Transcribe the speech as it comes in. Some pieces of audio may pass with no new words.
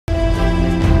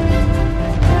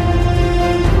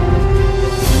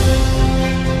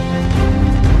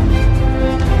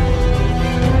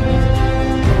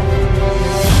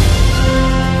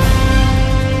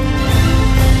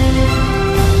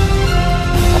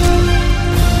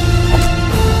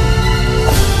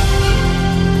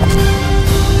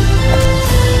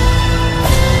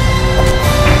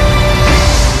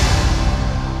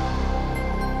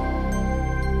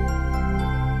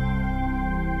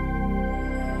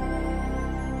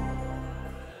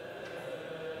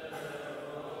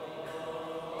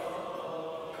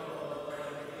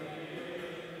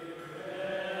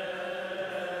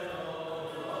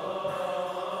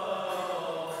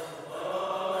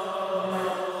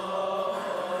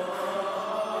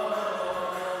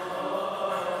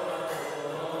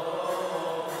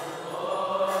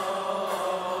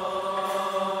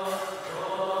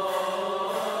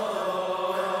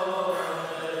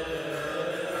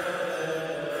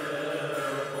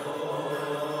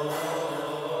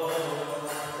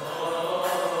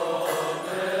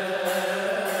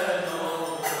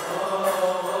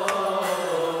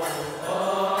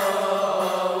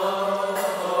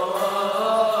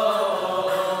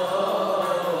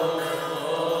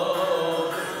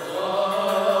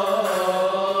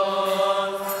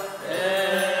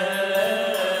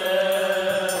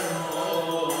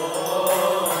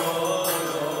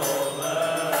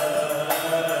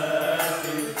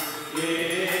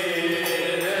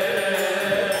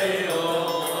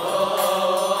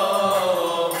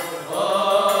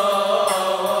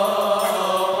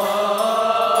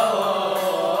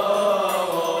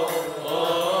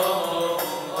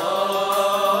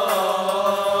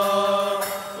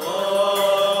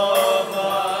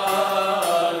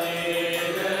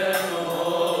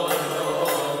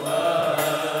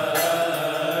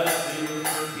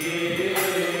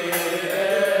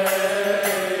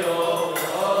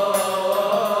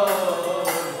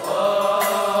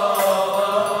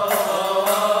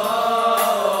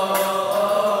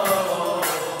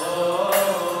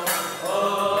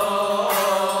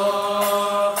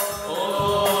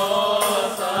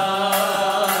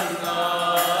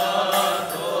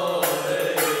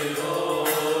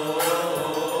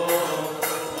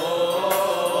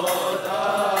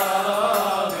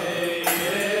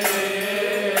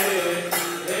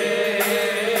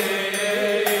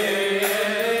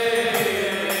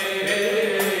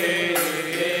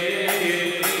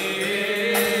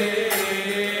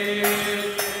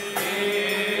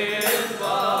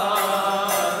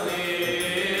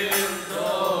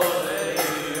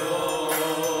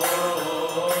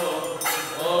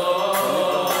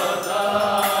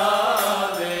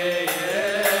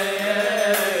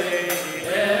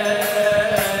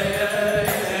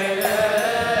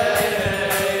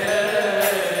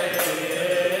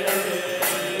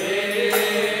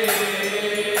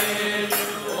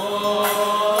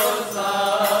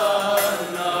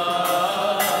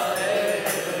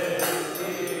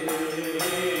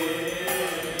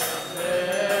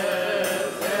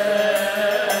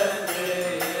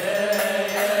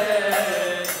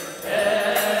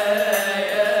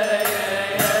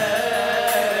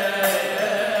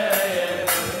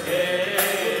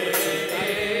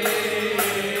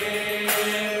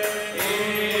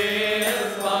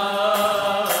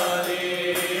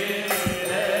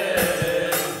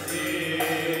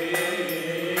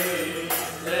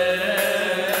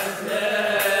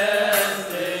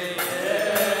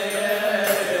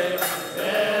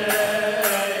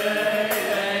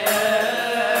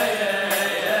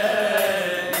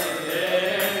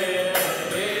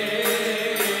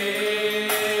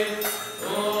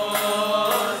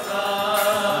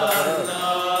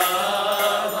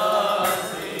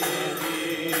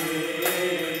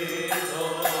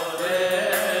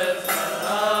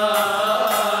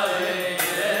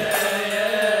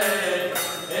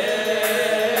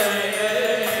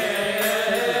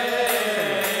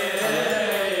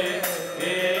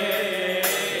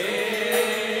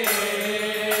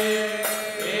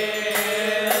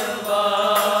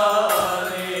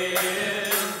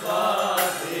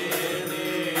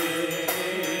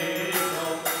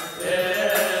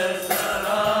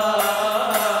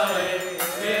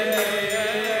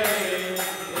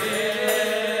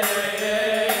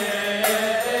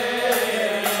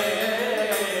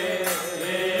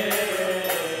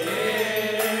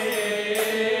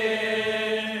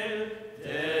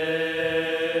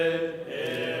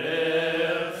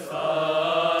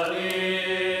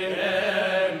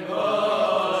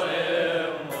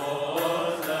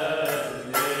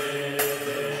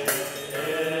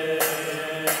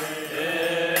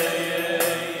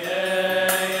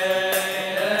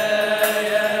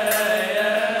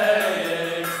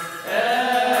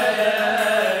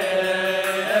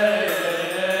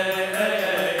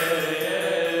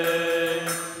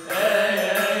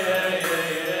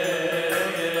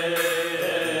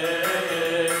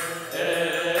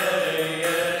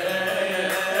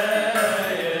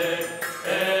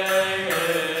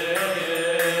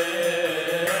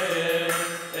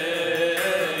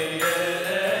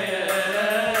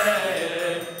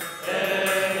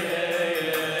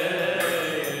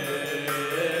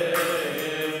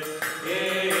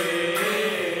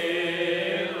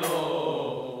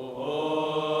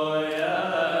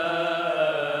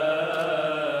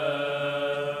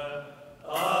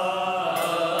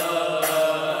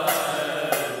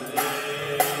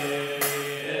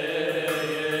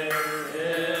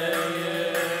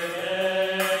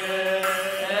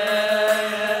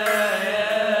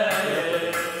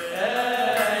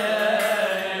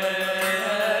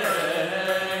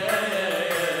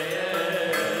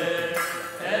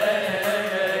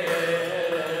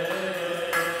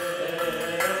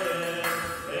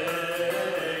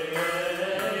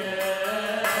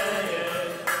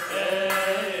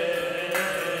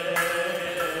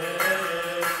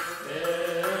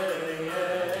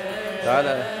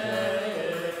تعالى.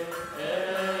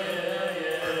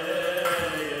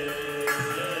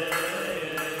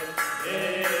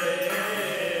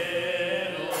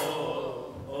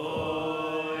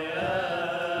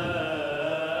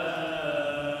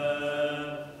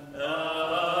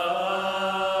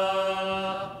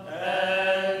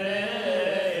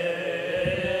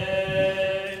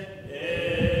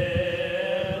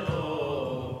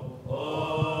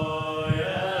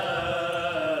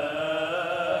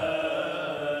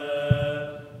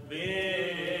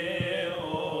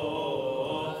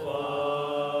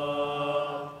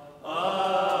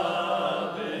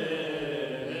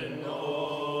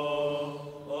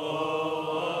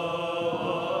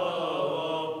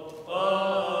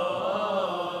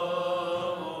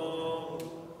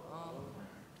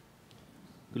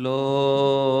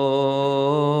 Glory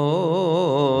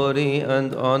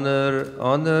and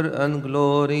honor and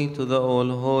glory to the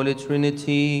all-holy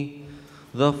Trinity,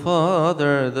 the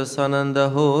Father, the Son, and the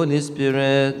Holy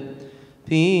Spirit.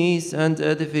 Peace and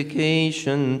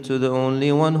edification to the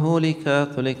only one holy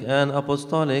Catholic and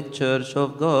Apostolic Church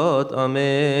of God.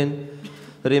 Amen.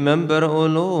 Remember, O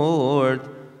Lord,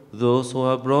 those who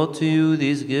have brought to you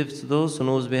these gifts, those on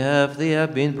whose behalf they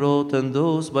have been brought, and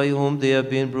those by whom they have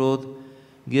been brought.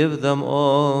 Give them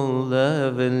all the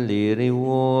heavenly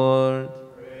reward.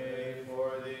 Pray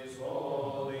for these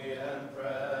holy and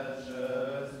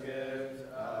precious gifts,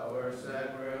 our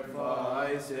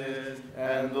sacrifices,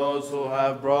 and those who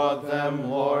have brought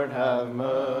them, Lord, have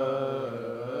mercy.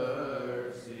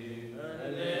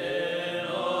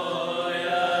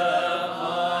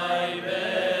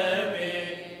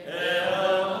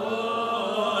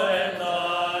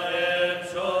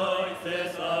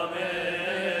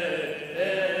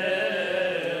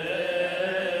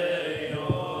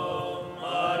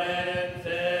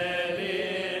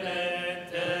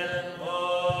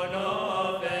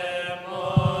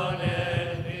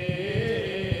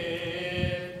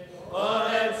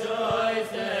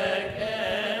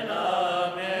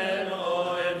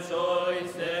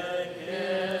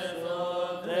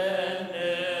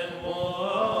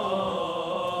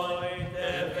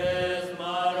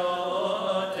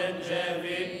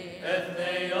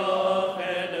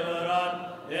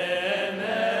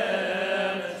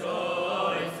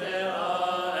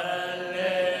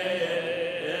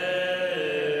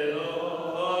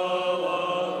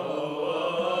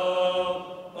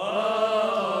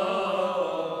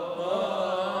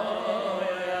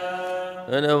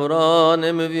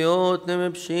 نورانم بيوتنم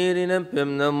بشيرنم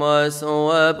بمنما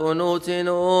سواب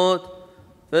ونوتنوت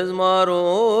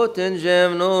فزماروت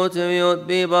جمنوت بيوت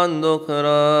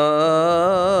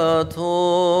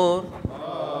ببندقراتور.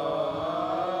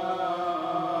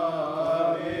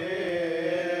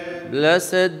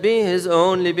 Blessed be his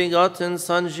only begotten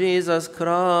Son, Jesus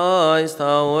Christ,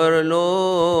 our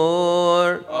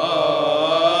Lord.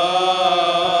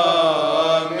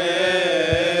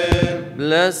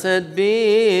 Blessed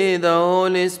be the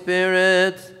Holy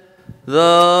Spirit,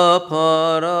 the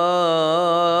Paraclete.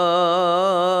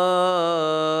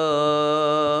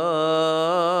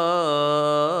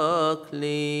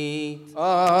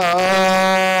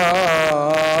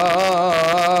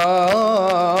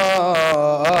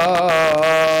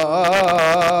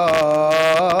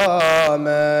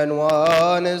 Amen.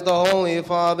 One is the Holy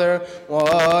Father,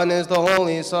 one is the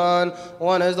Holy Son,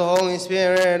 one is the Holy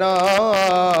Spirit.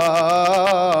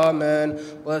 Amen.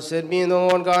 Blessed be the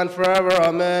Lord God forever.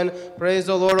 Amen. Praise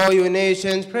the Lord, all you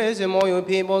nations. Praise him, all you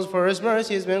peoples, for his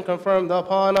mercy has been confirmed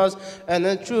upon us, and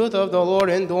the truth of the Lord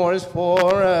endures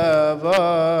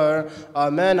forever.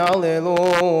 Amen. Alleluia.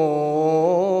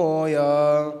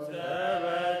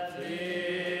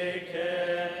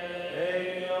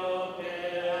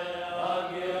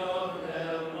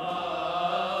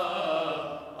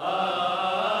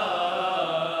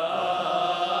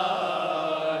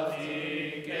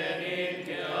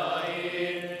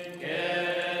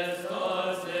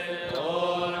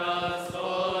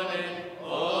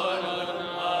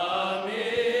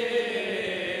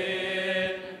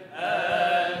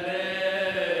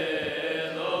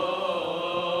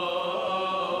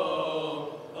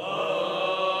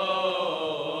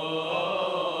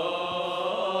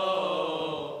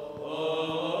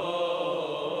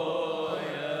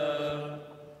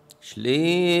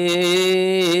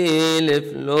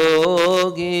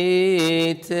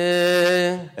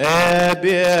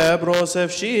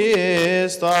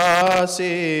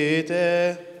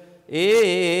 Brosevshistasite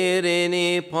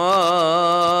Irini pasi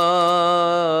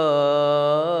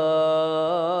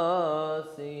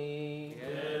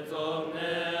Ketom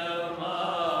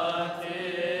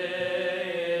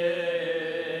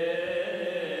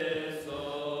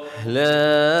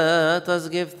Let us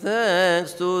give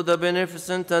thanks to the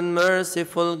beneficent and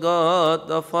merciful God,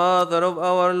 the Father of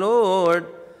our Lord,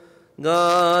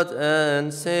 God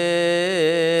and Savior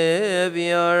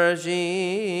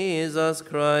Jesus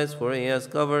Christ, for he has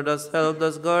covered us, helped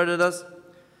us, guarded us,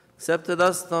 accepted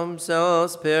us to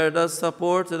himself, spared us,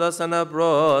 supported us, and have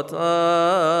brought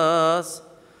us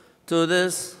to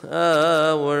this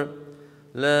hour.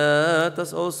 Let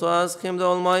us also ask him, the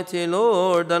Almighty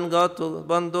Lord and God, to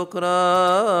Bandokrator,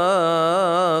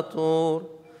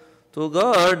 to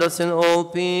guard us in all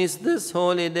peace this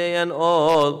holy day and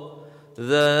all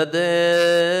the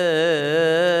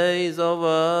days of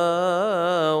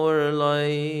our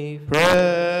life.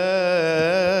 Pray.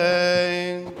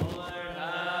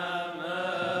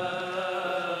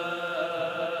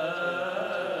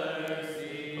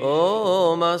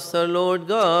 O Master Lord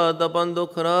God, the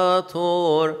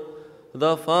Bandokrator,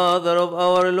 the Father of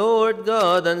our Lord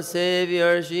God and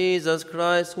Savior Jesus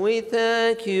Christ, we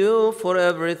thank you for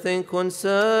everything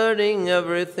concerning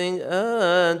everything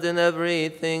and in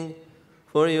everything.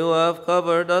 For you have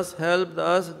covered us, helped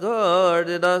us,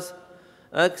 guarded us,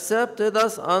 accepted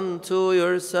us unto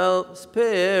yourself,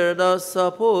 spared us,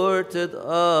 supported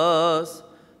us,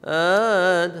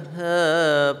 and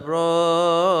have brought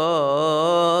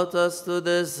us to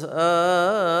this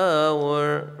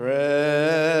hour.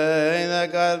 Pray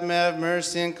that God may have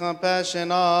mercy and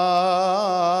compassion on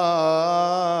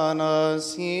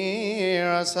us, hear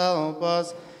us, help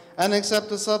us, and accept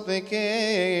the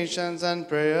supplications and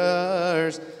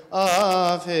prayers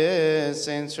of his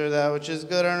saints, for that which is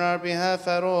good on our behalf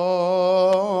at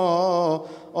all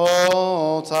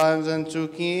times, and to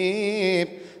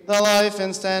keep the life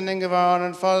and standing of our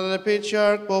honored Father, the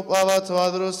Patriarch, Pope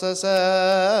Avatavadrus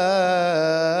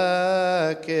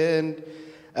II,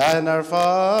 and our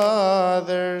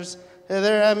fathers,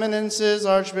 their eminences,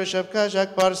 Archbishop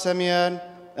Kajak Parsemian,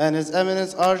 and His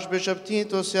Eminence Archbishop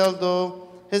Tito Sialdo,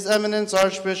 His Eminence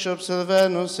Archbishop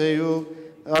Silvanus Seyu,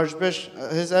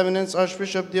 His Eminence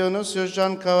Archbishop Dionysius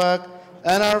John Kawak,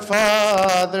 and our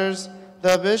fathers,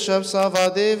 the bishops of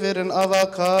David and of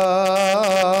Akaras,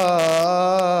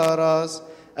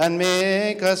 and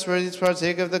make us worthy to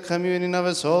partake of the communion of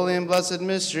his holy and blessed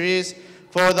mysteries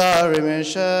for the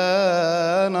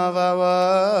remission of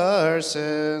our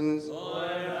sins.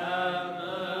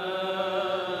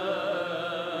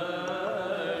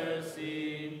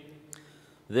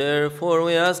 Therefore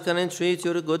we ask and entreat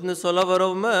your goodness, O lover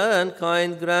of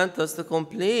mankind, grant us to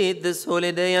complete this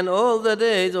holy day and all the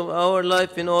days of our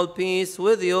life in all peace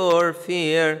with your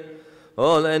fear,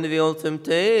 all envy, all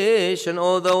temptation,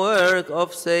 all the work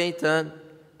of Satan,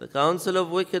 the counsel of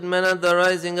wicked men and the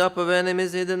rising up of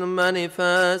enemies hidden and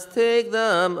manifest. Take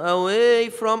them away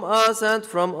from us and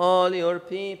from all your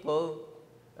people,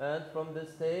 and from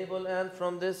this table and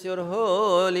from this your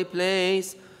holy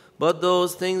place. But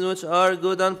those things which are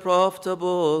good and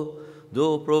profitable,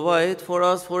 do provide for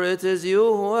us, for it is you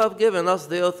who have given us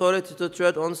the authority to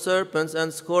tread on serpents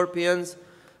and scorpions,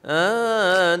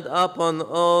 and upon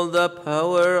all the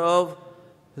power of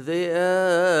the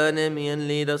enemy. And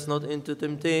lead us not into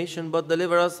temptation, but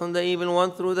deliver us from the evil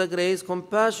one, through the grace,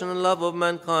 compassion, and love of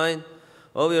mankind,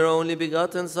 of your only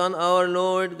begotten Son, our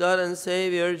Lord, God and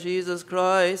Savior, Jesus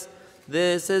Christ.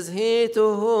 This is he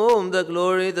to whom the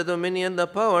glory, the dominion, the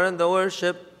power, and the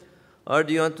worship are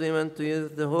due unto him and to you,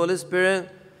 the Holy Spirit,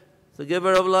 the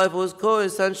giver of life, who is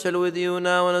co-essential with you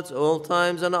now and at all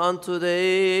times and unto the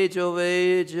age of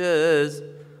ages.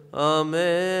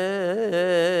 Amen.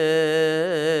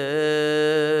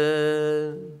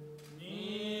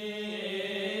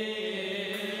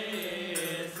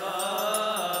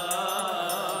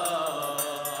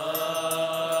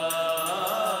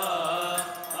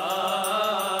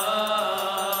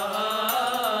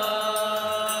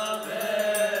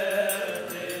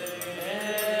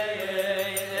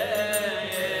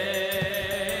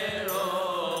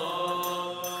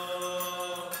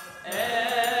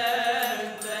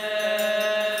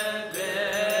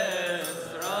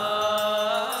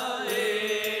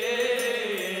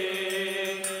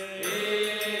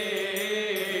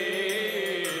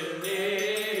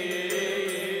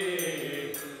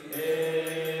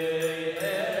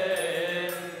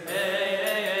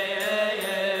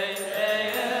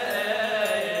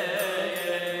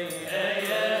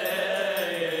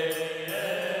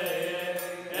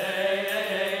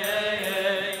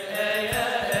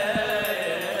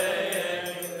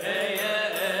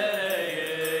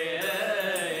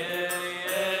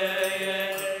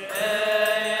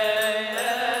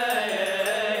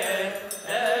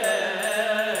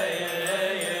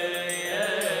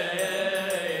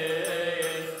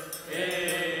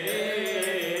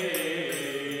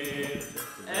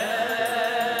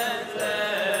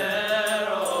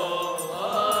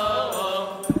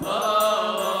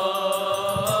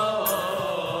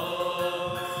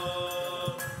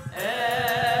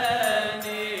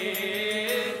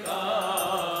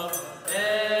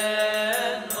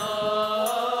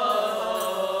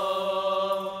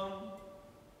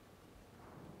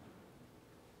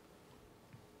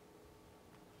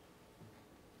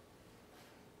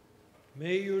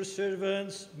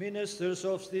 servants, ministers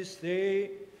of this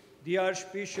day, the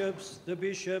archbishops, the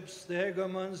bishops, the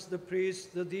hegemons, the priests,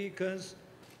 the deacons,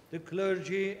 the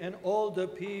clergy, and all the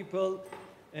people,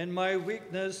 and my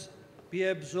witness be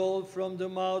absolved from the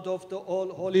mouth of the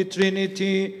all-holy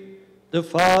Trinity, the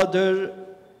Father,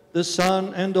 the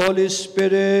Son, and the Holy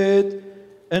Spirit,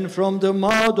 and from the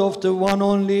mouth of the one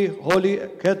only Holy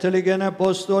Catholic and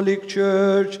Apostolic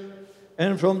Church,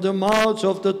 and from the mouths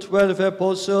of the 12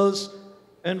 apostles,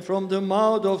 and from the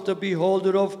mouth of the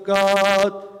beholder of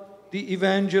God, the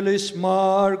evangelist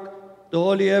Mark, the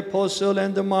holy apostle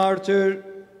and the martyr,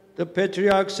 the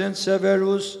patriarch Saint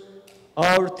Severus,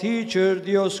 our teacher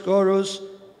Dioscorus,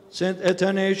 Saint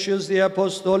Athanasius the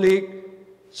Apostolic,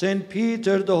 Saint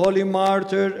Peter the holy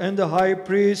martyr and the high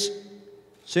priest,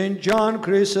 Saint John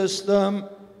Chrysostom,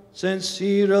 Saint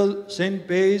Cyril, Saint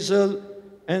Basil,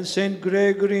 and Saint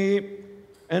Gregory,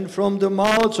 and from the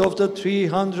mouths of the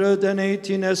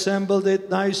 318 assembled at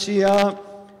Nicaea,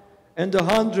 and the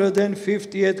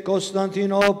 150 at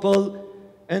Constantinople,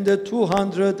 and the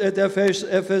 200 at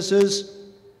Ephesus,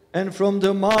 and from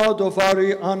the mouth of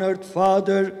our honored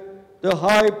father, the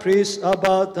high priest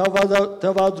Abba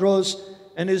Tavadros,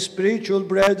 and his spiritual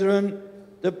brethren,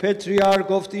 the patriarch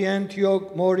of the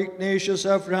Antioch, more Ignatius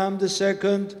Abraham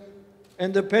II,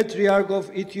 and the patriarch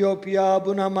of Ethiopia,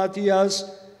 Abuna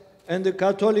Matthias, and the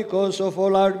Catholicos of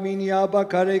all Armenia, Abba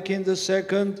Karekin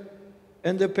II,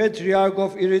 and the patriarch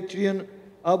of Eritrean,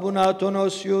 Abuna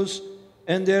Athanasius,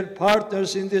 and their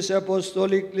partners in this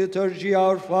apostolic liturgy,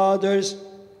 our fathers,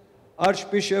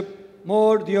 Archbishop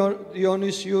More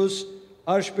Dionysius,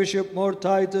 Archbishop More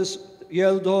Titus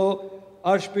Yeldo,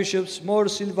 Archbishops More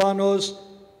Silvanos,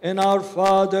 and our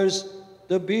fathers,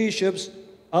 the bishops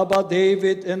Abba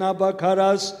David and Abba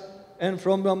Karas, and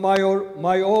from my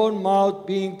own mouth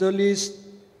being the least,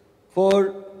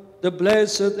 for the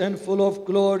blessed and full of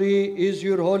glory is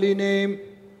your holy name,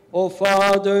 O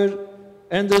Father,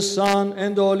 and the Son,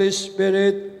 and the Holy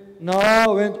Spirit,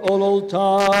 now and all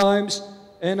times,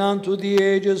 and unto the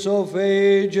ages of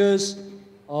ages.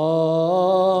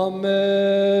 Amen.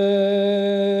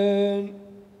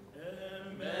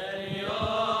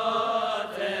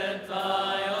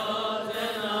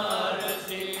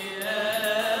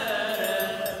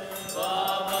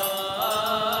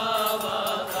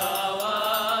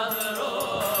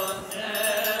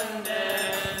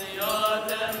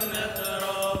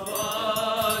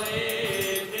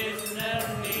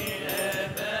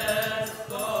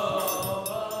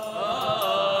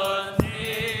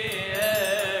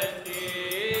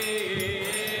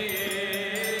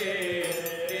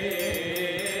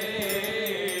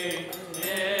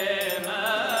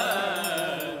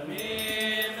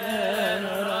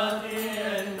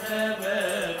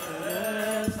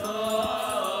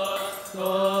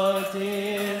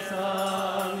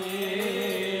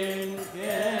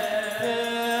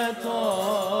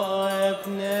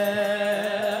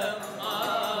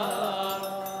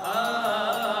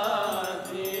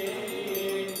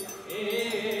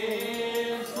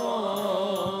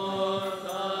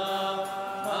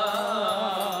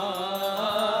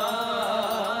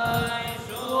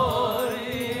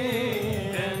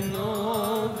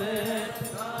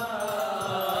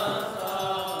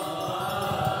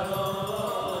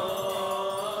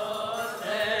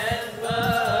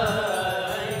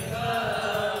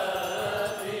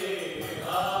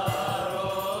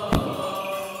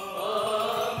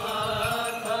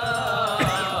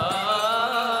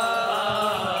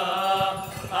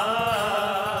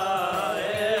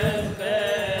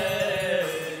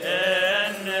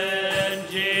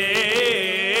 Jesus.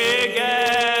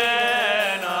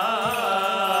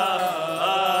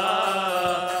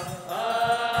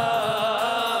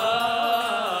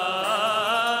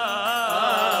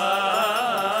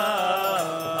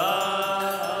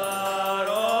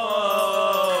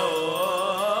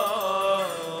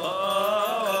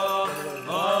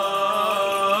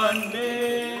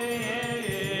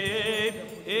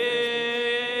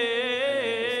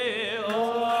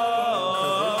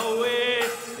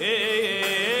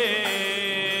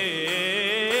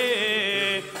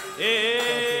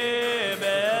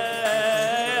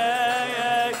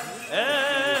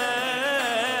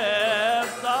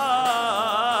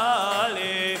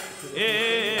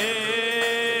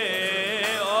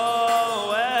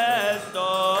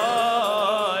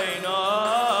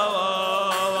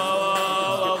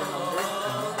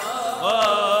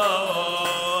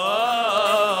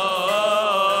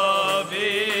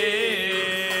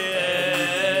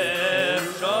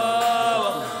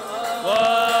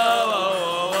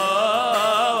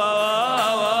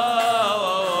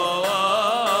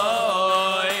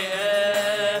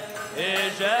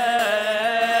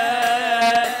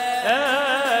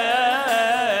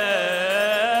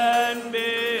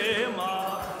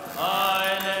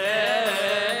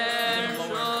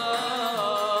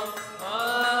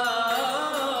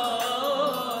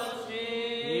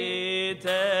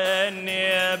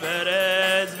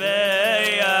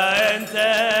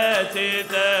 si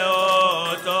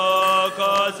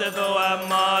Theotokos Thua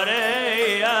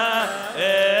Maria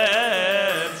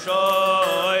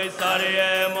Shoi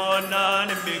Sariemonan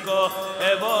Biko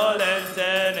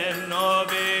Evolenten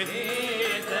Novi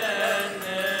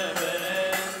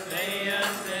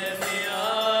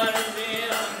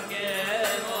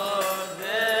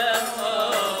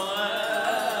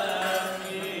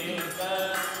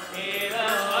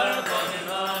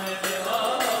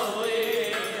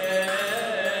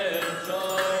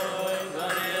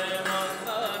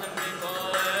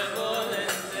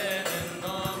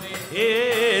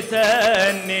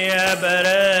تني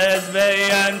برز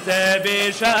بينت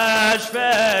بشاش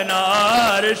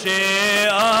فنارشي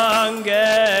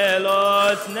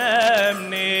أنجلوس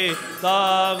نمني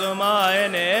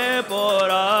طغميني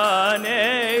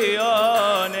براني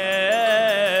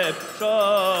يونب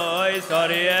شوي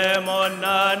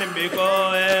سريمونان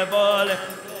بكو بول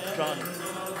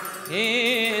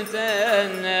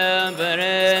هيتن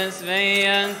برز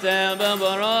بينت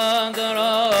ببراد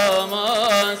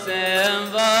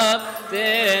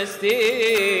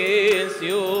Testis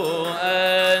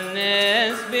Ioannes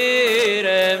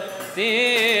birem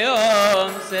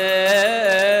tiom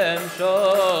sem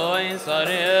shoin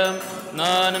sarem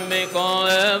nan biko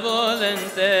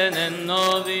evolenten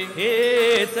novi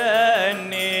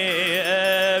hitani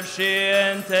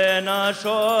efshientena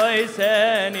shoi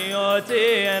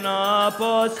seniotena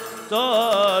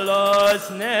apostolos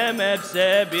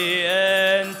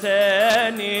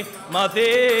nemepsebienteni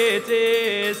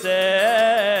Mathetis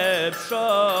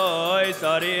shoi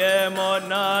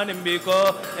sariemonan biko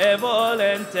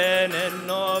evolenten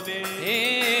novi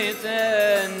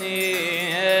Iteni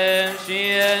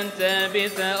efshiente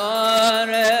bite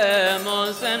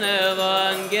aremos en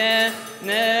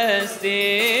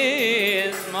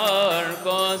evangelistis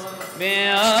Marcos be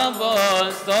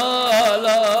apostolos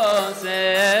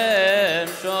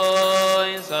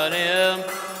shoi sariem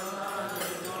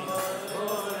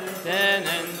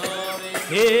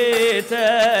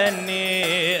hitani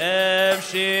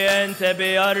efshiente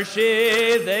biarshi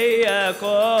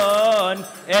deyakon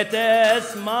et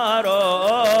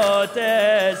esmarot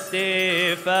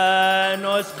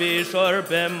Stephanos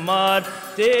bishorpem martyros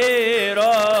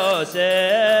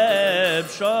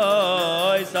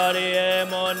shoi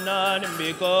sariemonan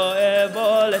biko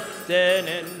evolten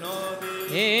novi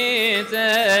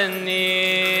Hiteni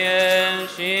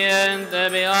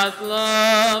efshiente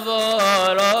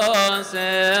biatlavoros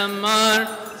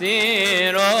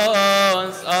martyros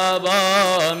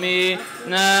abami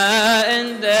na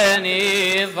endeni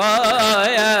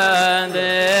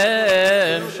fayadem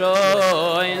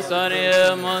shoi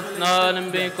sariemonan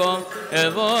biko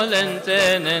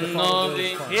evolenten novi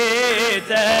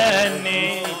hitani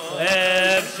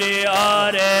efshi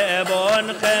are bon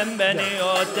khembeni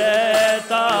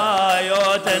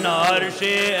otayot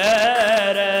narshi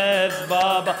eres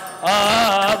baba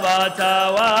abata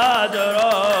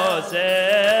wadrose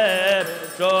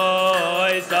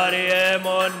shoi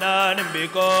sariemonan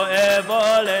biko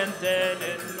evolenten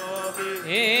novi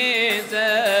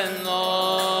hiteno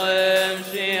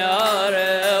efshi are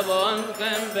bon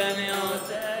khembeni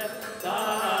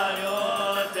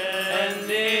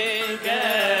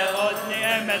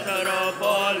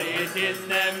metropolitis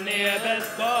nemni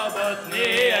episkopos ni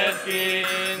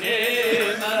efkini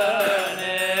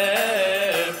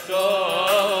manem shois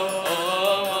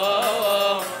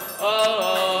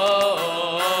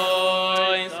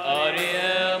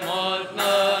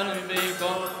ariemotnan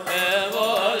biko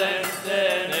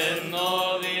evolenten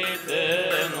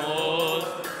novitenos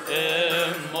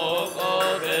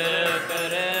emmokobe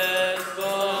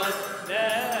pereskos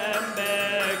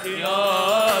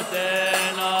nembekioten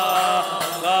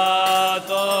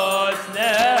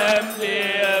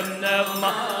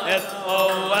et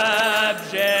oab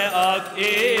she'ak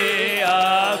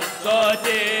iyak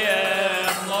soti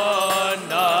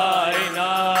emonayna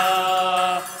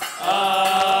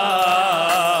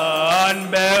an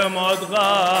bermot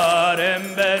garem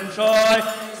ben shoy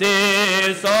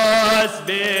sisos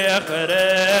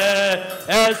bichre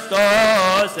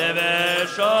estos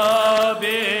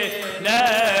eveshobi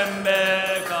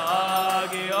nembek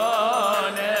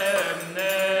agionem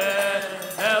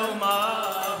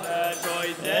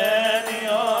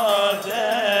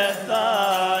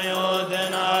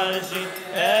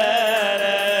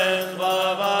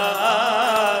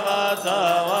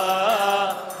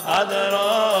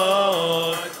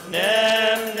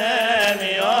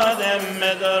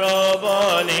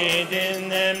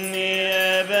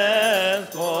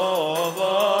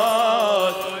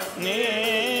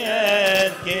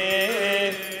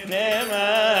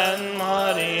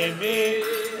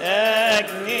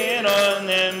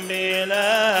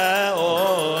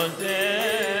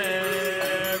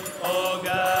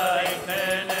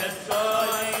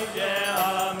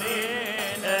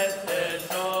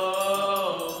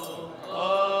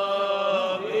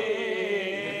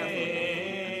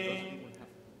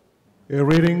A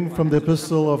reading from the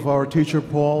epistle of our teacher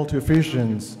Paul to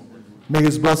Ephesians. May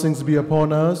his blessings be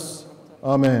upon us.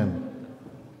 Amen.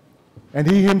 And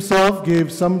he himself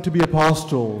gave some to be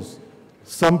apostles,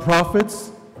 some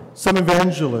prophets, some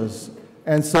evangelists,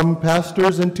 and some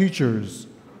pastors and teachers,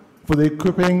 for the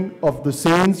equipping of the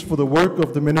saints for the work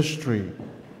of the ministry,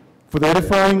 for the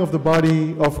edifying of the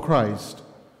body of Christ,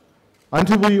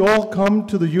 until we all come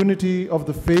to the unity of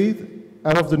the faith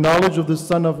and of the knowledge of the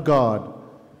Son of God,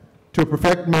 to a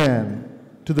perfect man,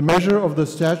 to the measure of the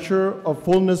stature of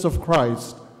fullness of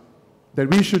Christ, that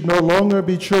we should no longer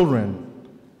be children,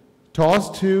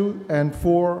 tossed to and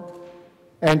fro,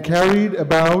 and carried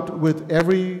about with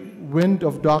every wind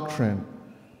of doctrine,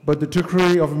 by the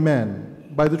trickery of men,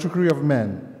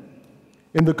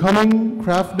 in the cunning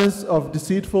craftiness of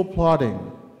deceitful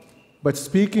plotting, but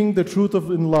speaking the truth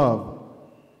in love,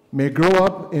 may grow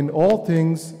up in all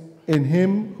things in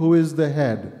him who is the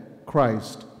head,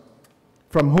 Christ,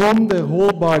 from whom the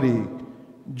whole body,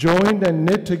 joined and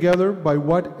knit together by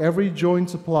what every joint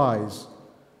supplies,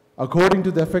 according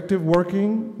to the effective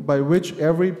working by which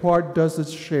every part does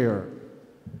its share,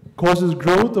 causes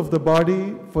growth of the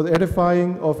body for the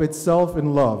edifying of itself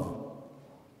in love.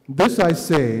 This I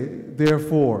say,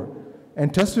 therefore,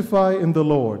 and testify in the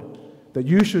Lord, that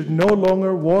you should no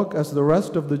longer walk as the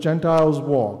rest of the Gentiles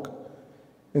walk,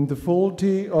 in the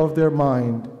fullness of their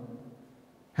mind,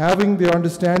 having their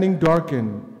understanding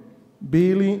darkened,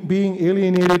 being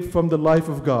alienated from the life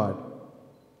of God,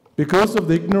 because of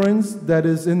the ignorance that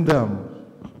is in them,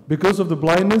 because of the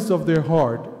blindness of their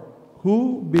heart,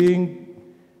 who, being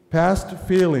past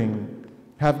feeling,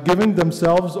 have given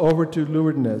themselves over to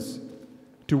lewdness,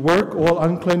 to work all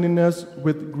uncleanness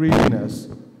with greediness.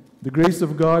 The grace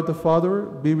of God the Father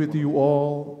be with you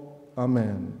all.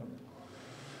 Amen.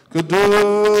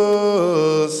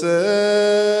 Kudus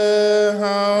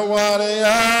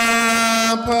Hawaria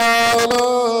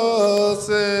Paulos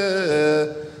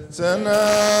Zenaye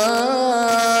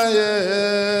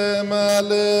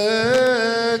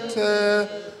Malekte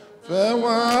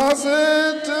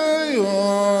Fewasit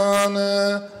Yon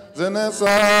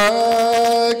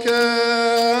Zenesake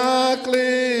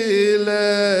Aklile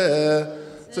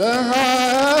Zeha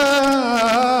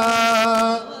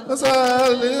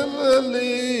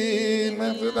Salivali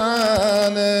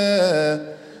Mefdane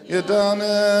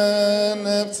Yedane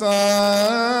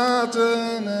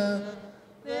Nefsatane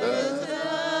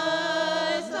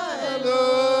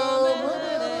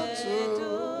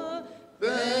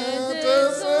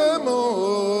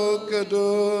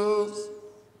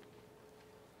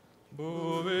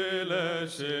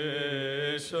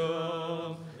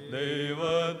ശേഷം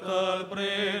ദൈവത്താൽ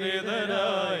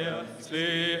പ്രേരിതരായ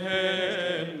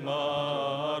സ്ലീഹന്മാർ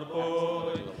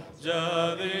പോയി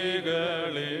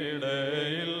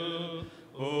ജാതികളിടയിൽ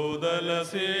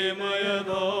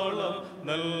ഭൂതലസീമയതോളം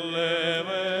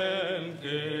നല്ലവൻ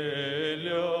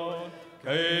കേൾയോ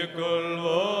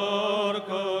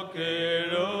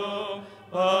കൈക്കൊള്ളുവോർക്കൊക്കെയോ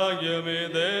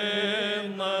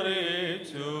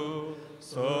ഭാഗ്യമിതെന്നറിയിച്ചു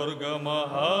സ്വർഗമഹാരാജ്യം.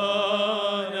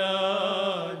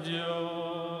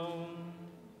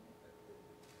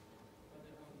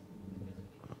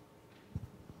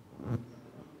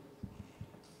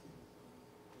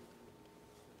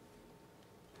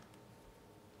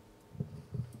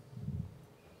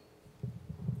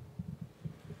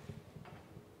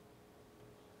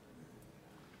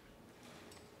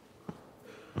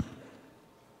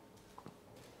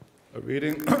 A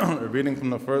reading from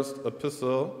the first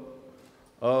epistle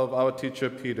of our teacher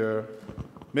Peter.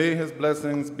 May his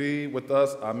blessings be with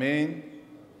us. Amen.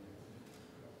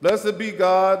 Blessed be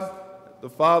God, the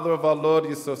Father of our Lord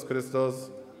Jesus Christus,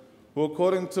 who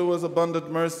according to his abundant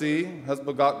mercy has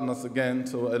begotten us again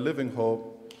to a living hope,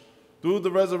 through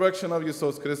the resurrection of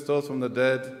Jesus Christus from the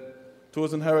dead, to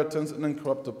his inheritance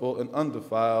incorruptible and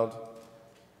undefiled,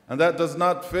 and that does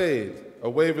not fade,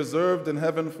 away reserved in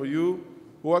heaven for you,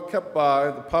 who are kept by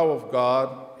the power of God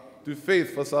through faith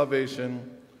for salvation,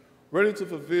 ready to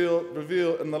reveal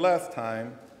in the last time.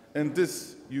 In this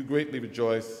you greatly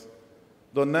rejoice,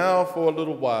 though now for a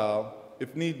little while, if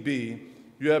need be,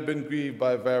 you have been grieved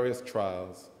by various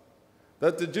trials,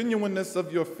 that the genuineness of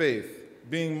your faith,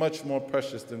 being much more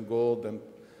precious than gold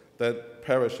that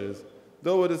perishes,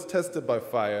 though it is tested by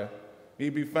fire, may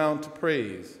be found to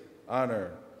praise, honor,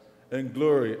 and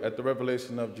glory at the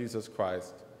revelation of Jesus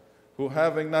Christ, who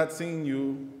having not seen you,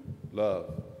 love.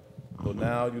 Though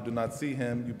now you do not see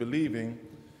him, you believing,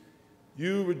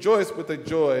 you rejoice with a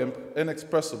joy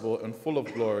inexpressible and full of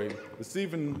glory,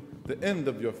 receiving the end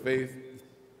of your faith,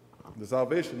 the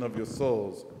salvation of your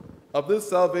souls. Of this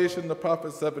salvation the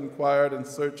prophets have inquired and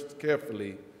searched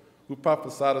carefully, who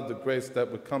prophesied of the grace that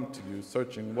would come to you,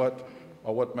 searching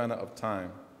what manner of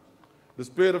time. The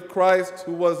Spirit of Christ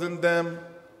who was in them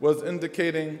was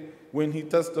indicating when he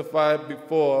testified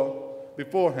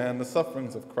beforehand the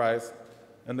sufferings of Christ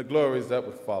and the glories that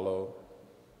would follow.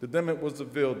 To them it was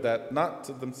revealed that not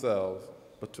to themselves,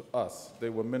 but to us, they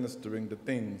were ministering the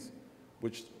things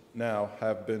which now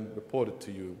have been reported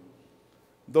to you.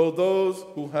 Though those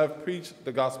who have preached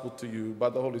the gospel to you by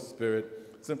the Holy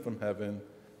Spirit sent from heaven,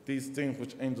 these things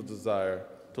which angels desire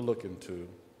to look into.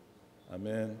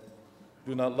 Amen.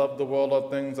 Do not love the world or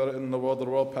things that are in the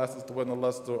world passes away, and the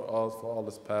lust for all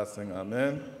is passing.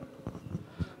 Amen.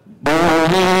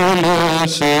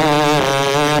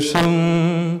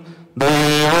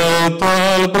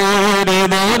 ദൈവത്താൽ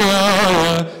പ്രേരിതരായ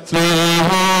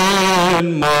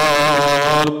സ്നേഹന്മാർ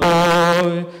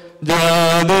പോയി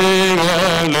ജാതികളിടയിൽ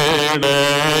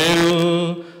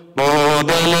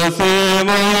ബോധല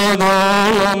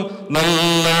സേമതോളം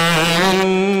നല്ല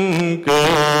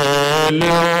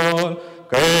കേളോ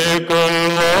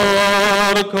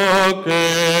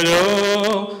കേൾക്കൊള്ളവർക്കൊക്കെയോ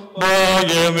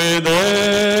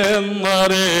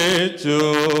ഭാഗ്യമിതെന്നറിയിച്ചു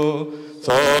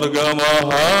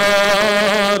സ്വർഗമഹാരാജ്യം.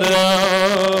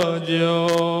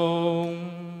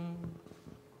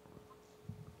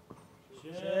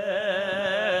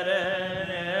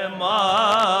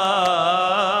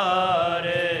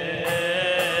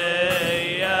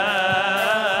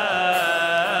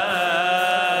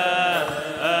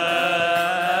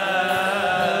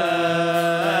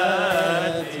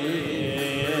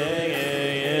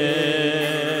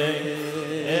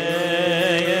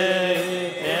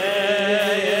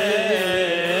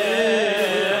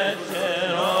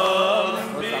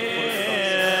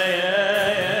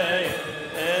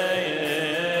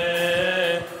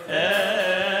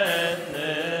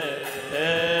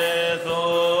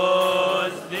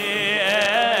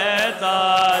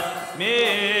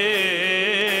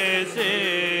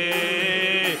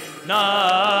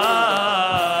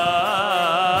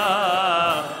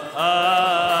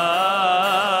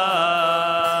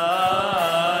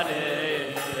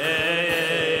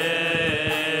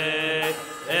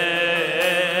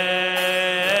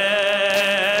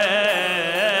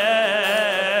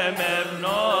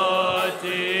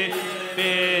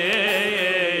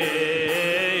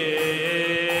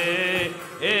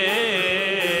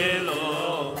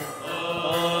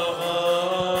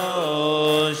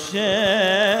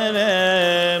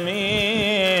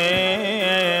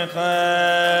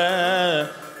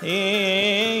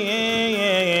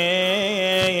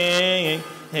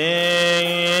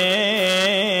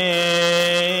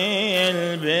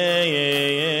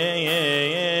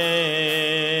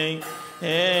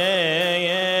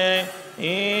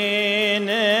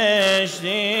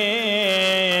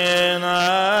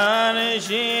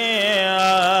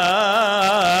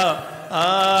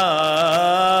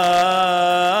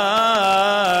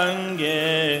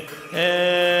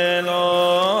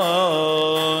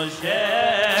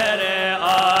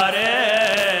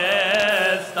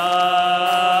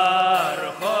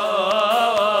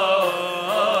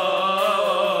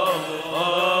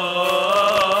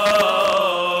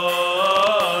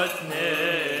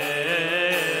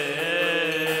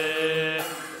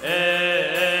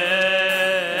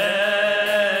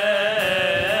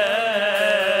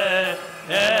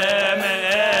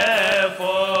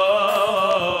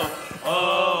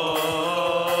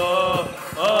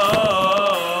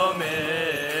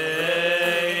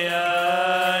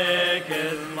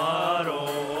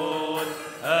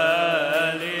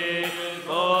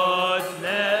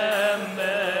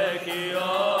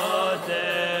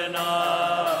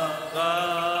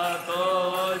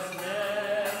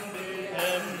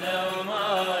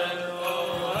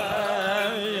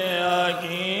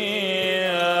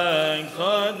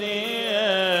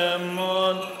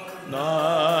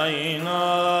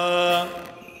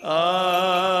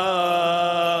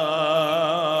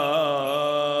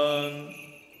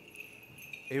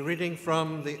 From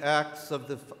the Acts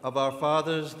of our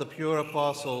fathers, the pure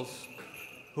apostles,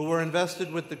 who were invested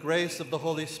with the grace of the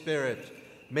Holy Spirit.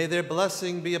 May their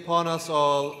blessing be upon us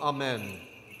all. Amen.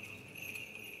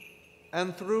 And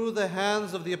through the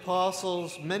hands of the apostles,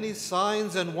 many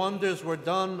signs and wonders were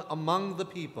done among the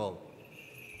people,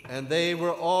 and they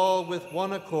were all with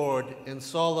one accord in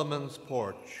Solomon's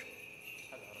porch.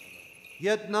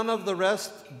 Yet none of the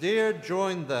rest dared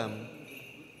join them,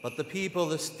 but the people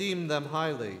esteemed them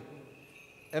highly.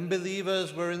 And believers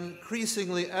were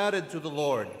increasingly added to the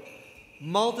Lord,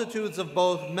 multitudes of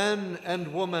both men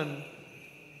and women,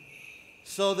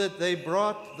 so that they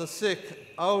brought the sick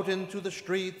out into the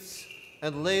streets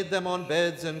and laid them on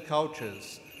beds and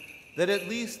couches, that at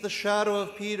least the shadow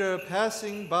of Peter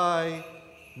passing by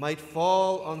might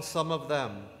fall on some of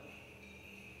them.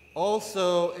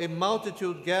 Also, a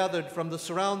multitude gathered from the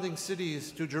surrounding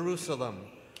cities to Jerusalem,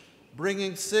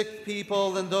 bringing sick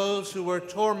people and those who were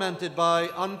tormented by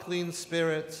unclean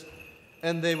spirits,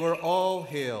 and they were all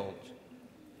healed.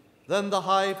 Then the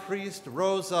high priest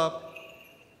rose up,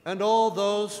 and all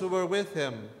those who were with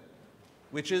him,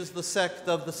 which is the sect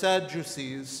of the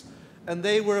Sadducees, and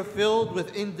they were filled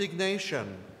with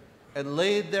indignation, and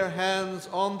laid their hands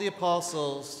on the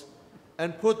apostles,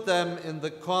 and put them in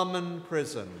the common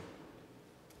prison.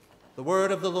 The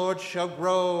word of the Lord shall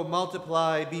grow,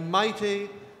 multiply, be mighty,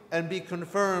 and be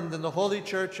confirmed in the holy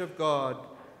church of God.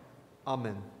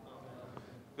 Amen.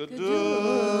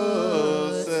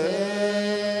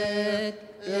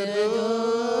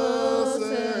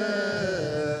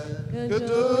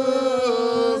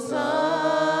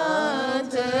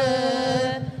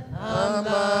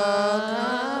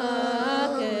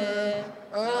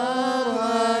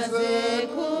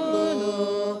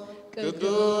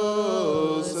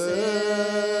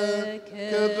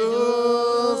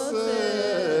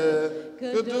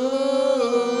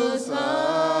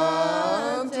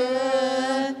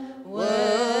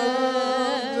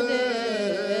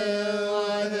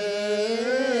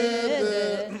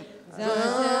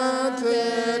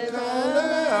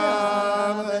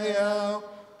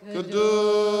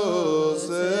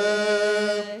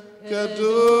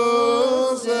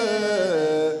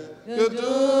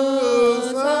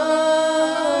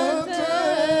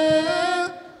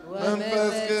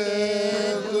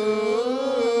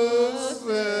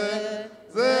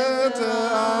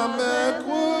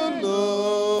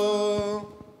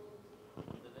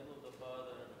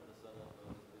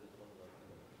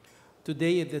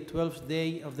 Today is the 12th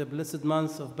day of the blessed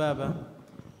month of Baba.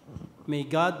 May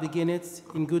God begin it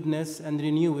in goodness and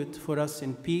renew it for us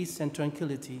in peace and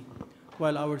tranquility,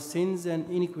 while our sins and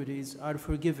iniquities are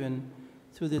forgiven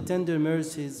through the tender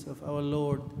mercies of our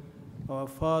Lord, our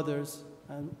fathers,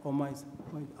 and Almighty.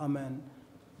 Amen.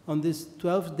 On this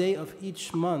 12th day of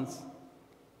each month,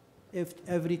 if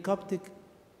every Coptic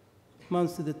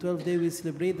month to the 12th day, we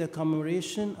celebrate the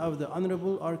commemoration of the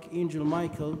Honorable Archangel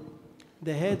Michael,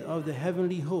 the head of the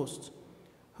heavenly host,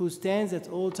 who stands at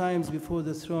all times before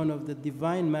the throne of the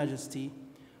divine majesty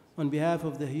on behalf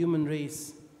of the human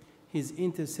race. His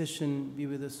intercession be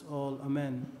with us all.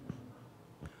 Amen.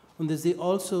 On this day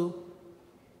also,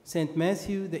 St.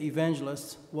 Matthew the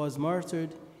evangelist was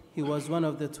martyred. He was one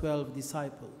of the 12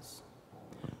 disciples.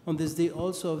 On this day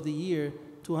also of the year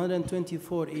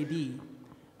 224 AD,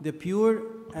 the pure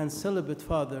and celibate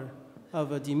father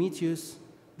of Demetrius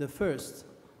I,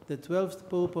 the 12th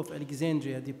Pope of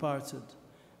Alexandria, departed.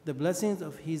 The blessings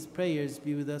of his prayers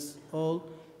be with us all,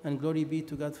 and glory be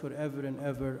to God forever and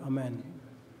ever. Amen.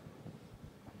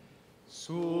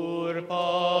 Sur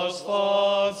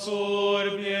pasfat,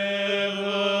 sur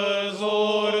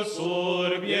bievăzor,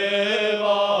 sur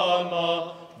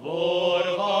bievama, vor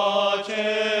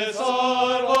face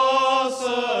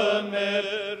sarvasă mer,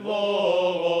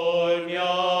 vor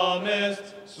miamest,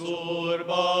 sur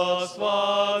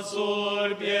pasfat,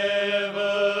 sur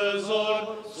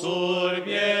bievăzor, sur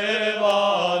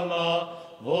bievama,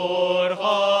 vor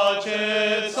face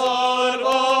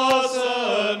sarvasă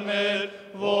mer,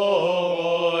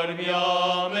 vor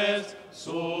miamest,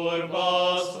 sur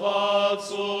pasfat,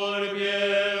 sur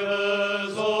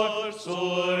bievăzor,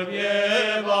 sur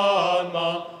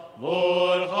bievama,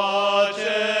 vor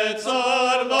face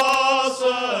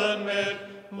sarvasă mer,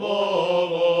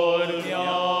 vor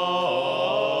miamest.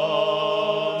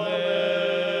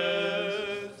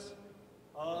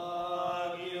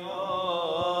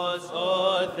 Agios o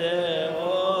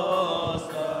Theos,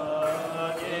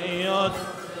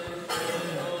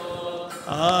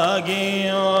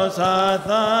 Agios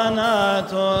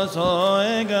athanatos o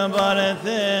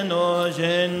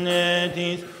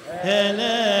egbarthenogenetis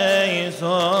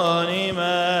eleison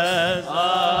imes.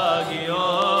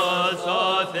 Agios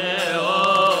o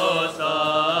Theos,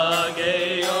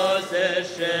 Agios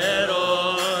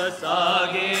escheros,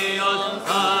 Agios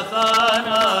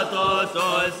athanatos o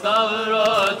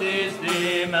stavrotis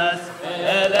dimes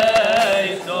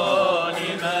eleison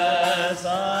imes.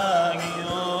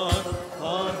 Agios o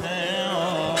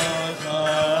Theos,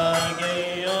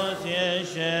 Agios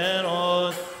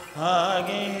escheros,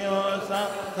 Agios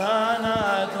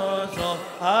athanatos o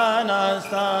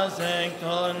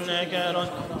anastasecton nekeros,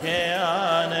 ke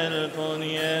anelkon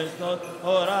yestos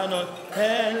oranos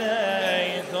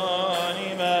eleison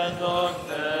imesos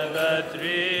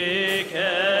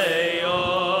betrikeio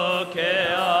ke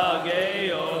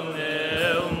ageion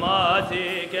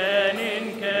pneumatiken in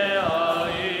ke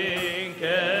ai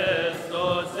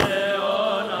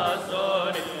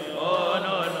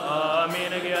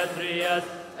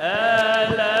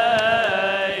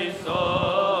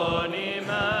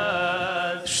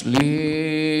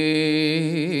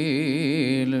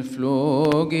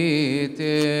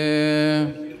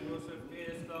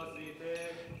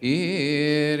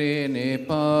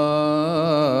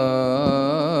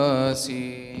pasi.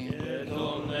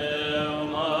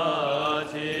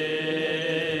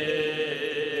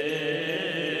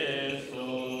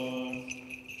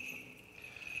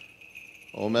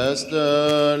 O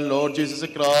Master, Lord Jesus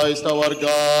Christ, our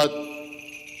God,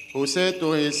 who said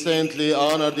to his saintly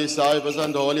honored disciples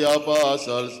and holy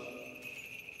apostles,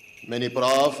 many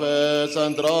prophets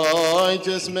and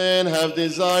righteous men have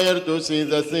desired to see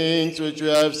the things which you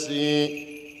have seen,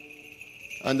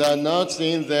 and have not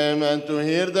seen them, and to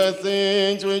hear the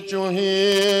things which you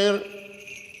hear,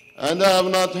 and have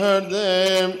not heard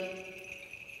them.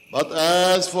 But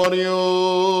as for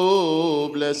you,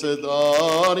 blessed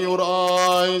are your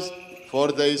eyes,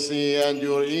 for they see, and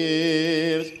your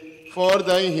ears, for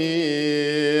they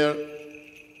hear.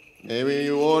 May we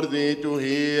be worthy to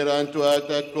hear and to act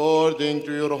according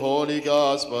to your holy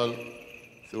gospel,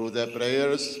 through the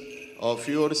prayers of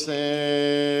your saints.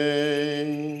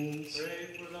 Pray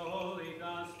for the holy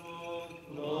gospel.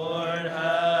 Lord,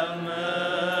 have mercy.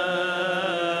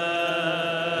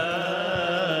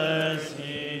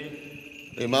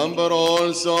 Remember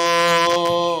also,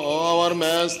 O our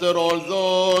Master, all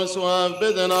those who have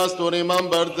bidden us to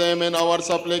remember them in our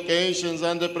supplications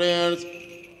and prayers,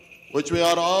 which we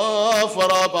are offer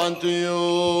up unto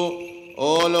you,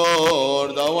 O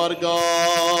Lord our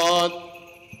God.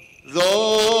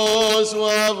 Those who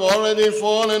have already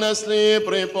fallen asleep,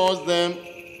 repose them.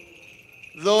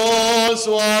 Those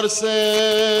who are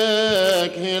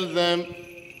sick, heal them.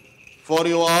 For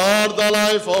you are the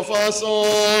life of us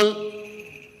all,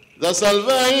 the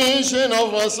salvation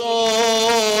of us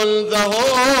all, the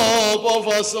hope of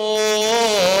us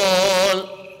all,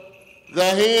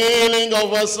 the healing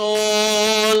of us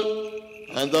all,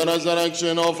 and the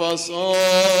resurrection of us all.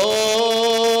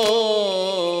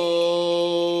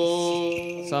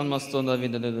 Salmos to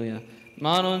David, alleluia.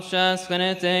 Maron chas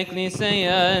khanete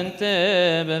kniseya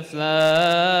ente beflaos.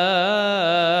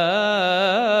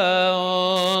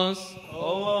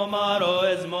 O maro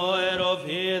es moer of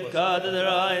hit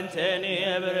kadra inteni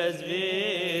ebres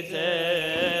vite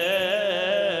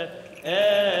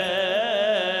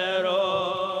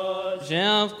eros.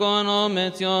 Jeav kono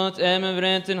metiot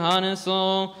emevretin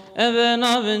haneso, even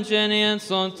avinceniet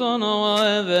sontono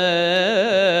eve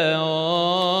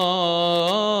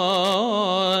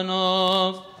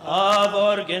onov.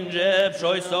 Avor genjeb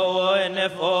shoyso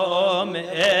enefom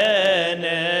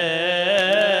ene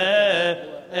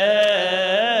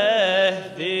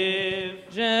ehdiv.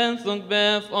 Genthunk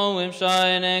bef oim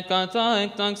shaine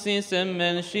kataik taksisem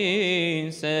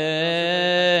melshise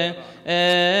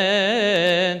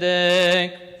edek.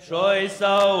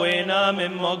 Shoyso ina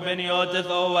mimog beniotet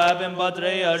oabim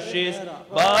batre ashis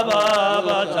baba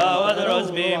batawad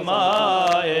rosbi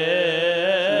mae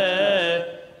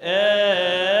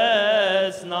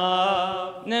esna.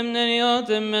 Nemneriot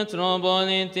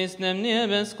metropolitis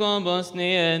nemniebeskobos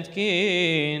niet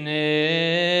kine.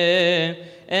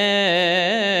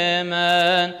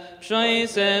 Amen.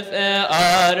 Shoisef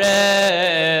arebeten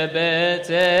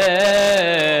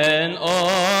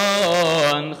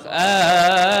on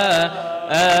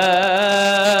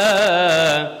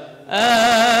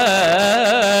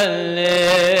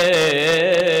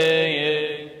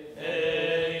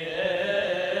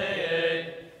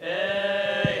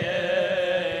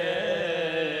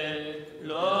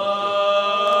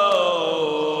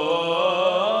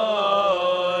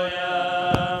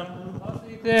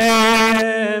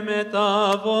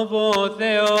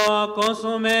Theo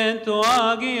acosumento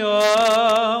agio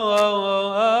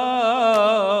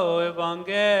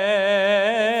evangelio.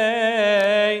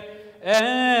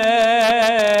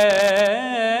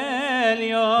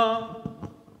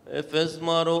 Efes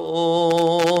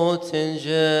maruot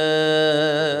injeb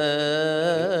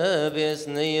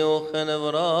yesneo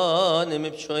khanevranim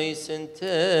b'shoysen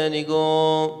tenigo.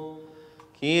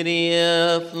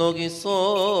 Kyrie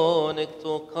flogison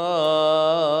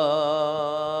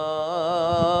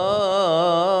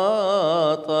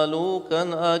ektokalukan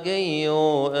ageio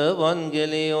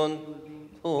evangelion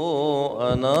to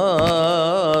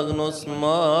anagnos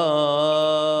ma.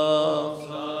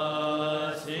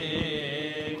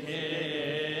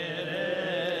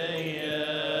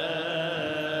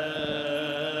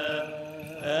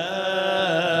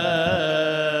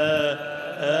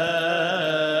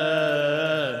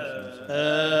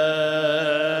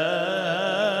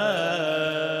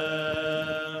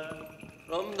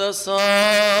 Psalms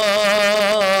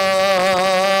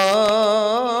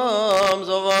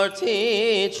of our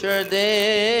teacher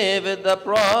David, the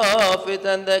prophet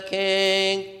and the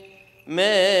king,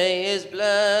 may his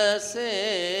blessing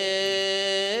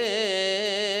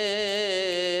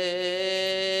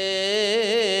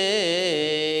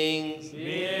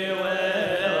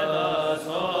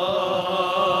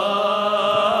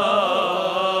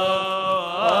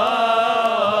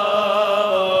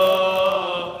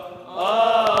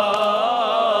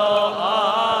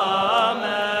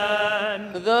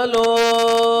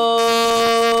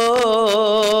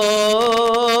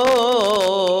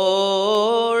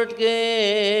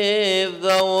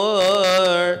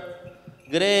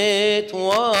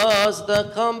us the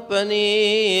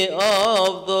company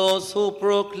of those who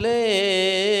proclaimed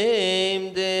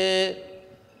it.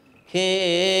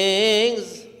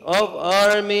 Kings of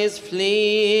armies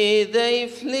flee, they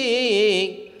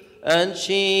flee, and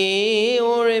she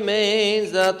who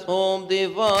remains at home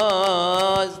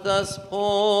divides the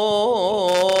spoil.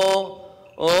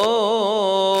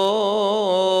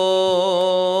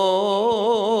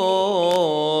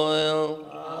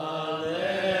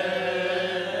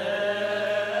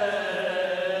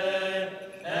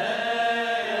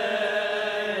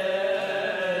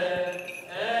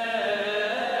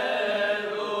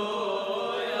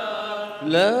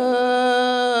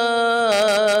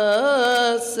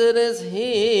 Blessed is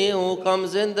he who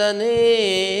comes in the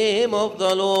name of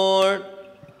the Lord,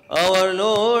 our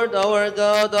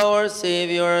God, our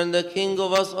Savior, and the King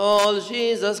of us all,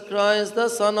 Jesus Christ, the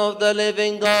Son of the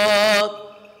living God,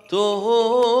 to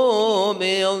whom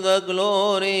be all the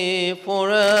glory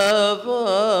forever.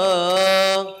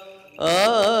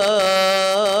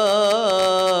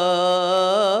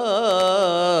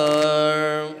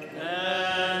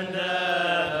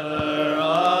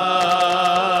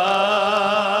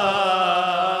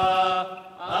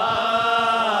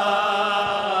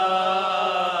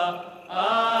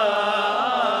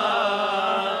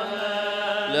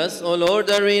 Bless, O Lord,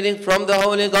 the reading from the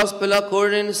Holy Gospel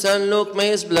according to St. Luke. May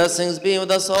his blessings be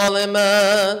with us all.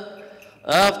 Amen.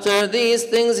 After these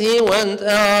things he went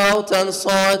out and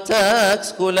saw a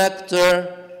tax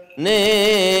collector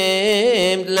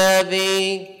named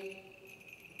Levi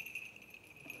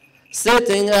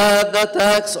sitting at the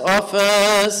tax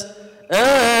office,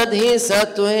 and he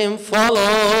said to him,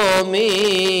 "Follow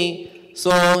me."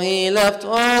 So he left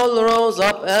all, rose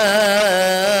up,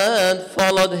 and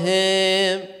followed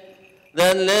him.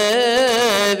 Then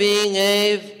Levi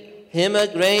gave him a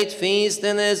great feast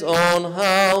in his own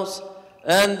house,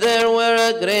 and there were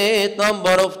a great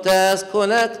number of tax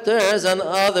collectors and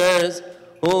others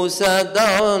who sat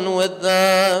down with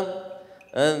them.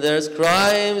 And their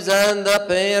scribes and the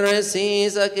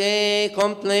Pharisees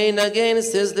complained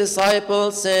against his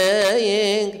disciples,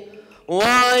 saying,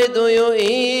 "Why do you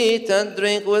eat and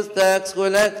drink with tax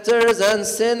collectors and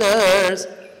sinners?"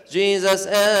 Jesus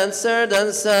answered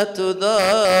and said to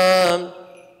them,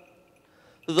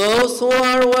 "Those who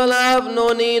are well have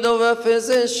no need of a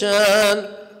physician,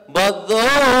 but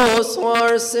those who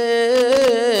are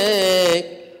sick.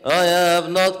 I have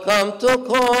not come to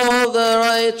call the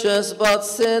righteous, but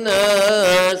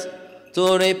sinners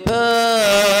to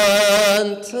repentance."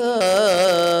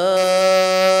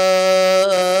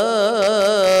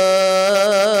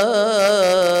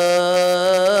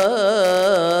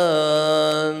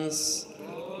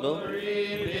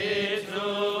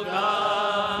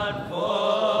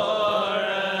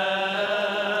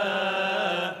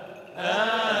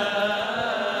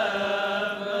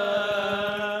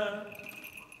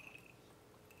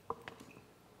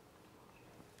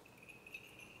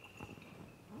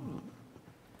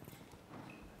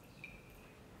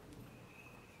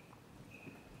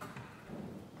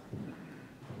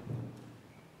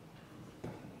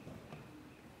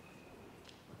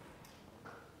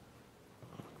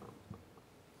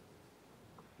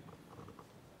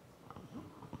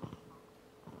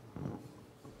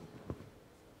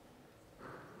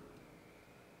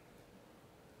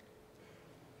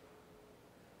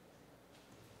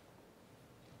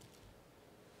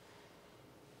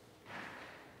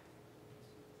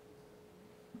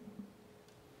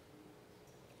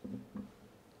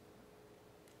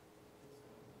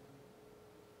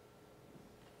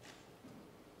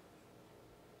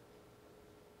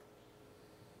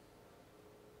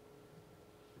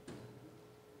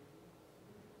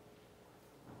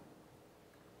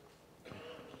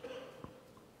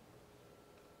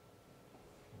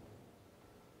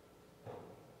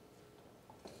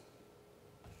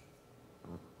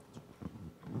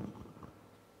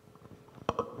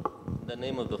 In the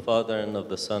name of the Father, and of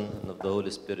the Son, and of the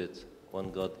Holy Spirit,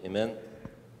 one God, amen.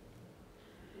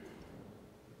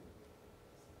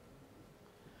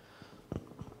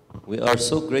 We are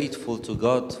so grateful to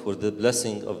God for the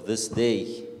blessing of this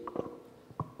day.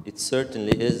 It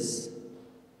certainly is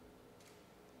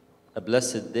a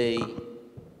blessed day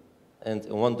and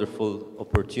a wonderful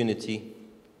opportunity.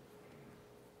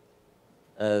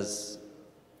 As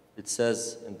it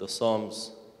says in the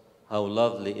Psalms, how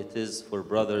lovely it is for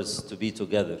brothers to be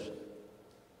together.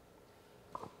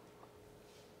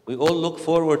 We all look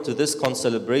forward to this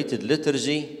concelebrated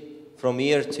liturgy from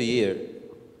year to year.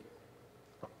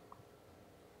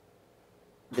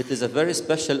 It is a very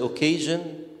special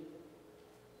occasion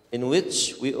in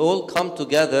which we all come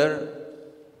together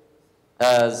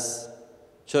as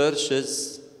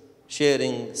churches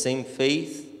sharing same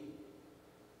faith,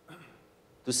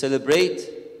 to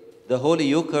celebrate the Holy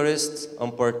Eucharist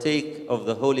and partake of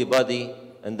the holy body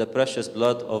and the precious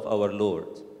blood of our Lord.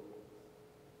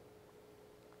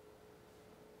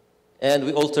 And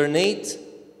we alternate.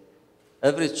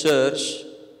 Every church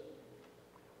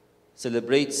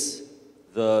celebrates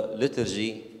the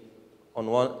liturgy in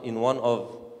one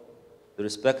of the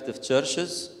respective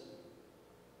churches.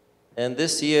 And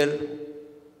this year,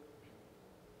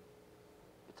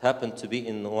 it happened to be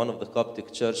in one of the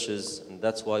Coptic churches, and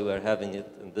that's why we're having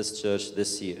it in this church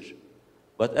this year.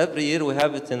 But every year we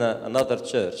have it in another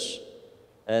church,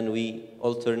 and we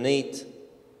alternate,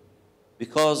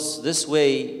 because this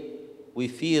way we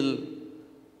feel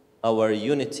our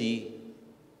unity,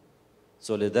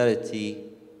 solidarity,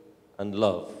 and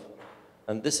love.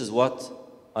 And this is what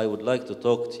I would like to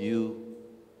talk to you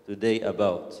today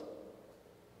about.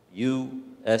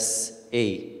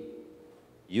 USA,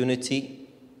 unity,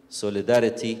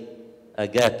 solidarity,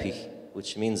 agape,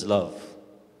 which means love.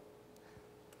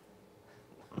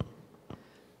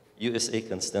 USA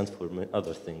can stand for many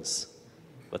other things,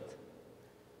 but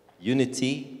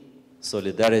unity,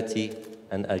 solidarity,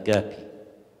 and agape,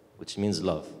 which means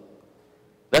love.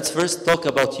 Let's first talk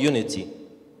about unity.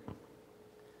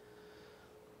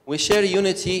 We share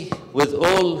unity with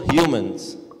all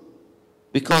humans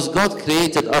because God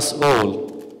created us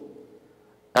all.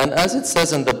 And as it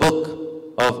says in the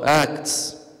book of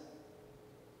Acts,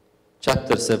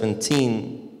 chapter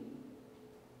 17,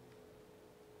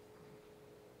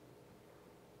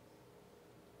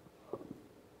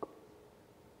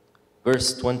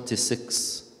 verse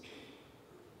 26.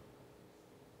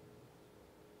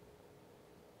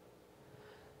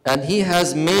 And he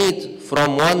has made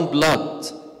from one blood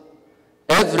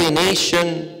every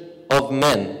nation of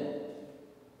men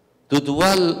to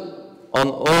dwell on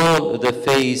all the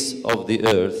face of the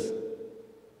earth.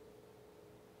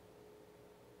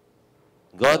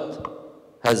 God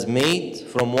has made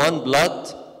from one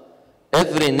blood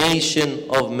every nation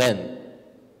of men.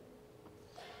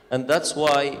 And that's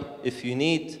why if you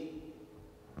need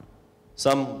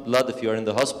some blood, if you're in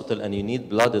the hospital and you need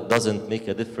blood, it doesn't make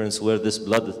a difference where this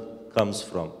blood comes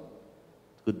from.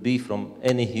 It could be from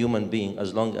any human being,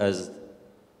 as long as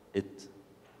it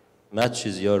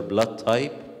matches your blood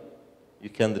type. You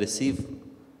can receive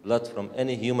blood from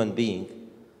any human being.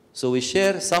 So we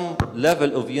share some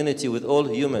level of unity with all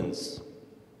humans.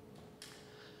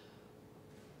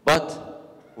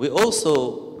 But we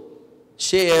also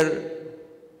share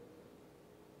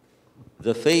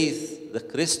the faith, the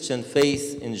Christian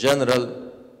faith in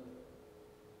general,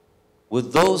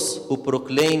 with those who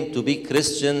proclaim to be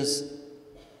Christians,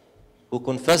 who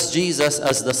confess Jesus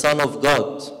as the Son of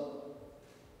God,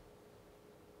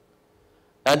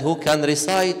 and who can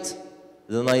recite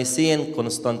the Nicene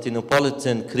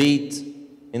Constantinopolitan Creed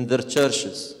in their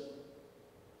churches.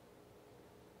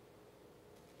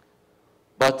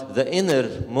 But the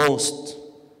innermost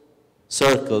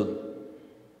circle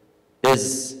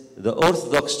is the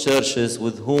Orthodox churches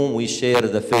with whom we share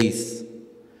the faith,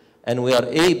 and we are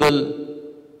able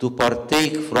to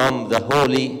partake from the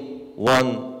holy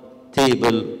one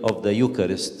table of the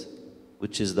Eucharist,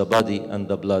 which is the body and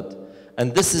the blood.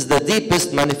 And this is the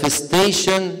deepest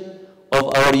manifestation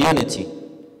of our unity.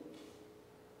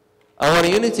 Our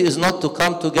unity is not to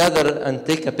come together and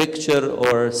take a picture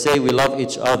or say we love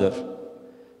each other.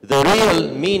 The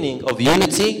real meaning of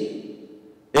unity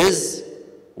is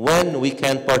when we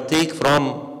can partake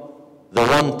from the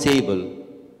one table,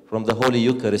 from the Holy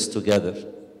Eucharist together.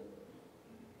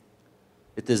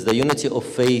 It is the unity of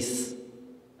faith,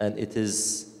 and it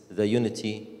is the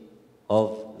unity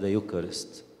of the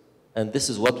Eucharist. And this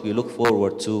is what we look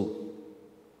forward to.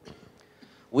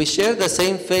 We share the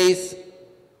same faith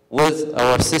with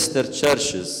our sister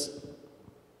churches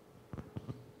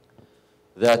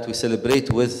that we celebrate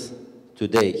with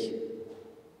today.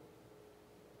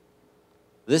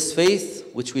 This faith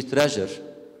which we treasure,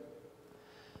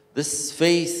 this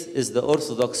faith is the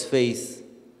Orthodox faith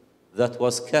that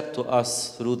was kept to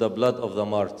us through the blood of the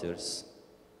martyrs,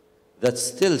 that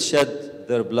still shed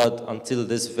their blood until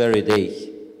this very day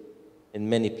in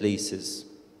many places.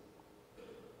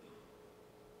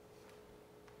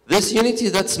 This unity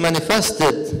that's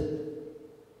manifested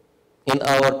in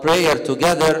our prayer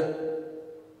together,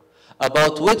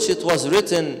 about which it was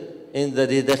written in the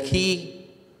Liturgy,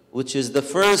 which is the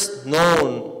first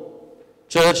known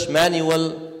church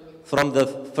manual from the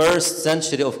first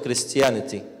century of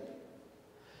Christianity,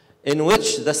 in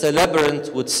which the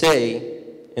celebrant would say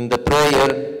in the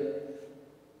prayer,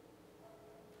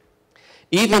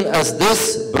 even as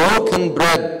this broken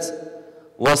bread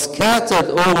was scattered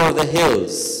over the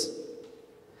hills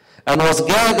and was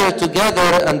gathered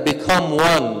together and become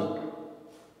one.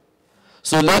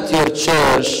 So let your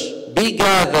church be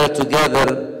gathered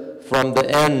together from the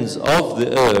ends of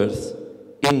the earth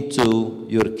into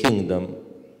your kingdom.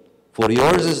 For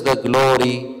yours is the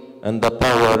glory and the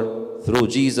power through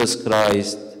Jesus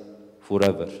Christ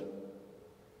forever.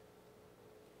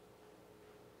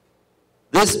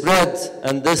 This bread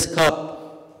and this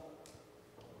cup,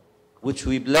 which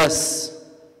we bless,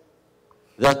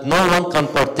 that no one can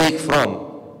partake from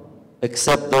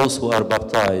except those who are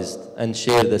baptized and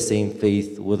share the same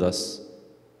faith with us.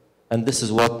 And this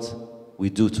is what we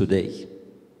do today.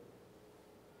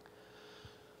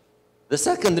 The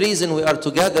second reason we are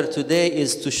together today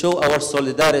is to show our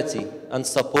solidarity and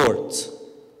support.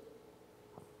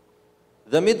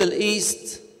 The Middle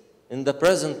East in the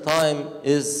present time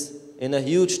is in a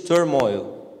huge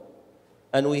turmoil,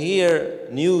 and we hear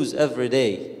news every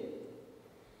day.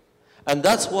 And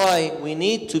that's why we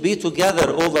need to be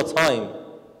together all the time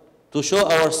to show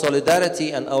our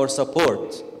solidarity and our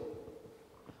support.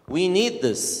 We need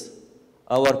this.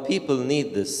 Our people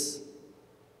need this.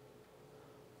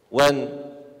 When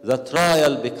the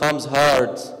trial becomes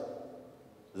hard,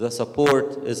 the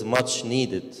support is much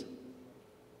needed.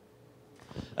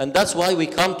 And that's why we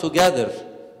come together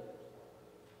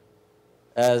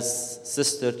as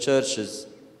sister churches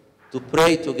to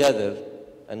pray together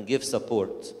and give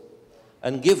support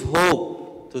and give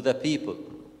hope to the people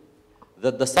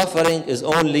that the suffering is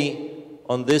only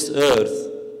on this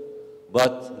earth,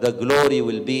 but the glory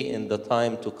will be in the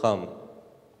time to come.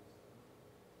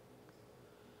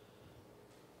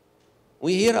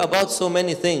 We hear about so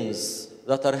many things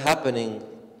that are happening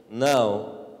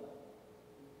now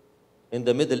in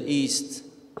the Middle East,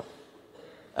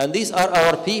 and these are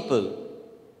our people,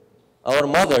 our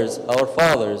mothers, our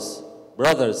fathers,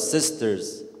 brothers,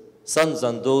 sisters, sons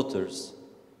and daughters.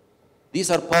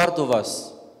 These are part of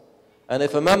us. And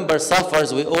if a member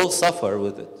suffers, we all suffer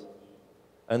with it.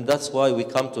 And that's why we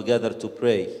come together to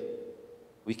pray.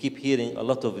 We keep hearing a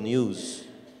lot of news,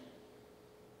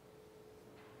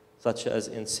 such as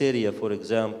in Syria, for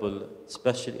example,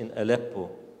 especially in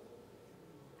Aleppo,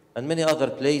 and many other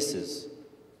places.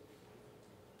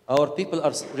 Our people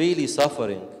are really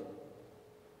suffering.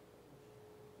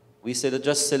 We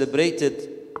just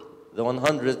celebrated the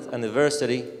 100th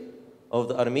anniversary of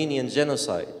the Armenian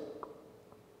genocide.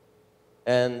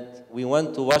 And we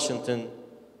went to Washington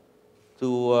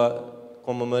to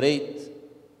commemorate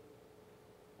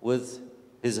with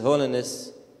His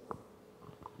Holiness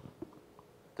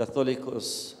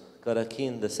Catholicos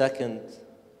Karakin II,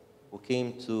 who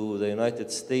came to the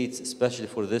United States especially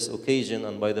for this occasion,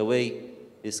 and by the way,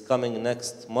 is coming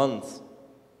next month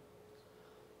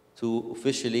to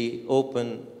officially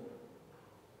open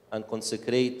and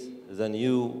consecrate the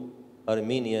new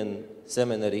Armenian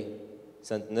seminary,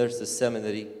 St. Nurse's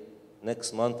Seminary,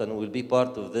 next month, and we'll be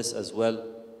part of this as well,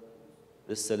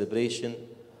 this celebration,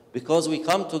 because we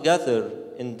come together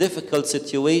in difficult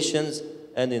situations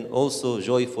and in also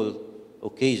joyful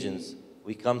occasions.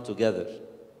 We come together.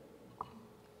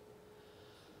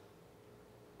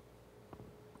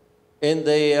 In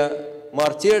the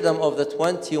martyrdom of the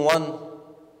 21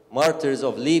 martyrs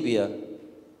of Libya,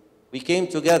 we came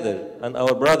together, and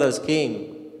our brothers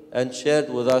came and shared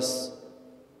with us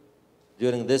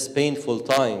during this painful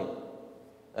time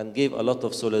and gave a lot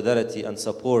of solidarity and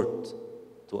support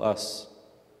to us.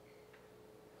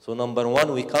 So number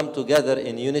one, we come together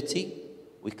in unity,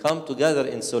 we come together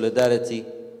in solidarity,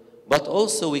 but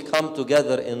also we come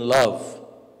together in love,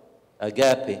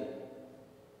 agape.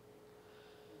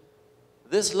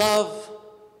 This love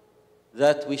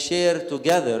that we share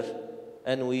together,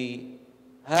 and we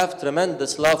have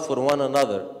tremendous love for one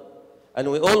another,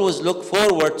 and we always look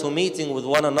forward to meeting with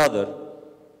one another.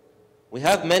 We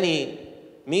have many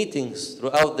meetings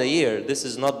throughout the year. This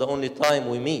is not the only time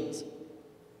we meet.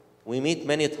 We meet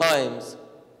many times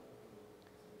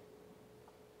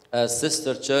as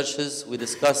sister churches. We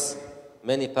discuss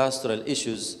many pastoral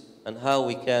issues and how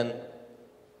we can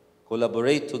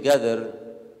collaborate together.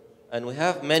 And we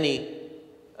have many,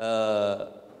 not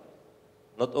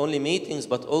only meetings,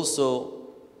 but also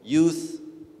youth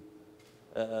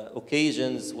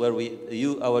occasions where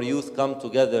our youth come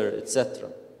together, etc.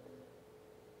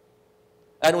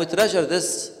 And we treasure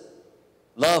this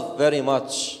love very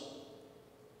much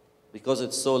because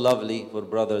it's so lovely for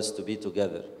brothers to be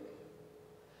together.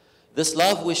 This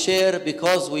love we share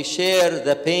because we share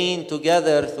the pain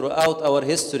together throughout our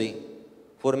history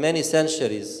for many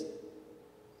centuries.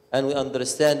 And we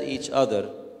understand each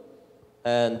other,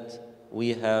 and we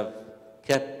have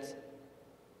kept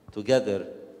together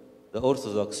the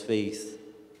Orthodox faith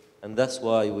And that's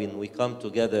why when we come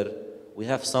together, we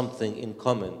have something in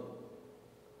common.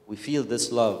 We feel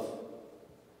this love.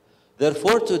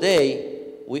 Therefore, today,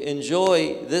 we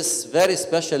enjoy this very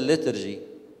special liturgy,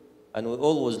 and we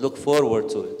always look forward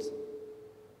to it,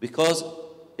 because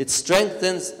it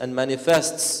strengthens and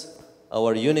manifests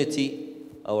our unity,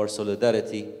 our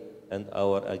solidarity, and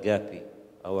our agape,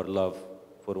 our love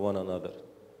for one another.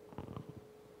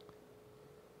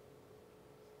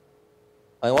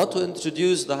 I want to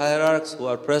introduce the hierarchs who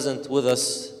are present with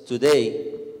us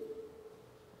today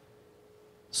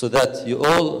so that you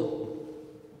all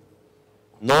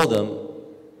know them,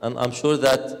 and I'm sure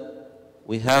that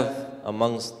we have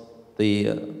amongst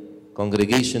the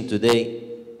congregation today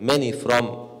many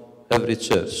from every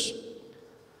church.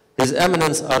 His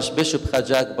Eminence Archbishop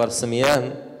Khajak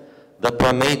Barsamian, the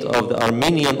primate of the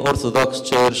Armenian Orthodox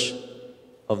Church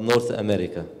of North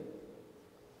America.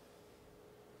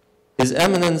 His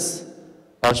Eminence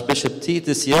Archbishop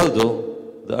Titus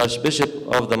Yeldo, the Archbishop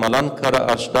of the Malankara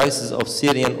Archdiocese of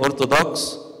Syrian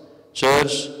Orthodox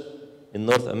Church in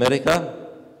North America.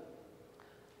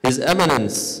 His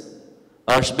Eminence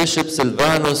Archbishop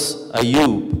Silvanus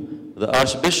Ayub, the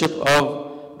Archbishop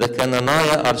of the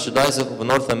Cananaya Archdiocese of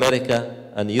North America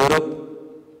and Europe.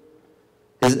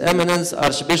 His Eminence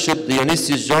Archbishop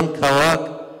Dionysius John Kawak,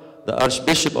 the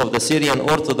Archbishop of the Syrian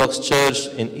Orthodox Church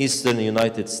in Eastern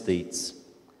United States.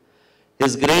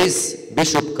 His Grace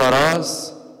Bishop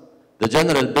Karas, the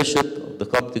General Bishop of the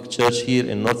Coptic Church here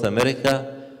in North America,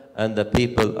 and the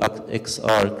Papal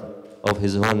Exarch of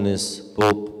His Holiness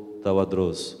Pope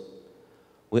Tawadros.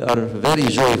 We are very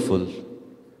joyful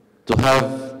to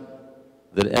have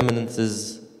their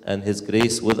eminences and His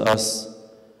Grace with us,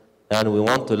 and we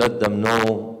want to let them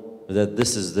know that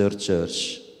this is their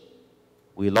church.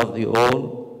 We love you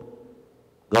all.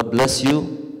 God bless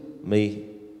you. May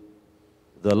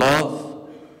the love,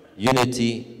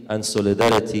 unity, and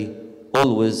solidarity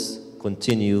always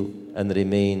continue and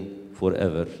remain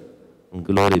forever. And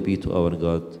glory be to our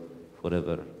God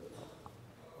forever.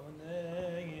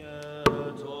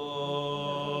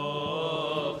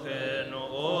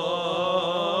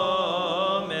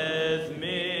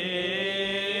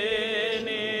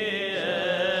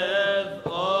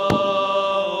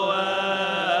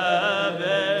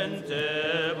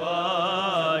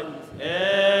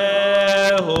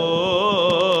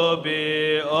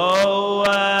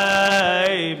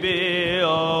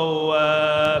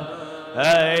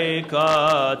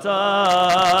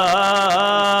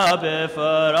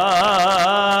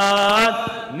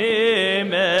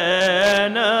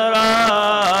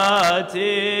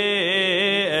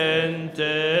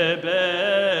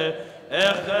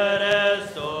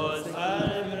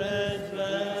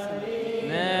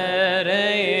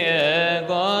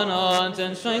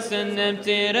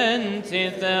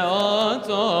 Tirenti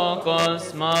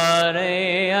Theotokos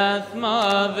Mariath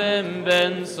Mavim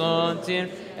Ben Sotir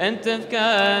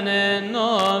Entefkane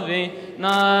Novi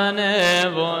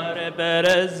Nanevor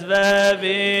Perez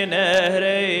Vavine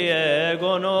Hreye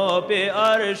Gonopi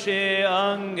Arshi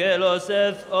Angelos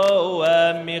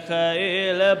Oem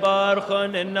Michael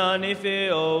Barchon Nanifi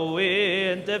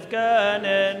Owi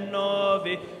Entefkane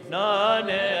Novi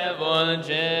Nane vol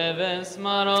jeves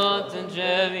marot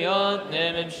jeviot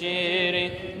nem shiri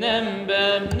nem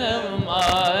ben nem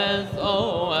maeth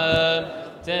oem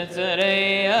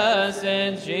tetreya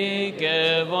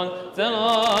senjikevon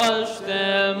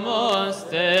teloshte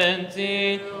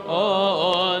mostenti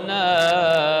onas.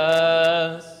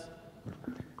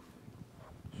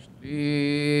 Stil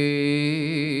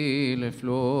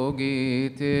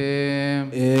flogite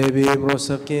ebi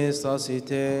brosavke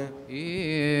stasite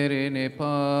Irene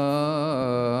pasi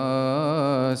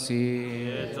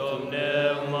Etom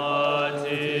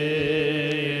pneumatiso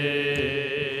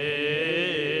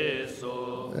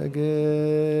Again,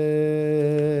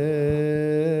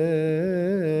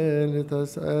 let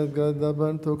us ask God the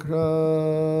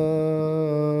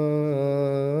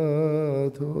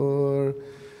Pantocrator,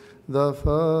 the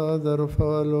Father of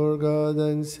our Lord God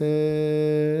and Savior,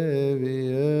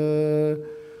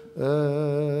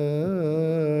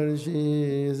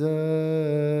 Jesus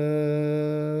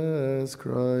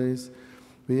Christ.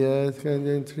 We ask and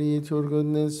entreat your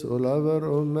goodness, O lover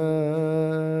of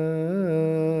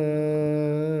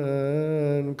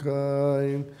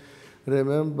mankind.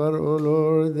 Remember, O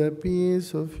Lord, the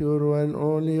peace of your one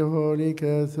only Holy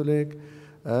Catholic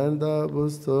and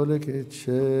Apostolic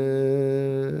Church.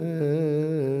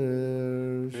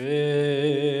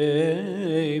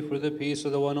 Pray for the peace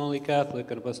of the one only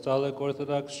Catholic and Apostolic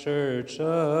Orthodox Church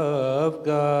of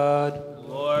God.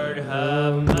 Lord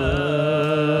have mercy.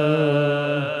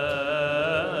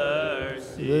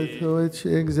 that which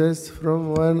exists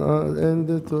from one end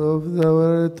of the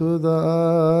world to the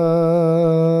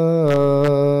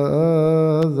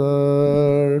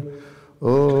other.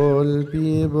 All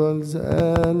peoples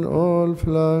and all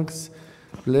flocks,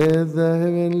 let the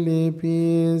heavenly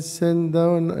peace send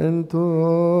down into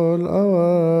all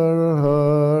our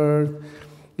heart.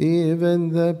 Even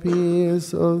the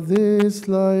peace of this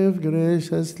life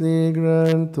graciously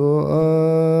grant to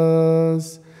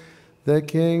us. The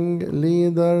king,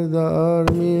 leader, the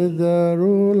army, the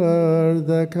ruler,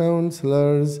 the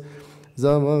counselors,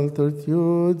 the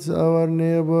multitudes, our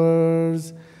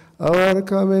neighbors, our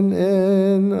coming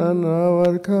in and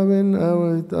our coming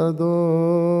out, adorn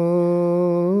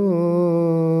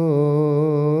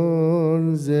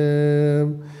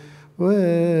them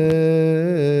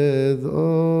with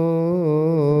all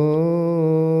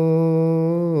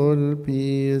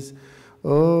peace.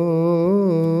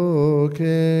 O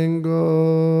King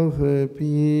of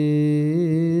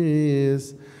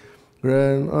peace,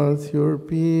 grant us your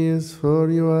peace,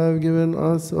 for you have given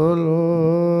us all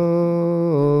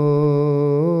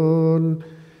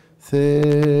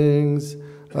things.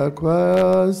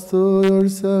 Acquire us to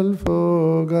yourself,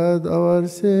 O God, our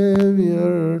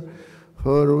Savior,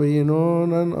 for we know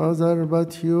none other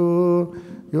but you.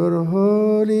 Your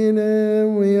holy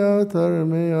name we utter,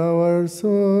 may our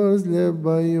souls live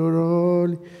by your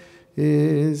Holy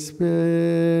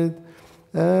Spirit,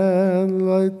 and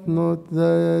let not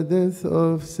the death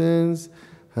of sins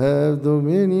have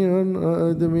dominion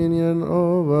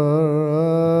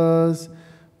over us.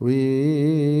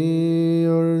 We,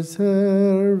 your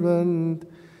servant,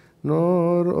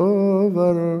 nor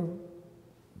over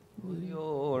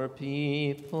your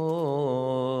people.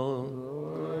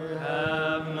 Lord,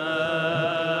 have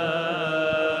mercy.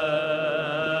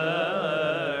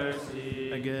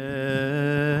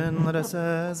 Again, let us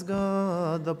ask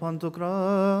God the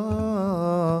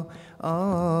Pantocrator,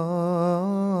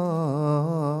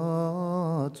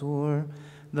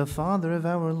 the Father of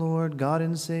our Lord, God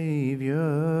and Savior,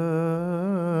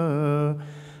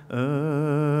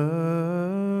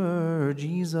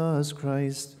 Jesus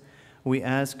Christ. We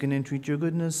ask and entreat your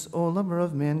goodness, O lover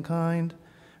of mankind.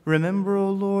 Remember, O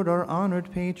Lord, our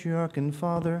honored patriarch and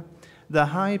father, the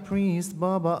high priest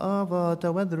Baba Ava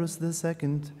Tawadros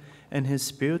II, and his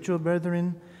spiritual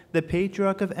brethren, the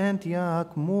patriarch of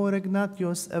Antioch, Mor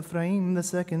Ignatius Ephraim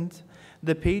II,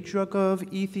 the patriarch of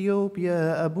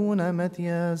Ethiopia, Abuna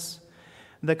Matthias,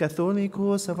 the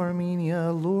Catholicos of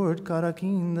Armenia, Lord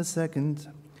Karakin II,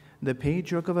 the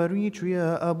patriarch of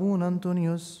Eritrea, Abuna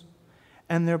Antonius,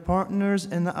 and their partners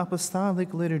in the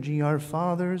apostolic liturgy, our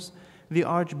fathers, the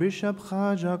Archbishop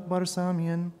Chajak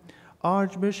Barsamian,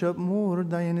 Archbishop Mor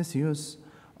Dionysius,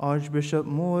 Archbishop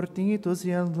Mor Titus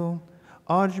Yeldo,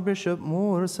 Archbishop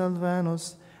Mor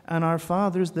Salvanus, and our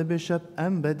fathers, the Bishop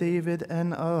Amba David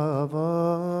and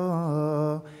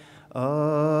Ava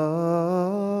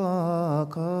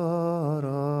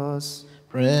Akaras.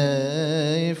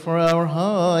 Pray for our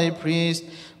high priest,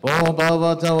 Pope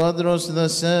Tawadros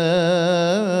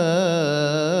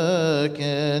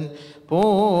II,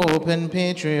 Pope and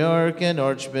Patriarch and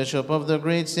Archbishop of the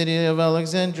great city of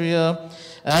Alexandria,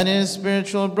 and his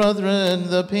spiritual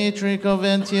brethren, the Patriarch of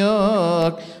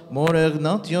Antioch, Mor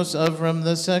Ignatius Ephraim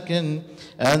II,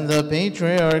 and the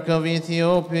Patriarch of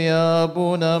Ethiopia,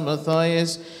 Abuna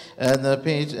Matthias, and the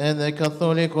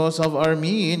Catholicos of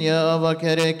Armenia,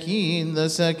 Avakarekin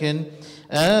II,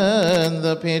 and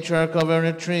the Patriarch of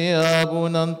Eritrea,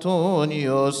 Abun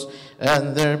Antonius,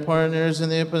 and their partners in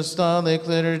the apostolic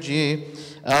liturgy,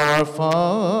 our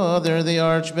Father, the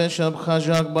Archbishop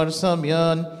Chajak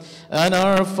Barsamian, and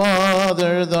our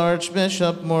Father, the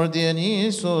Archbishop Mor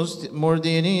Dionysius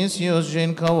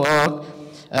Jinkawak,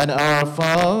 and our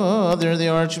Father, the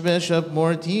Archbishop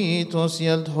Mor Titus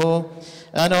Yeldo,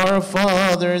 and our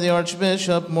Father, the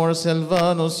Archbishop Mor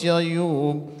Silvanus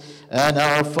Yayub, and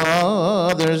our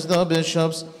fathers, the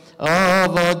bishops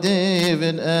of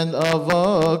David and of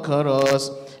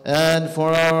Karas, and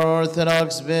for our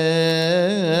Orthodox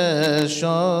bishops.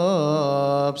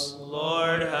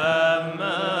 Lord, have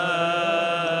mercy.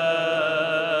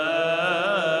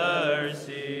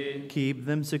 Keep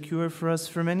them secure for us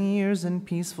for many years in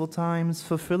peaceful times,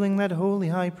 fulfilling that holy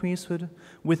high priesthood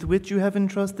with which you have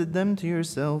entrusted them to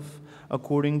yourself,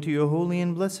 according to your holy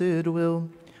and blessed will,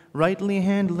 rightly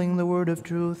handling the word of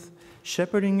truth,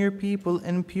 shepherding your people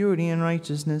in purity and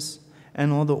righteousness,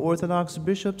 and all the Orthodox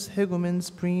bishops,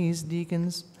 hegumens, priests,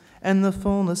 deacons, and the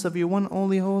fullness of your one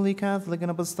only holy Catholic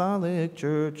and Apostolic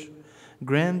Church.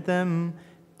 Grant them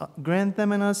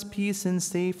and us peace and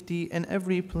safety in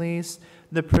every place,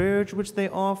 the prayers which they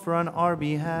offer on our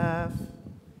behalf.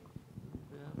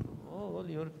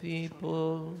 your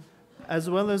people. As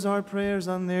well as our prayers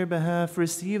on their behalf,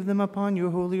 receive them upon your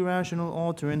holy rational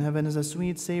altar in heaven as a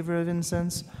sweet savor of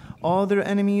incense. All their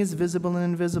enemies, visible and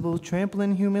invisible, trample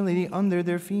in humility under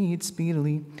their feet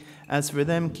speedily. As for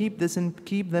them, keep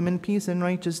them in peace and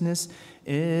righteousness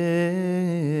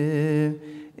in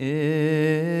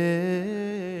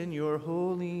your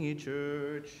holy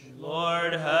church.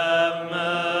 Lord, have mercy.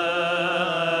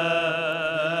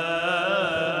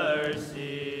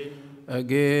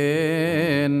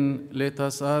 Again, let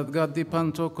us ask God the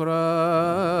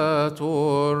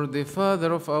Pantocrator, the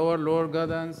Father of our Lord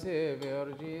God and Savior,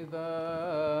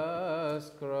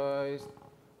 Jesus Christ.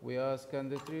 We ask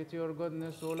and entreat your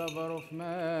goodness, O lover of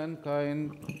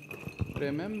mankind.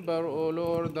 Remember, O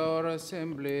Lord, our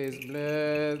assemblies,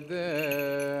 bless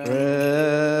them.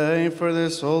 Pray for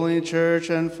this holy church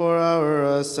and for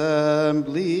our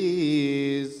assemblies.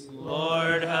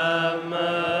 Lord, have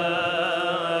mercy.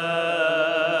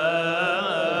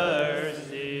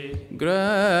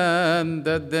 Grant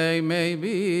that they may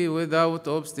be without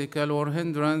obstacle or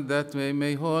hindrance, that we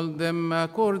may hold them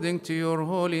according to your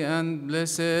holy and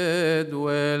blessed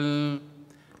will.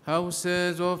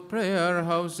 Houses of prayer,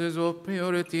 houses of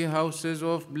purity, houses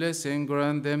of blessing,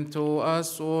 grant them to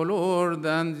us, O Lord,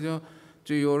 and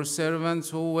to your servants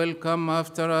who will come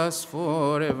after us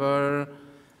forever.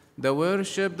 The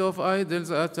worship of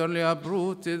idols utterly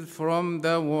uprooted from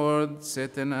the world,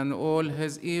 Satan and all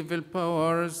his evil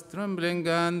powers, trembling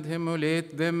and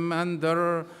humiliate them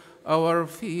under our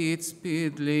feet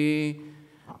speedily.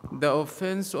 The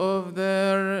offense of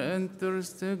their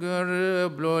interstigar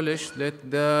abolish,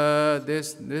 let the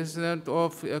descent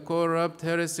of corrupt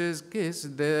heresies kiss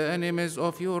the enemies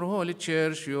of your holy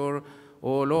church, your,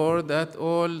 O Lord, at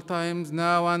all times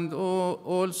now and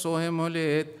also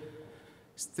humiliate.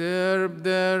 Stir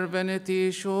their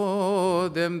vanity, show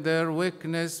them their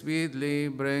weakness speedily,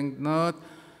 bring not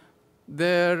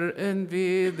their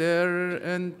envy, their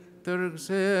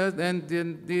intercede, and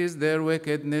these their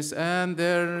wickedness and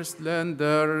their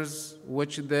slanders,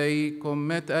 which they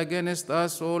commit against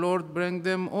us, O Lord, bring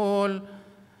them all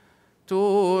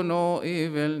to no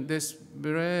evil.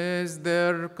 Dispraise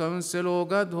their counsel, O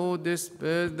God, who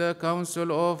despised the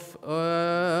counsel of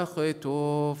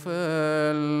Ahithophel.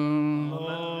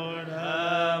 Lord,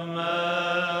 have mercy.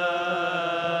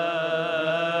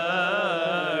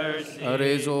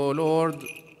 Arise, O Lord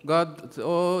God,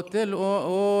 tell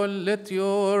all, let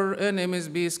your enemies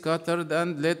be scattered,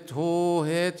 and let who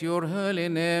hate your holy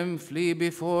name flee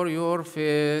before your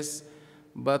face.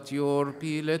 But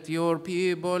let your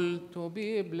people to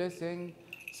be a blessing,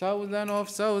 1,000 of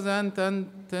 1,000 and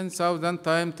 10,000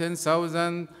 times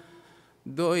 10,000,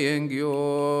 doing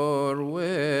your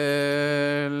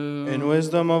will. In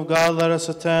wisdom of God, let us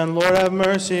attend. Lord, have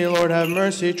mercy. Lord, have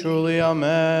mercy. Truly,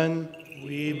 amen.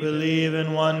 We believe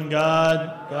in one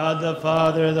God, God the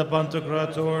Father, the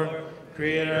Pantocrator,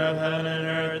 creator of heaven and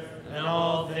earth, and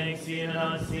all things seen and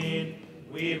unseen.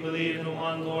 We believe in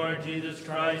one Lord Jesus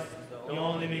Christ, the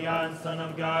only begotten Son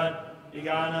of God,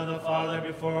 begotten of the Father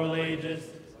before all ages,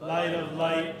 light of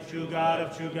light, true God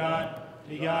of true God,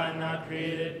 begotten, not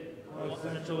created,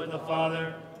 essential with the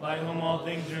Father, by whom all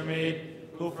things are made,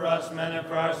 who for us men and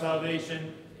for our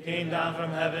salvation came down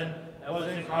from heaven, and was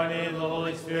incarnated of the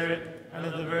Holy Spirit and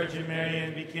of the Virgin Mary,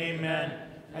 and became man.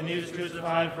 And he was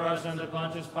crucified for us under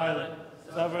Pontius Pilate,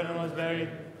 suffered and was buried.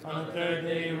 On the third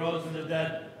day he rose from the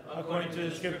dead, according to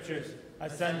the Scriptures,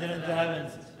 ascended into the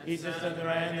heavens. He sits at the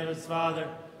right hand of his Father,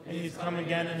 and he's come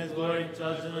again in his glory to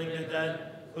judge the living and the dead,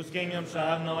 whose kingdom shall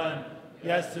have no end.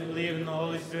 Yes, to believe in the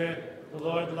Holy Spirit, the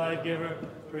Lord, the life-giver,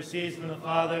 proceeds from the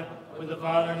Father, with the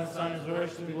Father and the Son is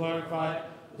worshipped and glorified,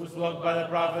 who spoke by the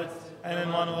prophets, and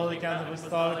in one holy Catholic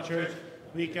Apostolic Church,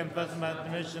 we confess about the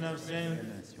remission of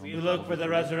sins. We look for the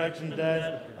resurrection of the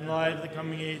dead and the life of the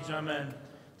coming age. Amen.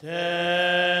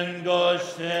 Ten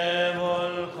goshe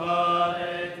volcha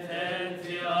et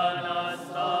tenti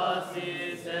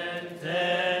anastasis et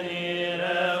teni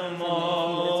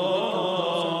remod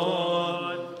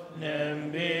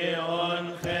nembion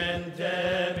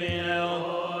gente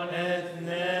bion et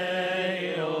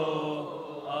neo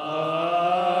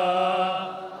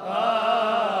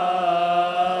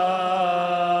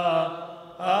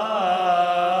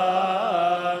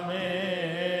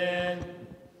Amen.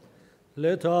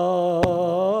 Let us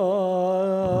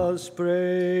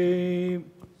pray.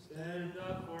 Stand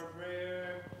up for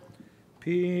prayer.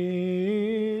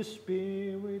 Peace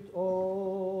be with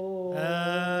all.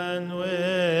 And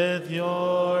with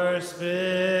your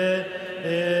spirit.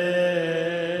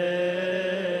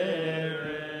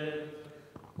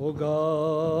 O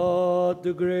God,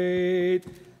 the great,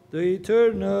 the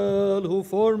Eternal, who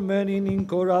formed man in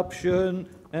incorruption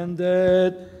and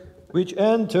death, which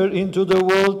entered into the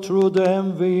world through the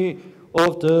envy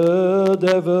of the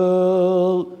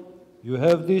devil, you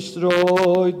have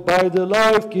destroyed by the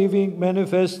life-giving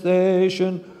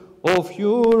manifestation of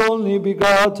your only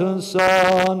begotten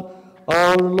Son,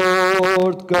 our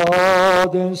Lord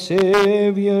God and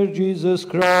Savior Jesus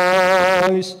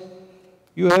Christ.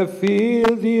 You have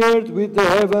filled the earth with the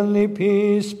heavenly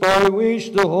peace by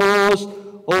which the host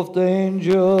of the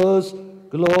angels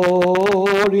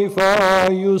glorify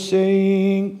you,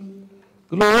 saying,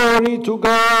 Glory to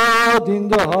God in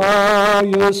the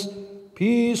highest,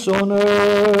 peace on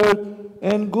earth,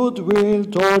 and goodwill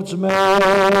towards men.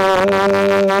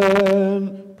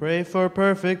 Pray for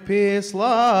perfect peace,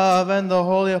 love, and the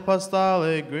holy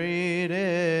apostolic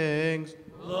greetings.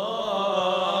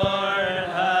 Lord,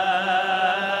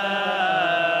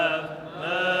 have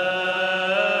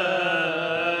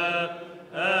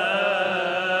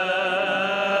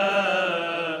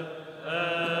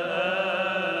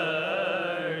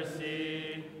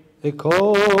mercy.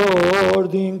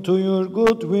 According to your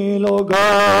good will, O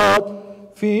God,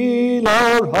 fill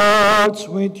our hearts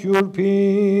with your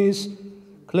peace.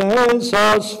 Cleanse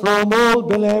us from all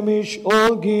blemish,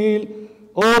 all guilt,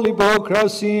 all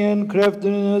hypocrisy and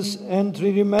craftiness, and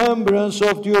remembrance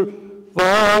of your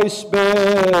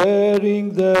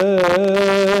vice-bearing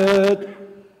death,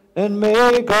 and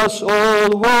make us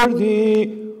all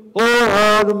worthy, O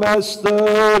our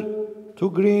Master, to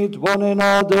greet one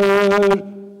another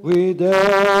with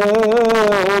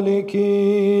a holy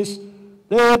kiss,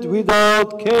 that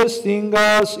without casting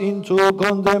us into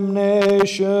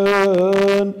condemnation,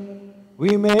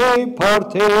 we may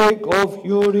partake of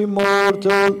your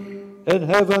immortal and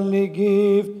heavenly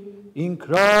gift in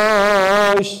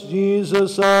Christ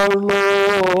Jesus our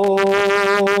Lord.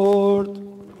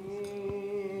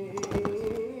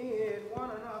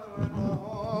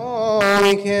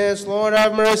 Holy kiss, Lord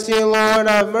have mercy, Lord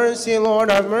have mercy, Lord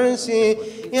have mercy.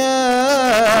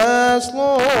 Yes,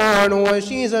 Lord, who is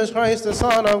Jesus Christ, the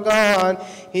Son of God,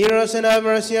 hear us and have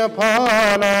mercy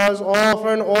upon us. All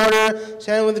for an order,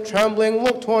 stand with trembling,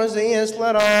 look towards the east,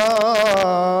 let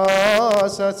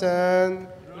us ascend.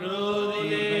 Through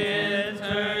the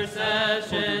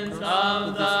intercessions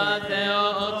of the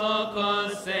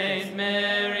Theotokos, Saint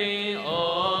Mary,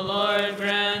 O Lord,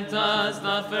 grant us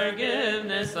the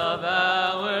forgiveness of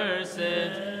our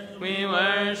sins. We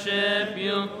worship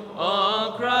you,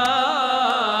 O Christ,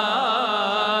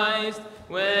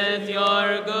 with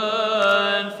your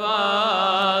good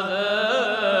Father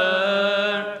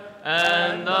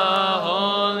and the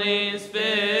Holy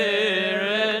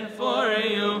Spirit, for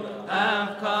you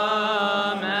have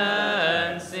come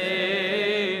and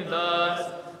saved us.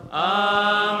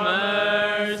 A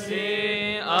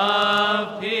mercy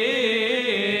of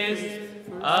peace,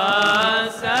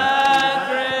 a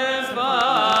sacrifice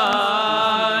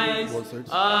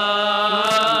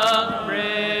of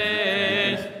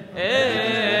praise.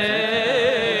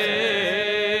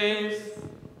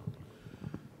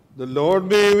 The Lord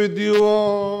be with you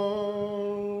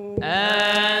all.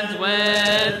 And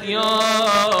with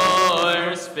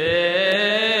your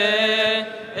spirit.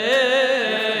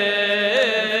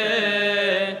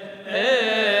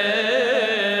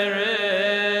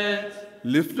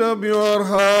 Lift up your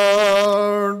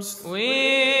hearts.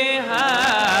 We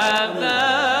have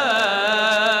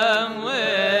them with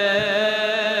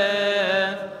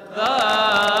the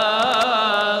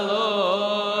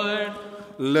Lord.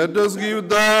 Let us give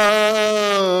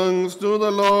thanks to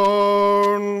the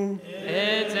Lord.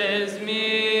 It is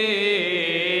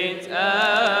meet and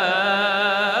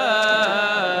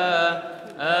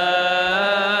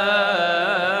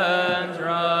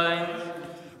right.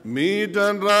 Meet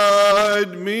and right,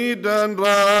 meet and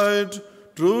right.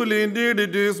 Truly indeed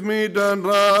it is meet and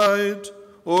right.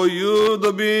 O you,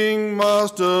 the being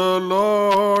Master,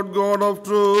 Lord, God of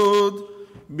truth,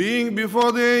 being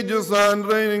before the ages and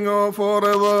reigning of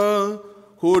forever,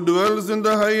 who dwells in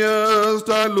the highest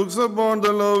and looks upon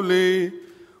the lowly,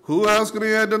 who has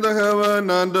created the heaven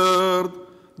and earth,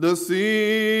 the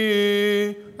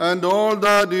sea, and all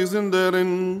that is in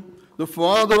therein, the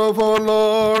Father of our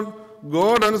Lord,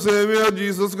 God and Savior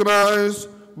Jesus Christ,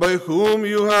 by whom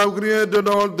you have created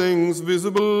all things,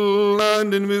 visible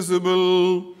and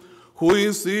invisible, who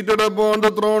is seated upon the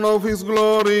throne of his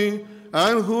glory,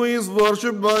 and who is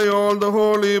worshipped by all the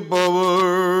holy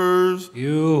powers.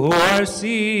 You who are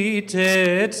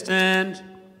seated, stand.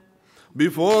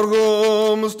 Before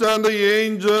whom stand the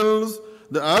angels,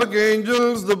 the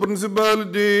archangels, the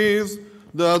principalities,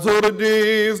 the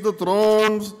authorities, the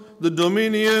thrones, the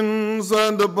dominions,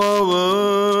 and the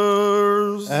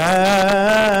powers. windows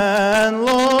and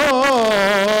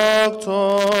look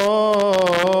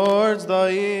towards the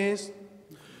east.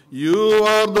 You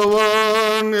are the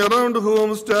one around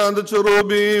whom stand the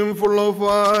cherubim full of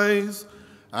eyes,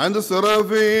 and the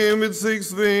seraphim with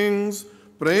 6 wings,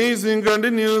 praising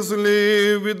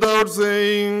continuously without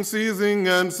ceasing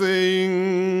and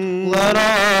saying, Let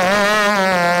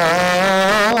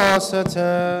us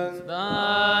attend.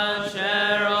 The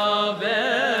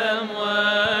cherubim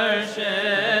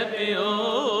worship you,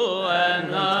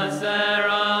 and the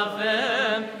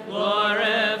seraphim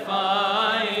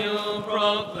glorify you,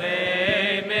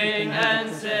 proclaiming and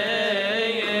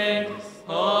saying,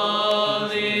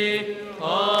 Holy,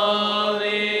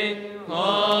 holy,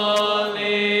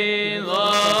 holy Lord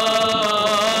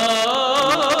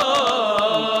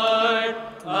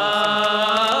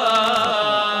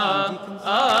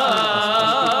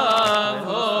of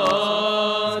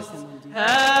hosts,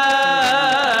 heaven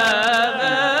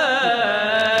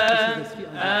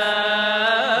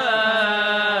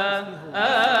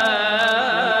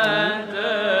and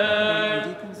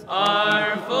earth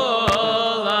are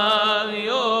full of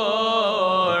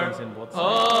your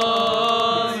holy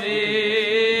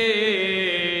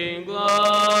glory.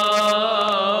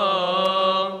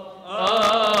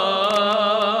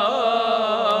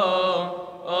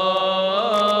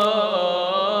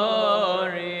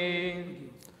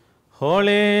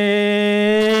 Holy,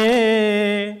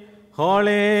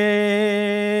 holy,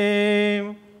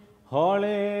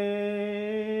 holy.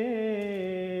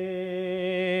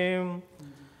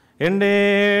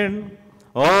 Indeed,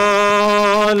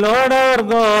 O Lord our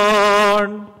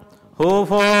God, who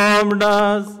formed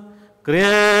us,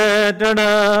 created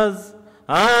us,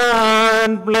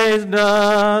 and placed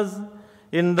us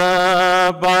in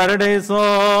the paradise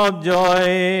of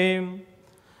joy,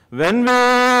 when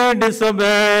we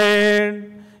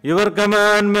disobeyed your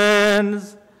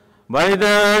commandments by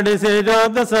the deceit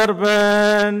of the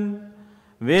serpent,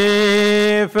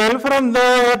 we fell from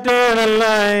the eternal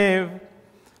life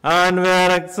and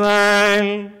were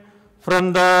exiled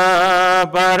from the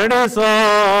paradise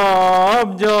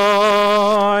of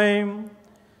joy.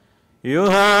 You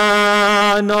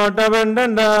have not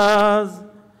abandoned us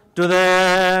to the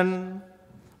end,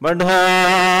 but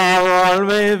have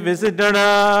always visited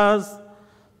us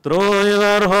through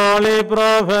your holy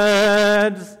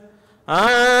prophets,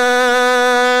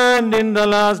 and in the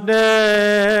last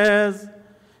days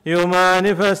you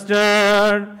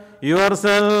manifested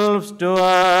yourselves to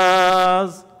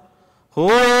us, who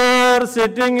are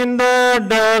sitting in the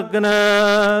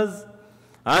darkness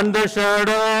and the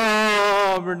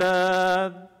shadow of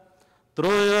death,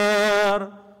 through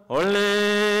your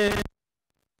holy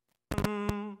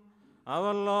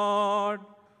our Lord,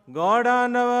 God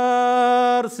and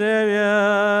our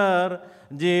Savior,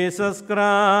 Jesus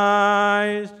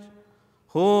Christ,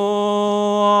 who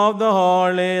of the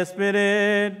Holy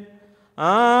Spirit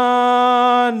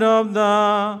and of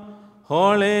the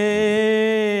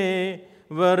Holy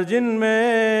Virgin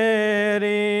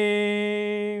Mary.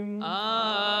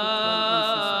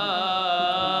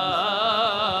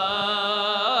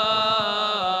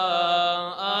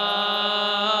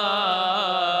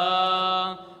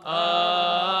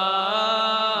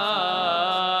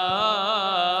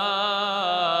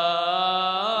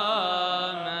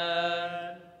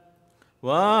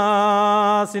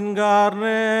 Was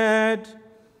incarnate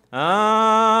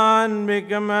and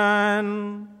became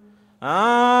man,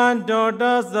 and taught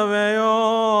us the way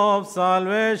of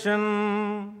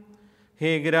salvation.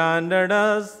 He granted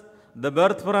us the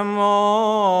birth from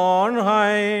on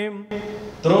high,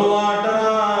 through water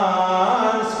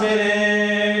and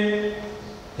spirit.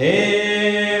 He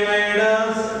made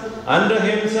us unto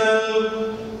himself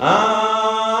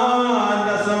and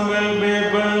assembled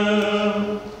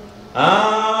people,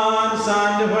 and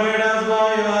sanctified us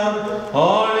by your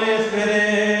Holy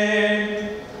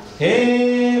Spirit.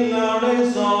 He loved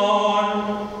his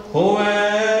own who were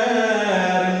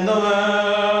in the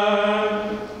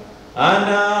world, and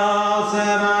as a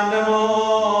ransom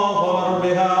of our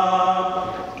behalf,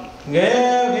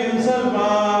 gave himself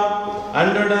up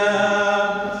unto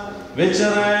death, which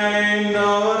reigned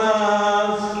over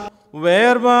us,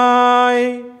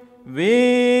 whereby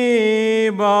we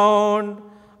bound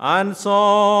and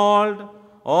sold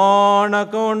on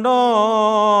account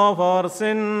of our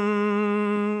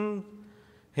sin.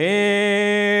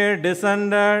 He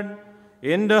descended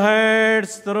into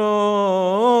Hades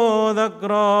through the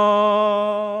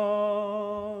cross.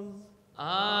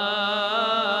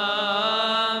 Amen.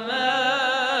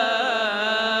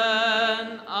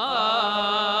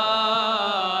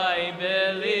 I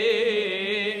believe.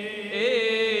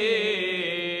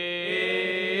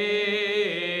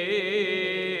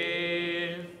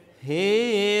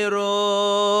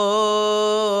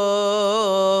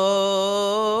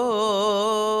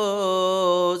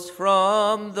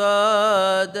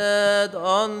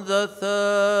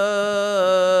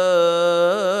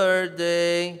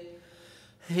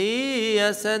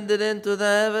 ascended into the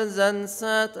heavens and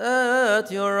sat at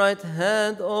your right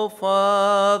hand, O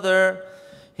Father.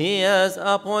 He has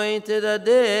appointed a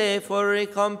day for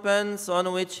recompense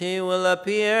on which he will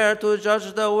appear to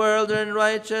judge the world in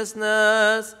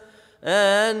righteousness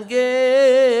and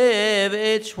give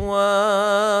each one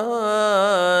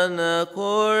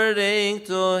according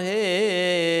to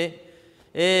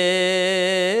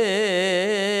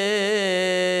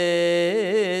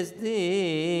his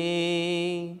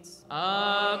deeds.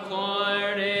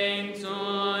 According to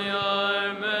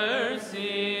your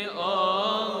mercy, O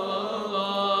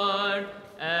Lord,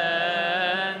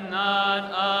 and not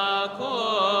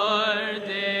according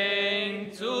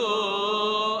to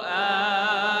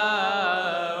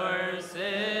our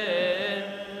sin.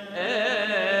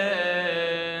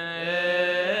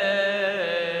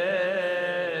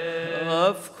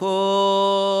 Of course,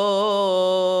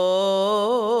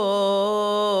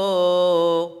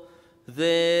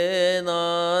 then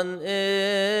on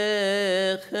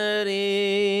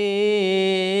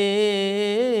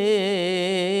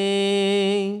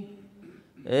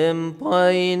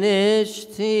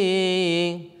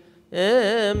Empainești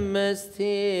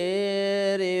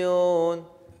mysterion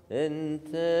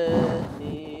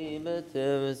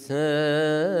intenimetem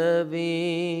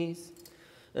sabis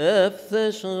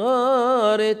افتشغارتي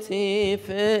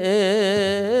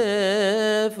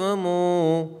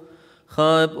فافمو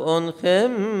خاب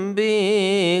أنخم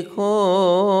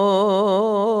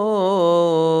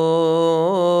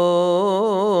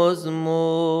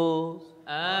بكوزموس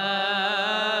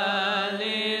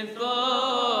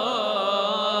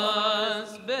Alithos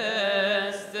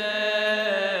bestem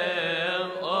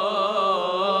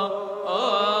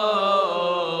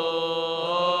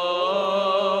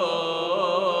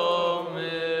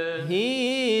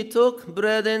He took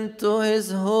bread into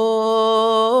his holy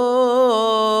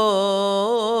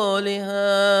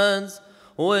hands,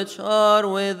 which are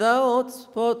without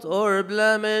spot or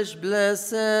blemish,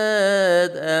 blessed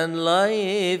and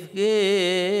life-giving.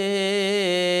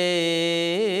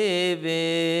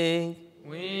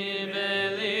 We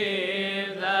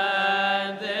believe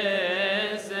that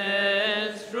this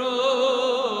is true.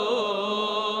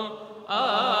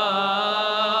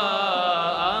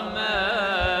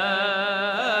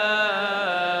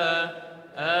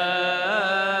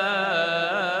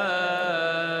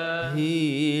 Amen.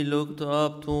 He looked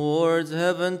up towards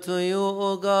heaven to you,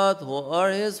 O God, who are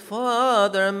his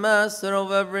Father, Master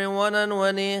of everyone, and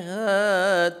when he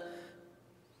had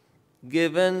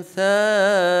given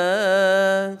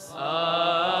thanks,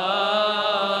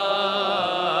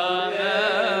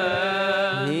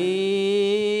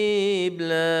 he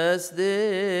blessed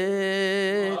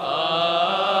it.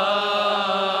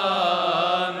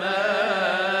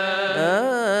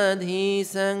 And he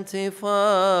sanctified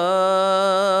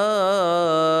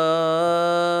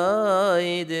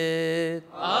it.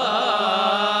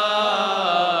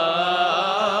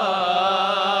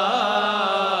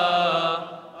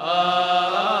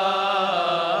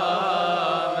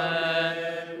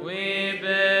 We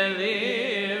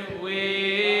believe,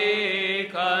 we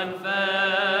confess,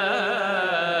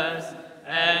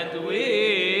 and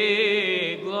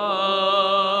we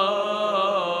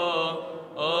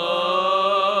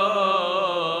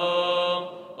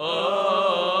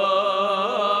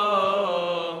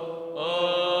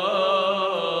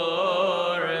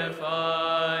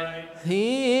glorify.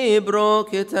 He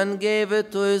broke it and gave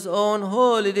it to his own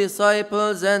holy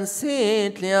disciples and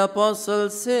saintly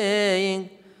apostles, saying,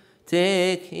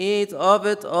 Take, eat of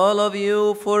it, all of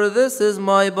you, for this is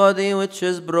my body, which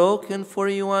is broken for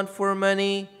you and for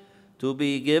many, to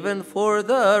be given for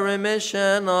the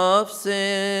remission of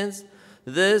sins.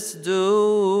 This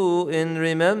do in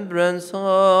remembrance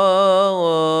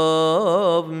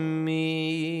of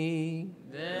me.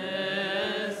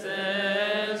 This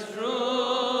is true.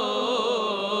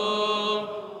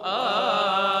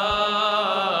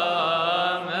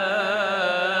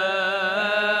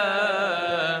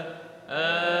 Amen.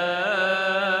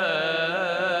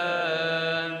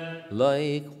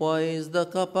 Likewise, the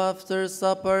cup after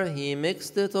supper, he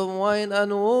mixed it of wine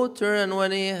and water, and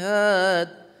when he had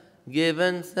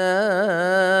given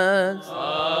thanks,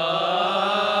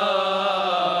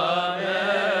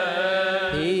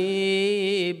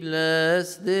 he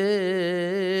blessed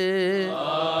it.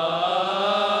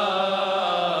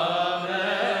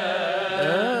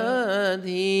 And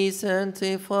he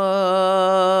sanctified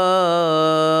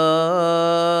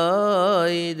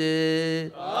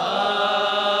it.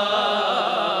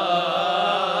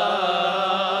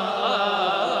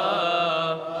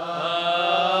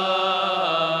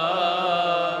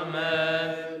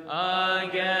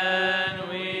 Again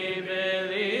we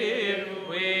believe,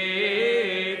 we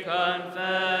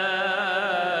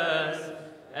confess,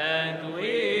 and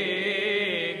we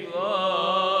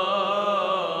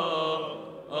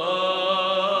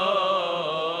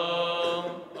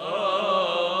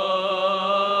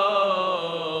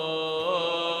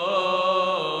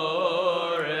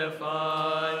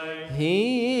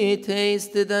He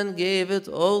tasted and gave it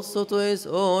also to his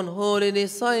own holy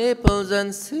disciples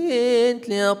and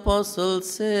saintly apostles,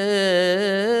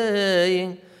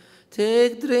 saying,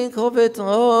 Take, drink of it,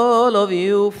 all of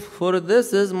you, for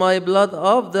this is my blood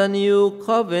of the new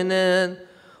covenant,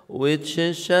 which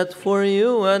is shed for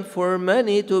you and for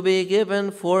many to be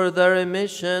given for the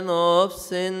remission of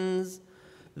sins.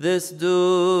 This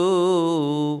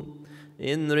do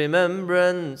in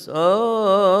remembrance of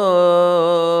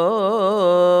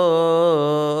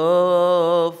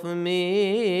me.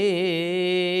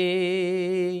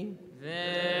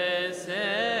 This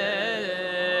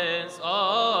is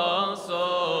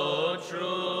also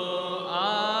true.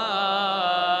 Amen.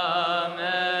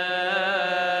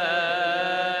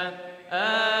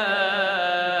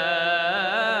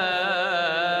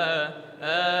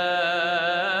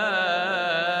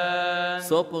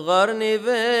 Sopgarni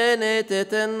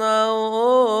venetet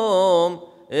naum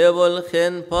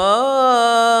evolchen pai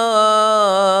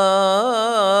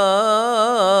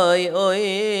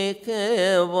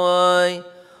oikevai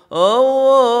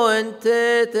o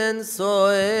enteten so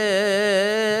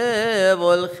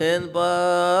evolchen pai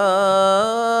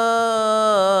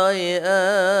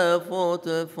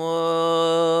afotfai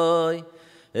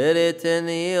ereten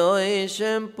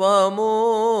yoishem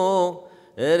pamu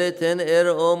Eriten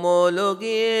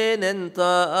homologien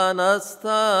enta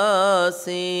anastasis,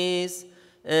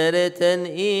 eriten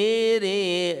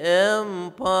iri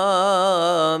empamevei,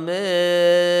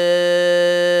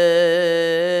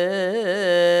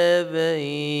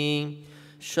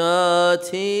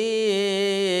 shati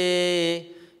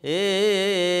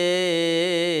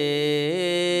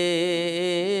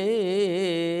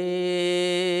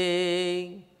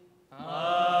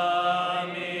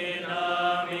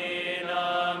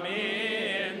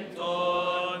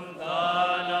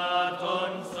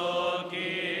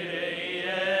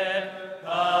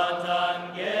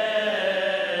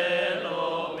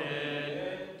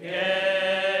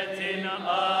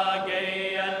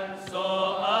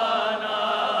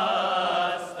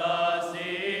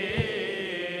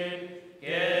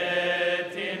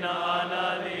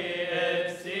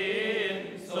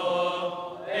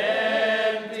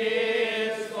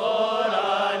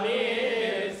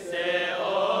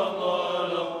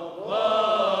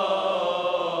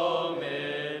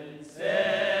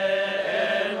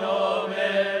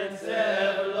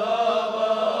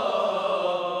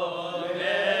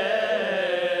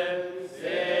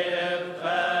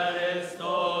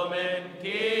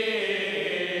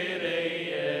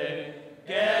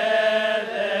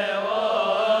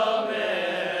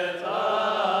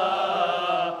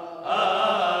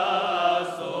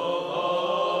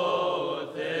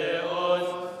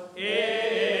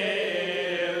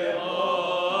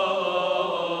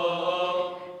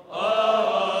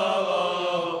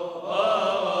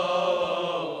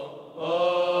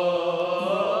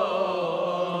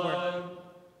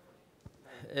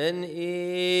En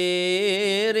irionon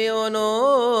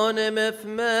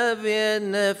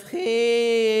mefmavien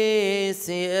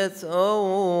nefchisi et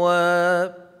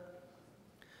oab.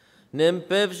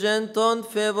 Nempevgenton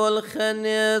fevolchen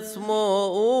et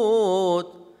mout.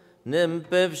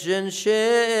 Nempevgen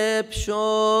shep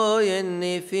shoyen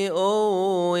nifi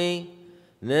oi.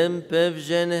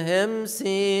 Nempevgen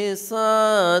hemsi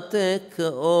satek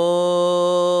oi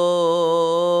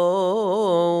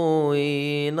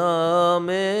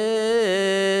name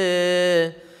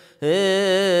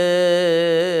efiot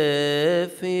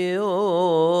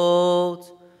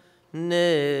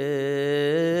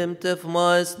nemtef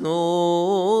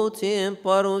masnutim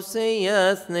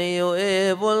paruseyas neo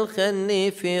evolchen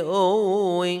nifi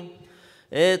oi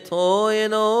et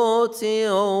oinoti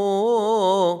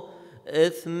o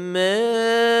Ethmen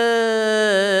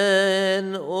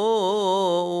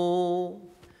o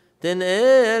ten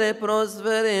ere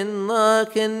prosverinna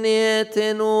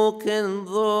kennietenu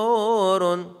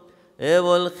kendoron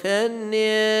evol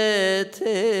kennietenu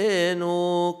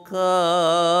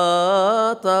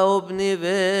kata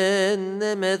obniven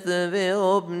nemetve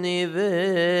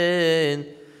obniven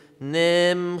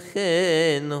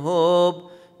nemchen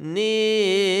hob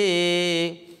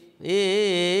ni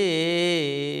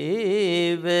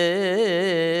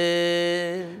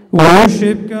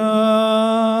Worship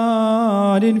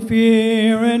God in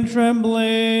fear and trembling.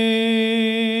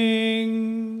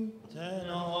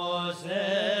 Tenos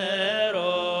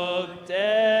erog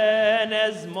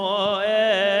tenes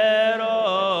moed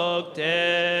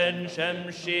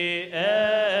شمشي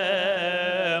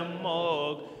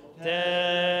أمك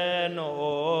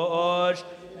تنوش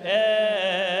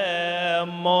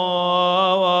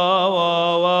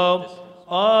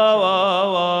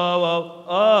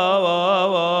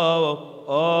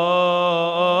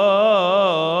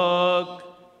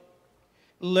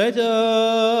Let us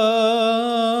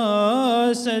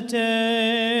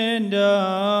attend. Amen.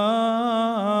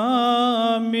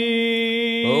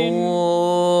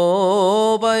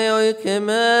 Oh, by your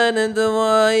command and the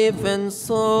wife and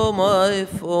so my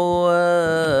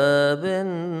foab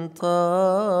and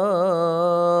taf.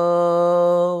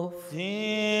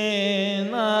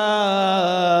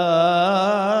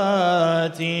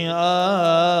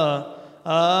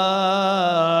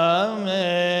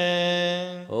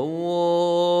 Amen.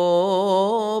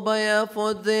 Oh, by a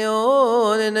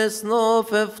fodeon in a snow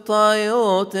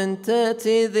feftayot and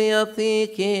teti the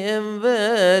athiki and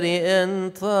very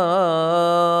and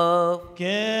taf.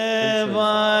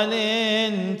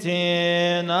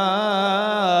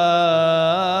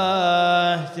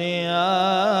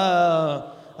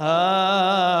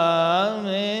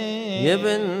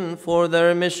 Given for the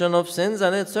remission of sins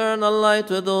and eternal light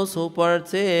to those who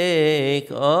partake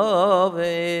of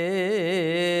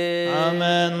it.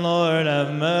 Amen. Lord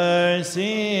have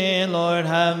mercy. Lord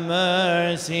have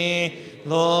mercy.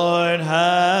 Lord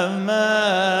have mercy.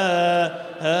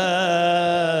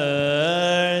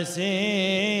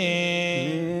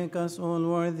 Make us all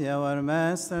worthy, our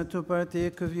Master, to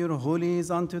partake of your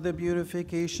holies unto the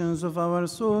purifications of our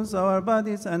souls, our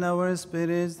bodies, and our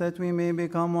spirits, that we may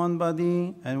become one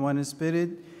body and one spirit,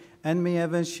 and may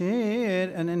have a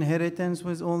share and inheritance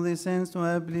with all the saints to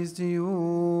have pleased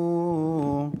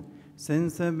you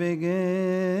since the beginning.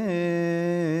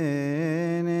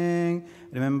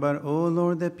 Remember, O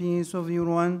Lord, the peace of your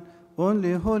one,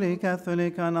 only Holy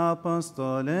Catholic and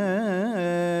Apostolic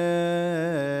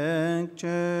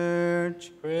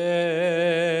Church. Pray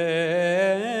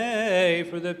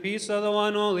for the peace of the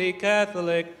one holy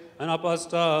Catholic and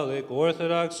Apostolic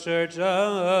Orthodox Church of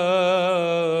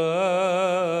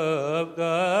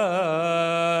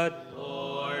God.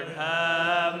 Lord,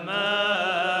 have mercy.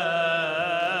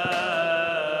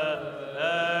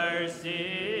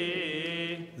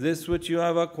 This which you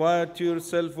have acquired to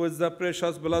yourself with the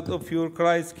precious blood of your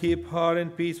Christ, keep her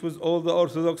in peace with all the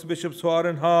Orthodox bishops who are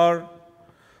in her.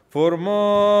 Foremost,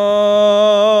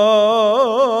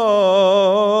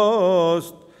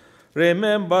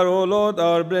 remember, O Lord,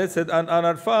 our blessed and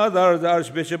honored Father, the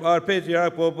Archbishop, our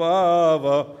Patriarch, Pope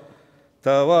Ava,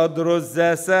 Tawadros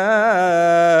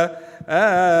Zasakan,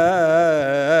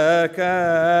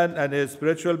 and his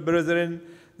spiritual brethren,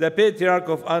 the Patriarch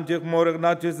of Antioch, More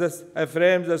Ignatius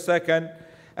Ephraim II,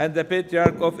 and the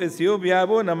Patriarch of Ethiopia,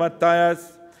 Abuna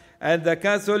Matthias, and the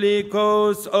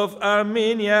Catholicos of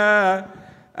Armenia,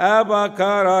 Abba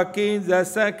Karakin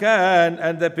II,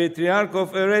 and the Patriarch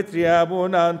of Eritrea,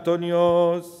 Abuna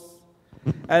Antonios,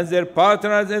 and their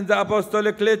partners in the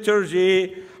Apostolic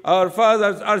Liturgy, our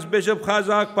fathers, Archbishop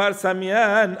Khazak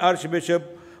Parsamian,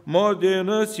 Archbishop Mor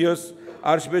Dionysius,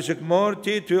 Archbishop Mor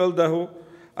Tituildahu,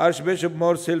 Archbishop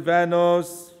Mor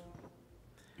Silvanus,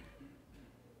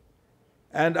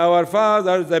 and our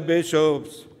fathers, the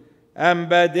bishops,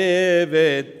 Amba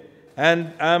David,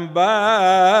 and Amba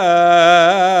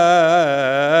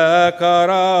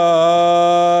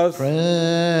Karas.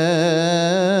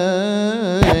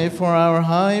 Pray for our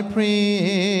high priest,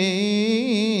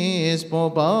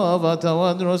 Pope Ava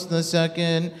Tawadros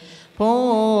II,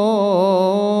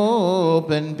 Pope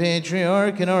and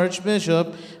Patriarch and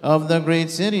Archbishop of the great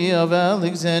city of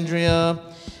Alexandria,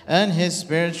 and his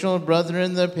spiritual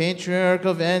brethren, the Patriarch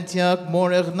of Antioch,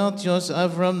 More Ignatius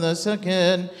Ephraim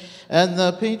II, and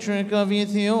the Patriarch of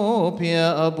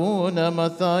Ethiopia, Abuna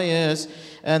Matthias,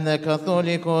 and the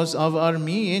Catholicos of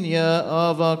Armenia,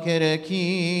 Ava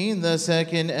Kerekin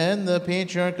II, and the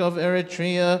Patriarch of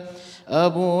Eritrea,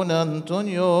 Abuna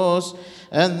Antonios,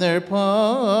 and their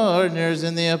partners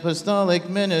in the apostolic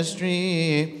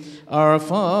ministry, our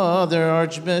Father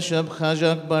Archbishop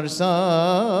Khazak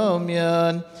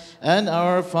Barsamian, and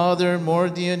our Father Mor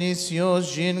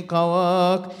Dionysios Jin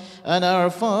Kawak, and our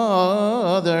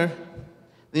Father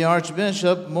the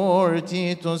Archbishop Mor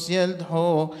Titus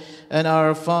Yeldho, and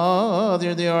our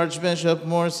Father the Archbishop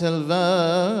Mor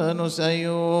Silvanus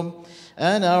Ayub,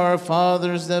 and our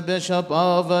fathers the Bishop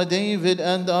Ava David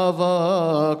and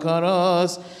Ava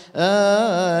Karas,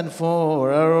 and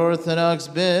for our Orthodox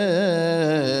bishops.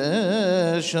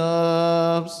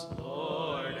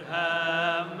 Lord,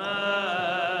 have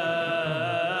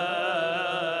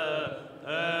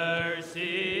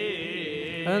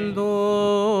mercy. And those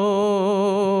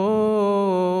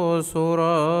who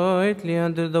rise rightly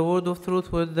under the word of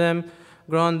truth with them.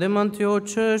 Grant them unto your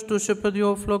church to shepherd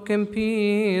your flock in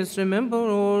peace. Remember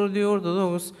all the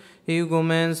Orthodox,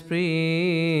 igumens,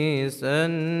 priests,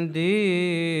 and deacons.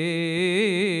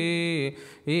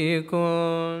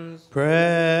 Pray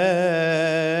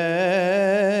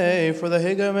for the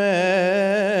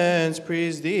higumens,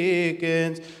 priests,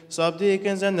 deacons,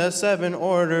 subdeacons, and the 7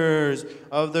 orders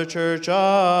of the Church of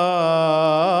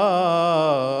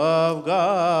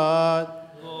God.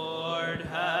 Lord,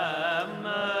 have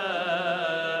mercy.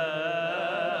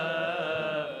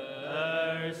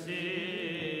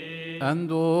 And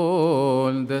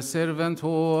all the servants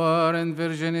who are in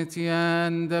virginity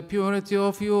and the purity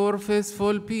of your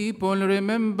faithful people,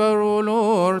 remember, O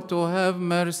Lord, to have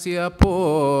mercy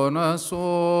upon us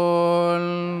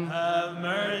all. Have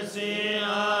mercy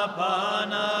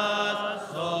upon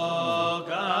us, O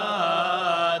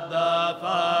God, the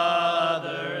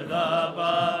Father, the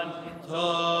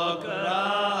Pantocrator.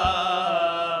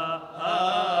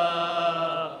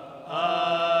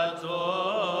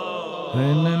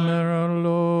 Remember, our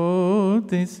Lord,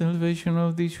 the salvation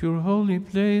of this your holy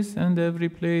place and every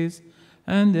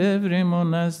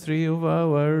monastery of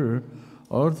our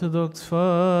Orthodox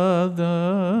fathers.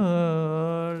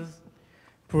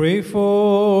 Pray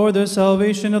for the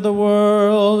salvation of the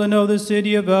world and of the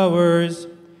city of ours,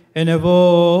 and of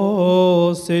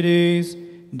all cities,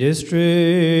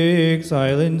 districts,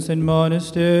 islands, and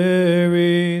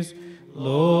monasteries.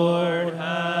 Lord,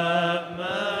 have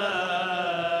mercy.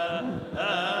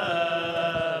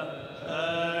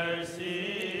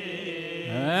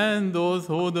 And those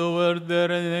who the word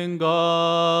therein in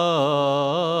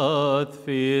God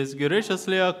feast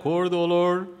graciously accord, O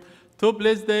Lord, to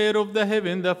bless the air of the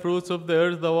heaven, the fruits of the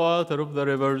earth, the water of the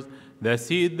rivers, the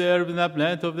seed, the herb, and the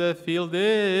plant of the field this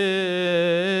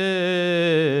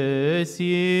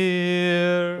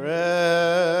year.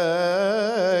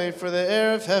 Pray for the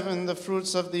air of heaven, the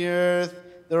fruits of the earth,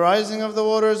 the rising of the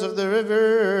waters of the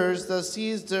rivers, the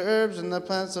seeds, the herbs, and the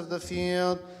plants of the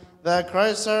field, that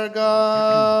Christ our God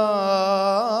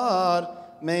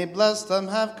may bless them,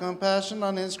 have compassion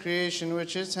on his creation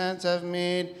which his hands have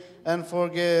made, and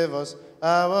forgive us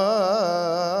our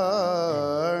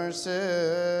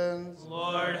sins.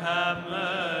 Lord, have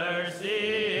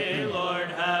mercy. Lord,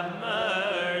 have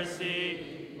mercy.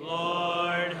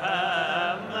 Lord,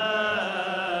 have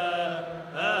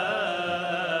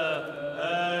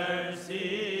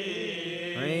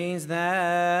mercy. Raise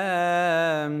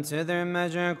them to their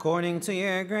measure according to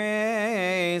your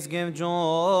grace. Give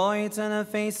joy to the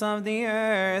face of the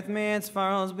earth. May its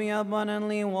furrows be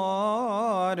abundantly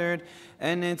watered,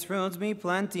 and its fruits be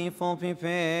plentiful.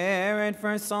 Prepare it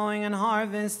for sowing and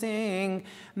harvesting.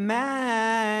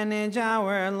 Manage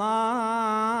our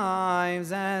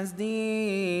lives as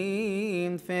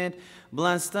deemed fit.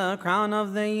 Bless the crown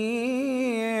of the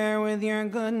year with your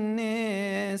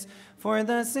goodness, for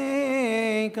the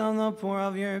sake of the poor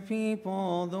of your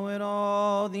people, though it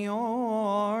all the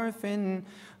orphan,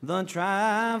 the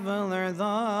traveler,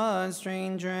 the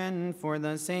stranger, and for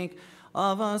the sake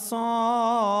of us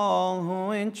all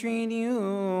who entreat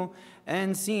you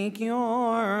and seek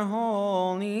your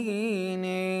holy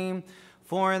name.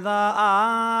 For the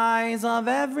eyes of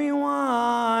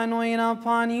everyone wait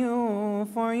upon you,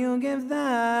 for you give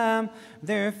them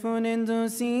their food in due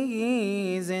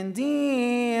season.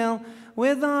 Deal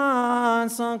with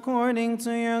us according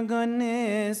to your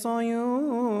goodness, O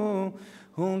you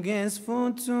who gives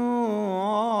food to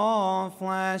all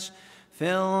flesh.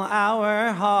 Fill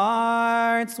our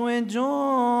hearts with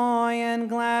joy and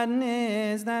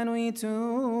gladness, that we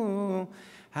too,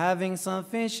 having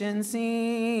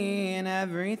sufficiency in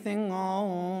everything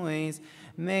always,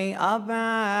 may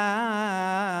abound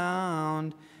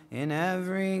in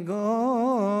every good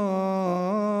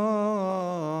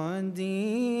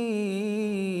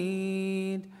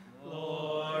deed.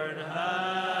 Lord,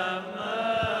 have mercy.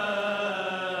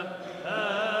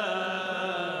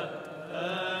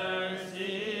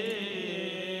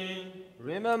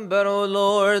 Remember, O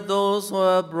Lord, those who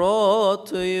have brought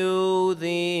to you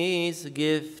these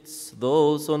gifts,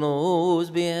 those on whose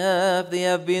behalf they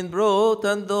have been brought,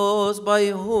 and those by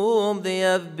whom they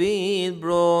have been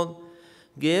brought.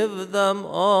 Give them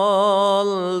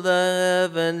all the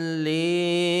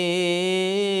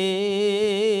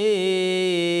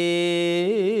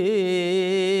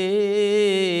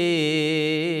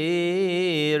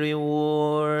heavenly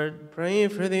reward. Pray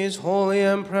for these holy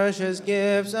and precious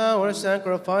gifts, our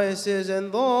sacrifices,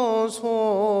 and those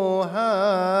who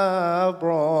have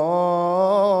brought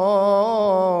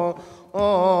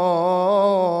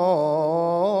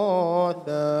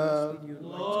them.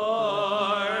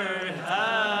 Lord,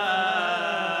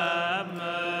 have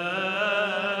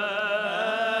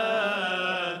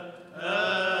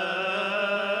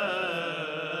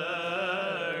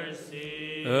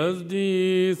As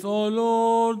this, O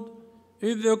Lord,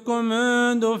 is the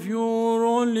command of your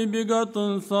only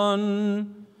begotten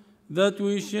Son, that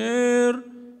we share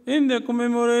in the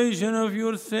commemoration of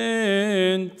your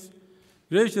saints.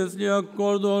 Graciously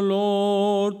accord, O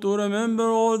Lord, to remember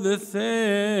all the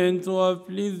saints who have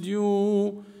pleased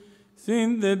you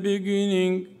since the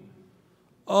beginning.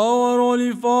 Our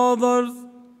holy fathers,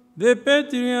 the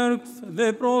patriarchs,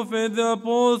 the prophets, the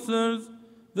apostles,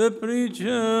 the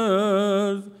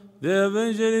preachers, the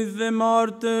evangelists, the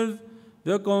martyrs,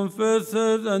 the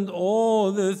confessors, and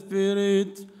all the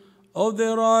spirits of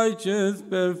the righteous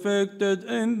perfected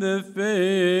in the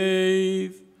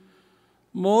faith.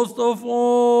 Most of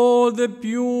all, the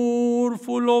pure,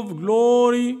 full of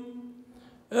glory,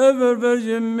 ever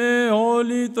Virgin Mary,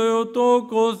 Holy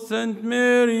Theotokos, Saint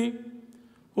Mary,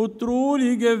 who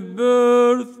truly gave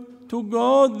birth to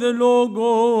God the Logos,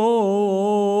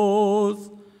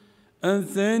 and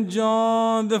Saint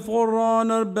John, the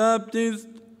forerunner Baptist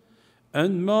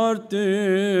and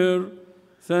martyr,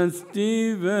 Saint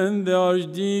Stephen, the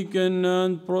archdeacon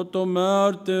and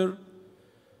protomartyr,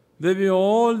 the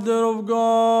beholder of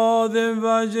God, the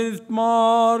evangelist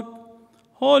Mark,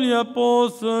 holy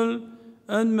apostle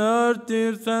and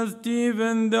martyr Saint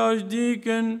Stephen, the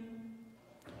archdeacon,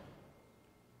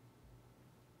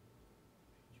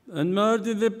 and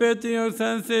martyr the patriarch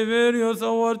Saint Severius,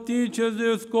 our teachers,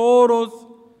 the Scoros,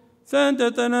 Saint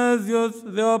Athanasius,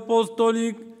 the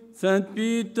apostolic, Saint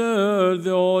Peter,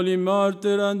 the holy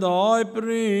martyr and high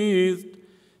priest,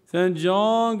 Saint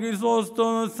John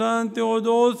Chrysostom, Saint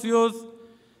Theodosius,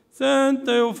 Saint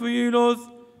Theophilos,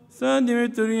 Saint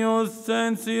Demetrius,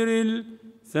 Saint Cyril,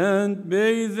 Saint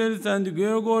Basil, Saint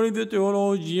Gregory the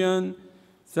theologian,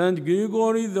 Saint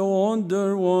Gregory the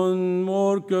wonder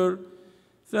worker,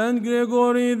 Saint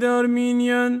Gregory the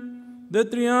Armenian, the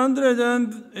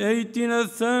 318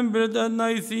 assembled at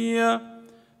Nicaea,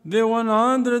 the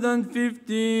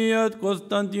 150 at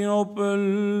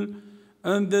Constantinople,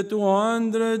 and the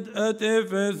 200 at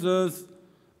Ephesus,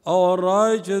 our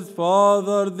righteous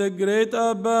Father, the great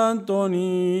Abba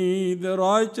Antony, the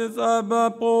righteous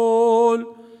Abba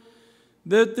Paul,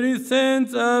 the 3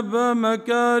 saints Abba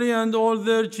Macari and all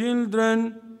their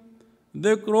children,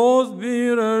 the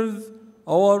cross-bearers,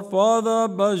 our Father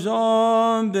Abba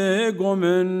Jean, the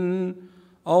Hegomen,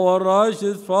 our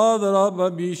righteous Father Abba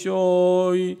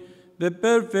Bishoy, the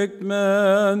perfect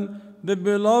man, the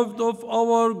beloved of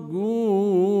our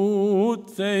good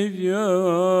Savior.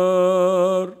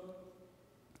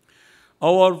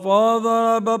 Our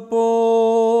Father Abba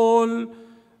Paul,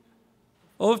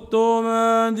 of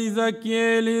Thomas and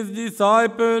Ezekiel, his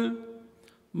disciple,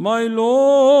 my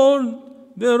Lord,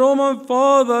 the Roman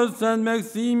Fathers, Saint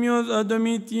Maximius and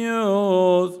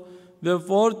Domitius, the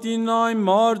 49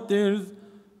 martyrs,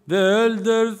 the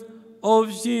elders of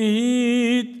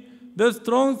Shehid, the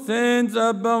strong saints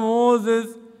Abba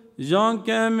Moses, Jean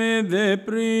Camille the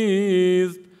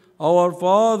priest, our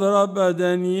Father Abba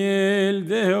Daniel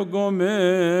the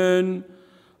Hegomen,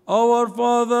 our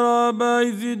Father Abba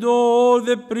Isidore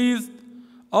the priest,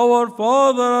 our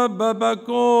Father Abba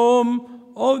Bacchum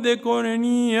of the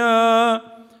Cornea,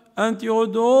 and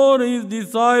Theodore his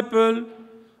disciple,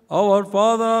 our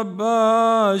Father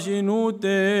Abba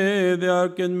Shinute the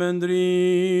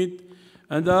Archimandrite,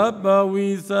 and Abba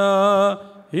Wisa,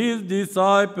 his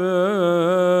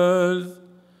disciples,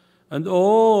 and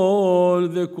all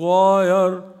the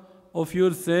choir of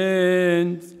your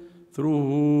saints, through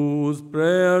whose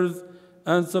prayers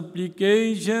and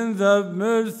supplications have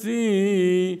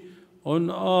mercy on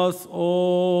us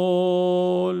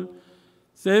all.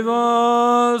 Save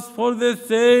us for the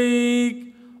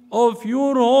sake of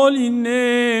your holy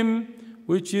name,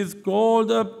 which is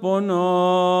called upon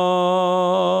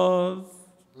us.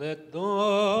 Let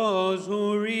those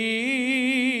who read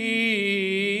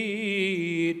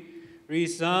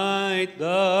recite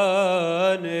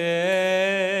the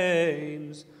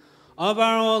names of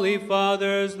our holy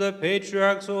fathers, the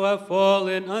patriarchs who have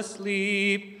fallen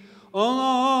asleep. O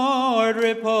Lord,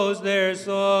 repose their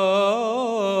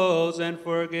souls and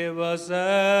forgive us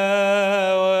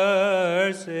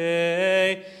our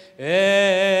sins.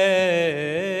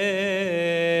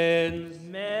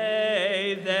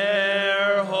 May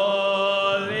their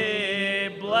holy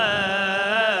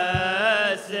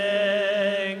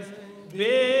blessings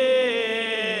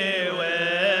be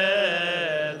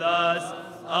with us.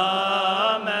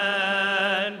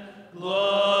 Amen.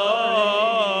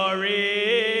 Glory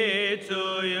to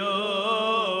you, O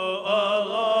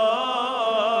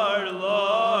Lord.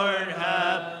 Lord,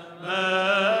 have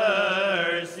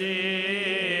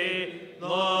mercy.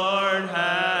 Lord,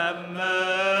 have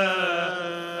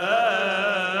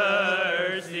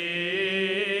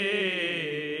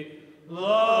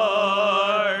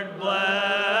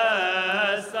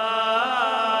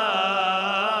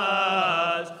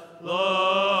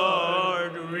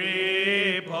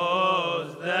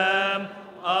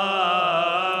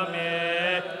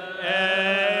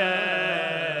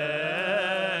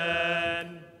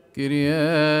Kyrie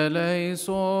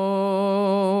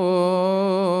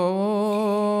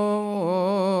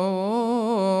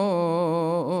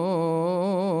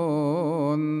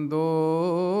eleison,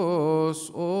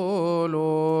 those, O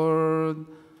Lord,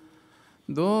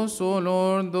 those, O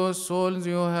Lord, those souls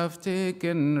you have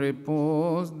taken,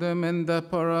 repose them in the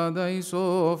paradise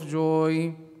of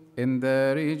joy, in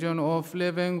the region of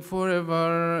living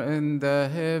forever, in the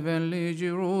heavenly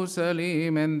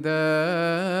Jerusalem, in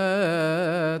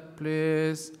that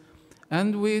place.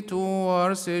 And we too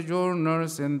are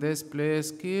sojourners in this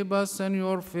place. Keep us in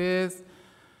your faith,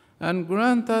 and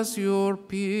grant us your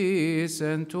peace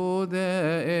unto the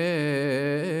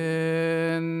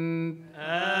end.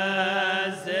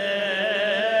 As it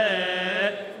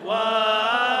was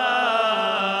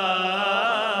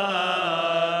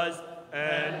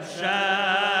and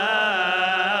shall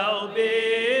be,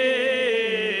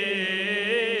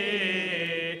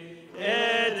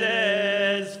 it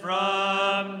is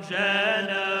from generation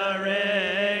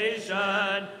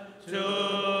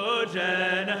to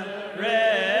generation,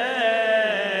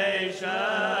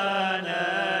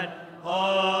 and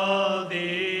all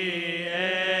the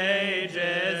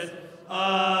ages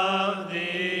of the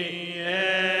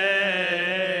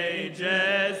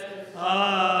ages.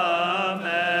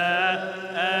 Amen.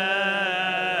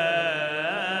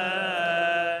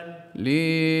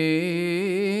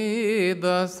 Lead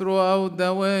us throughout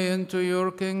the way into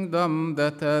your kingdom,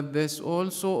 that at this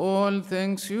also all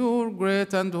things your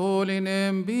great and holy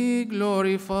name be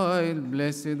glorified,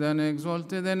 blessed and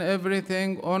exalted in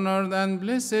everything, honored and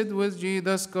blessed with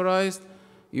Jesus Christ,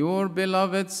 your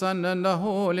beloved Son, and the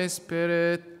Holy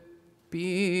Spirit.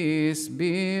 Peace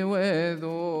be with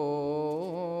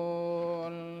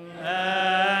all.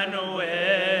 And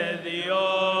with your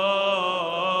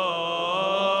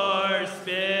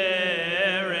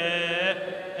spirit.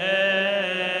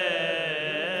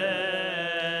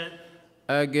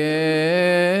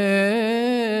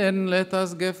 Again, let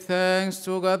us give thanks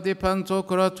to God the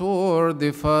Pantocrator,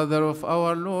 the Father of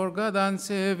our Lord God and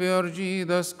Savior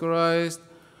Jesus Christ,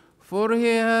 for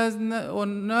he has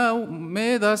now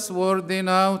made us worthy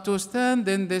now to stand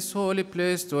in this holy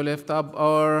place, to lift up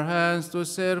our hands to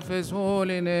serve his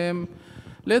holy name.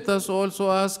 Let us also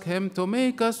ask him to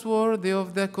make us worthy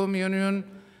of the communion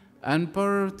and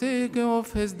partake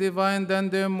of his divine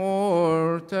and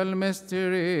immortal mysteries.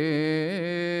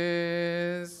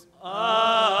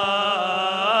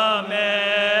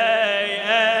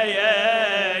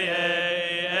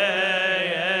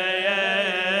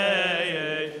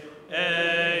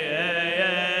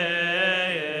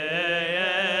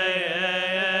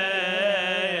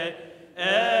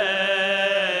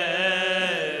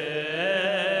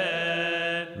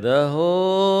 The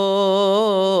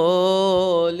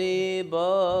holy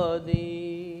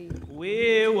body.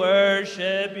 We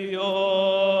worship your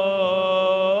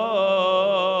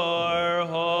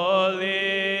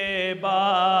holy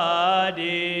body.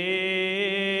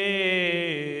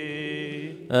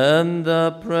 And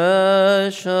the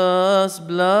precious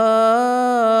blood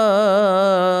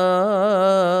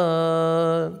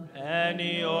And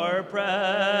your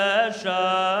precious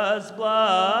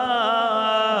blood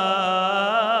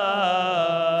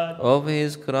of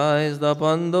his Christ the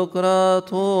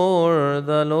Pantocrator,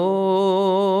 the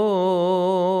Lord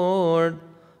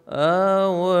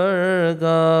our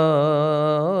God.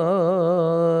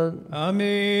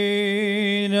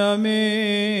 Amen,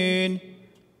 amen.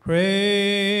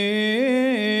 Pray.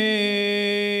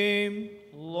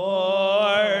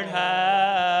 Lord,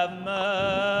 have mercy.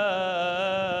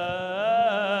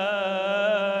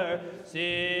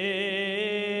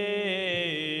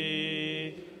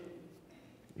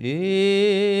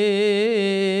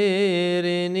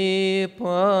 Irini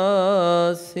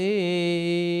pasi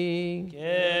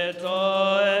Que to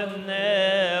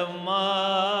pneumati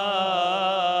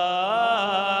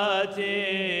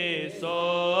so.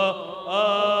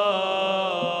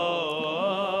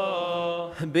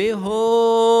 Behold,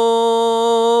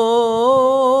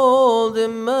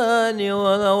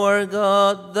 Emmanuel, our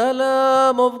God, the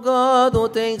Lamb of God who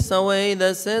takes away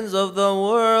the sins of the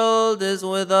world, is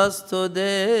with us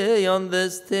today on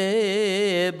this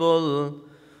table,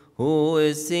 who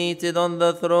is seated on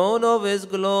the throne of his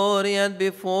glory, and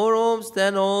before whom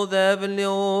stand all the heavenly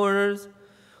orders,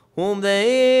 whom the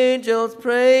angels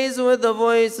praise with the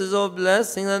voices of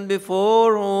blessing, and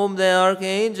before whom the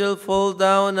archangel fall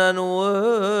down and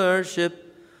worship.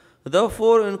 The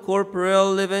four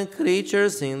incorporeal living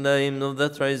creatures sing the hymn of the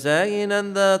Trisagion,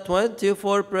 and the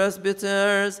 24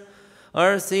 presbyters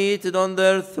are seated on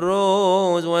their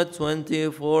thrones with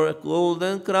 24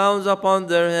 golden crowns upon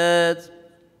their heads.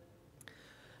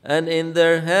 and in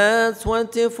their hands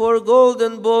 24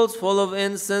 golden bowls full of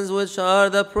incense, which are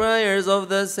the prayers of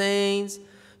the saints.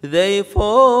 They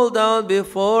fall down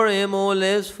before him who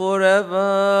lives forever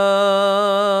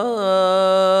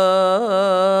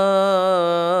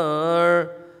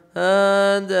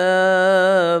and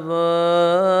ever.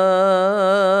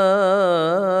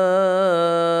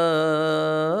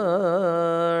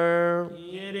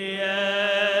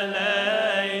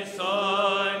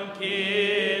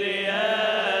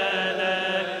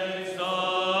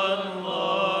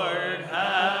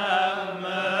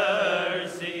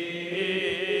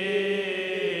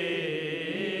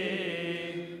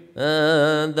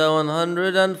 And the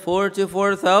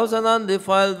 144,000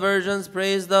 undefiled virgins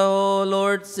praise the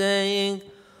Lord, saying,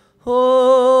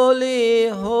 Holy,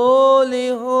 holy,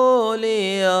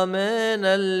 holy, Amen,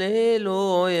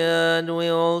 Alleluia. And we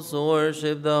also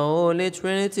worship the Holy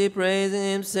Trinity, praising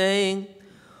him, saying,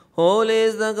 Holy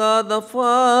is the God, the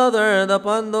Father, the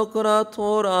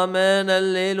Pantocrator, Amen,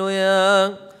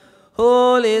 Alleluia.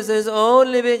 Holy is his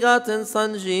only begotten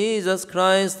Son, Jesus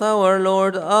Christ, our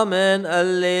Lord, Amen,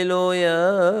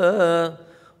 Alleluia.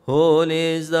 Holy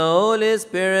is the Holy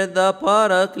Spirit, the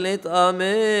Paraclete, Amen,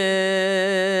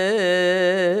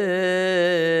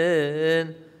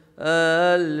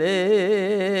 Alleluia.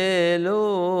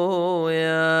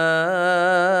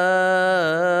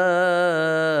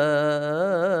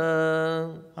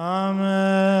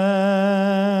 Amen.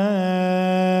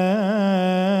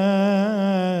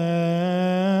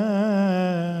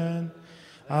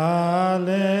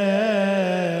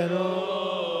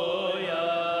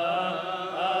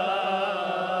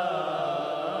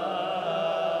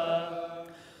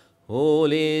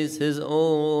 Holy is his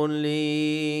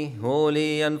only,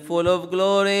 holy and full of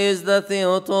glory is the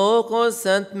Theotokos,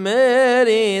 Saint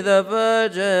Mary the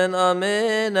Virgin,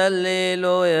 Amen,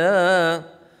 Alleluia.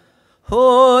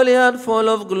 Holy and full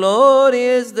of glory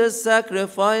is the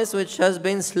sacrifice which has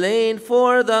been slain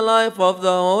for the life of the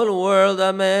whole world,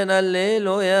 Amen,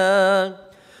 Alleluia.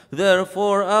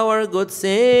 Therefore our good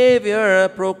Savior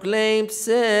proclaimed,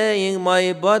 saying,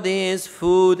 My body is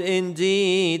food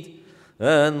indeed,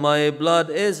 and my blood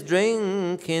is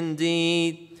drink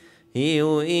indeed. He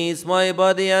who eats my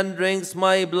body and drinks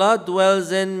my blood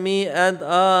dwells in me, and I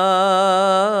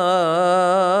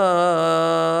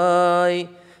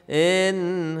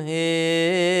in him.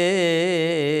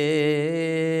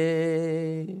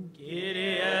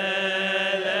 Kyrie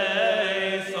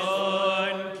eleison,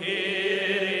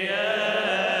 Kyrie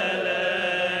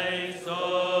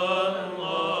eleison,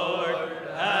 Lord,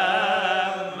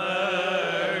 have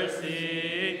mercy.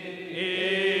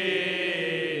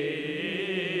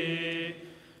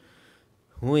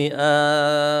 We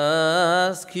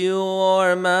ask you,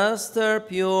 our Master,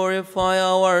 purify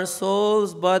our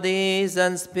souls, bodies,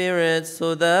 and spirits,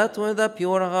 so that with a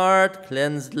pure heart,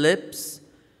 cleansed lips,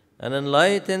 an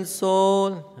enlightened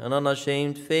soul, an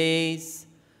unashamed face,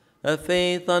 a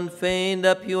faith unfeigned,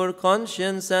 a pure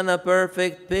conscience, and a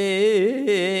perfect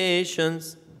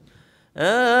patience,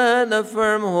 and a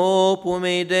firm hope, we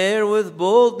may dare with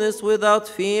boldness, without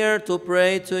fear, to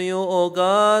pray to you, O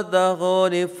God, the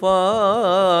Holy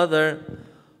Father,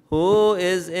 who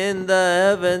is in the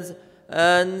heavens,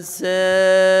 and say,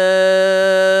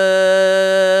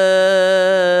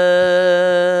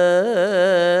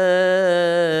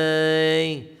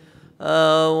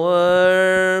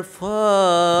 Our Father,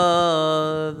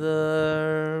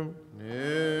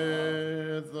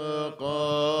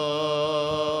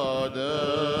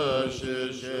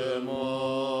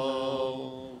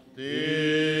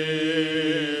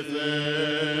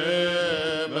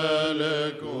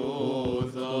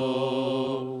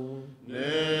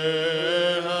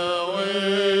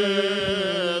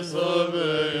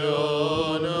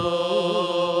 Nehawe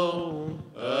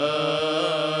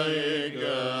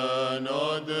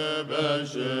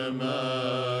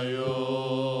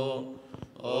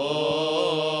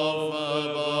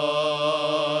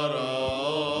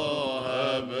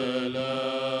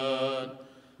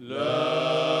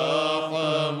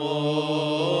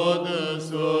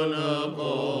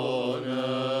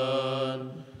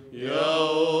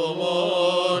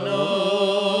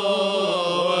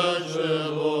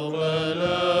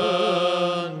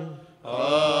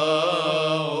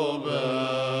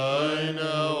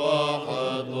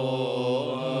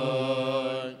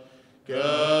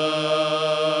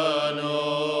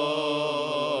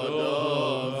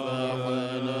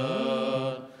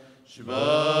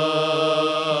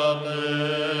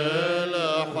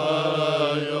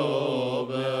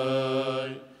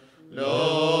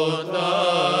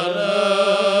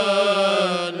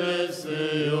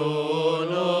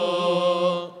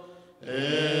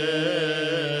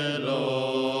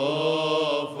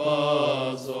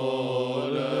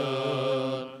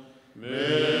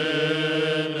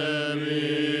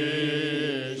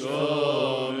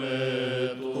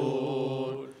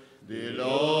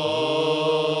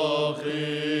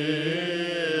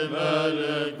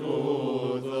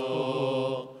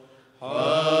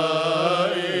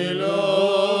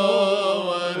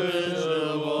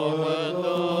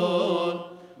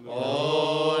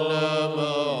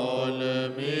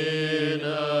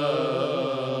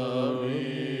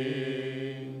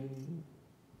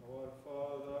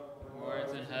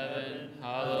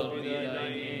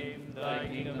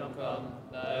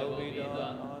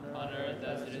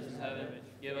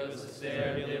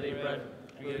bread.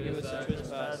 Forgive us our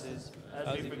trespasses,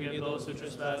 as we forgive those who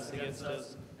trespass against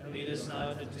us. And lead us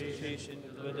not into temptation,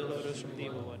 but deliver us from the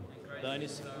evil one. Thine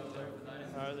is the kingdom,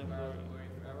 power, and glory,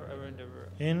 forever and ever.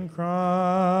 In Christ,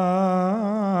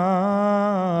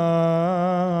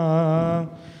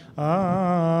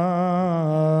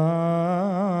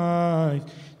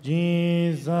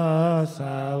 Jesus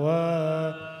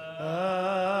our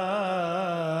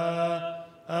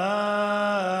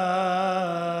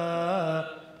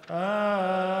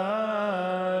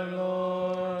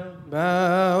Lord.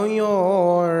 Bow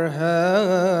your heads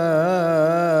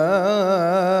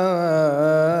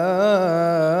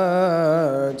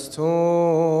to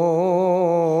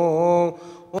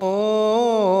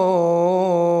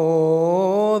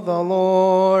the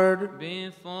Lord.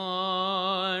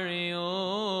 Before you,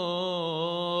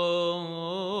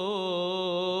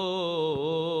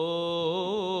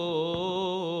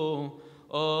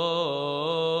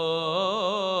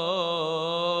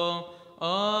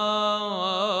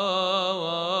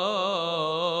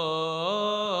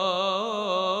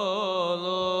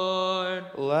 Lord.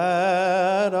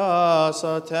 Let us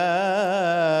attend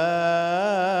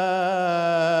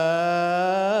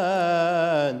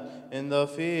in the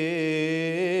fear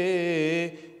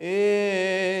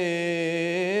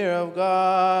of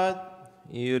God.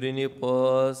 Irini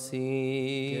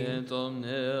pasi. Kentom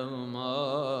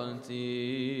neumatiso.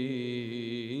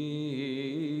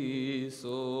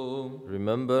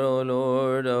 Remember, O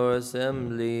Lord, our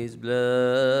assemblies,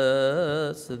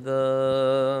 bless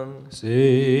them.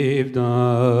 Save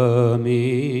them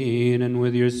in and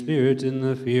with your spirit in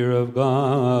the fear of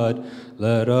God.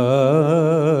 Let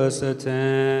us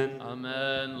attend.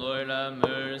 Amen. Lord have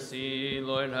mercy,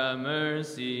 Lord have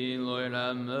mercy, Lord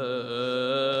have mercy.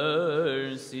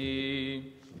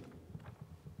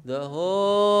 The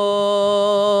Holies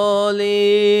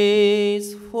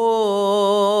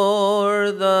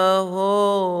for the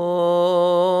holy.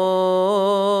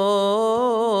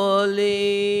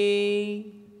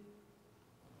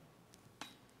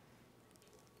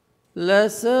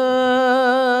 Blessed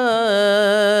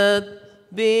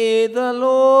be the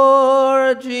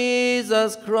Lord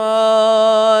Jesus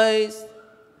Christ,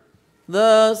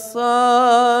 the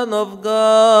Son of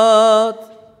God.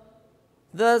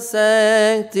 The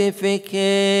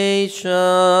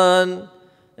sanctification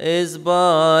is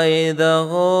by the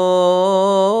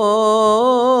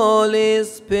Holy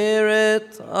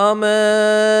Spirit. Amen.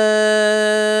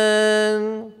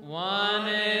 One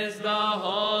is the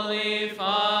Holy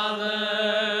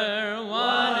Father,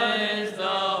 one is the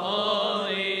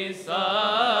Holy Son,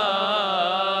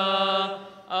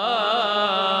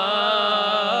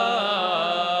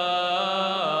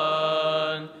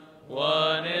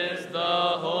 one is the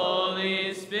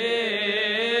Holy Spirit.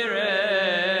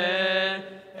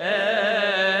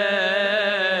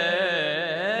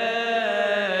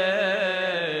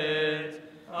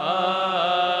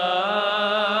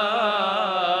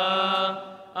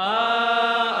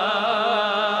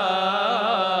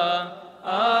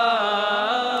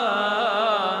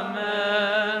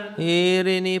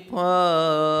 Irini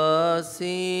pasi.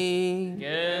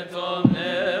 Kentom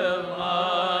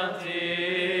neumatiso.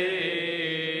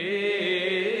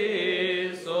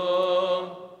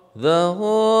 The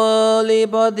holy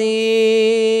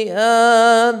body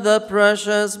and the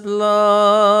precious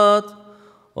blood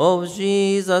of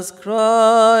Jesus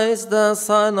Christ, the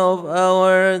Son of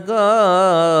our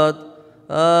God.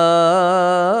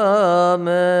 Amen.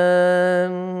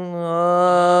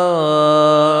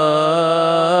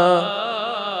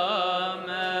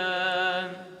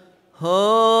 Holy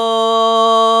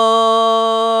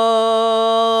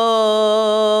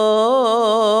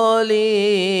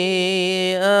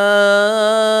and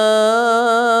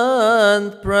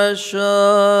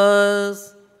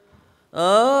precious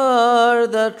are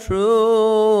the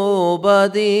true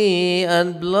body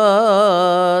and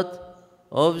blood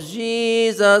of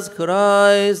Jesus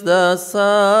Christ, the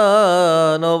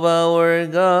Son of our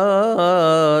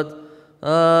God.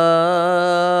 Amen.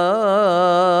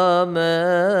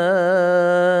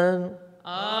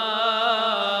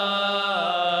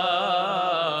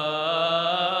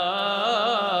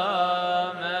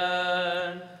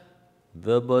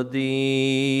 The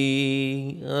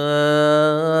body and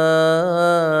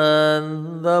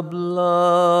the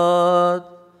blood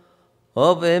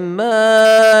of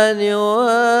Emmanuel,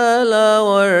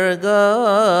 our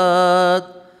God.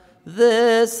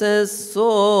 This is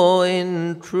so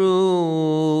in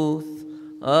truth.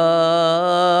 Amen.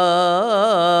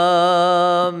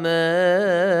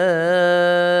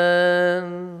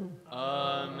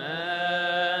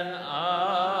 Amen.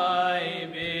 I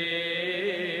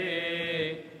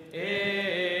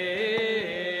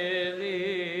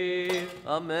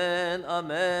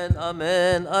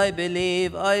Amen. I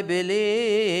believe,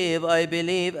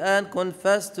 and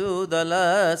confess to the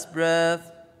last breath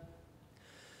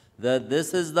that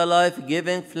this is the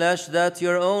life-giving flesh that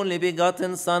your only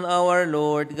begotten Son, our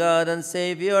Lord, God and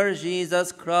Savior,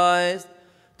 Jesus Christ,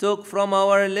 took from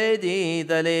Our Lady,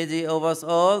 the Lady of us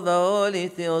all, the Holy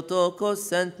Theotokos,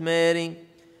 Saint Mary.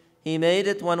 He made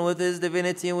it one with his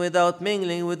divinity, without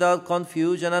mingling, without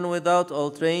confusion, and without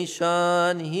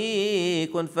alteration. He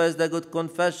confessed the good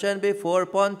confession before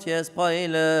Pontius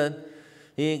Pilate.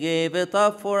 He gave it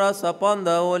up for us upon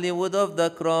the holy wood of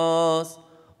the cross,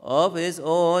 of his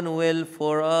own will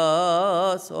for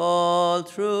us all.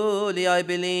 Truly I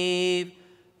believe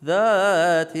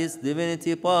that his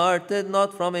divinity parted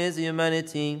not from his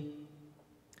humanity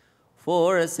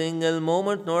for a single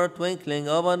moment, nor twinkling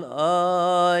of an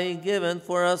eye, given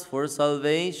for us for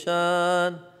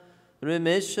salvation,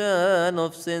 remission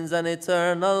of sins, and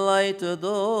eternal light to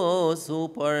those who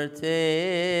partake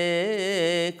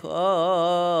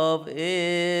of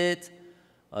it.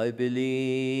 I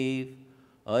believe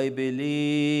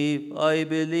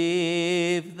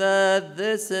that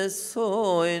this is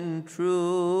so in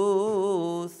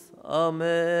truth.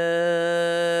 Amen.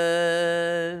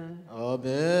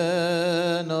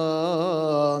 Amen,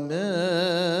 amen,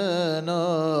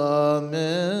 amen.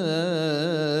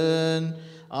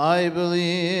 I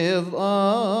believe,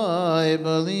 I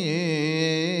believe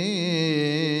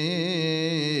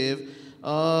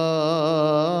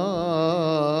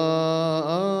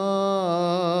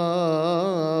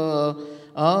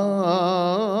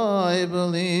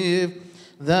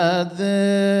that this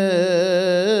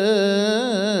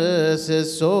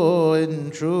is so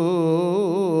in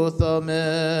truth.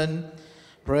 Amen.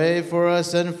 Pray for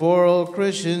us and for all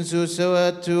Christians who so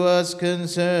add to us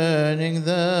concerning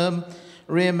them.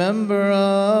 Remember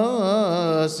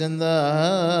us in the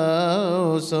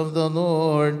house of the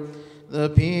Lord. The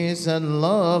peace and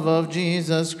love of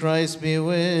Jesus Christ be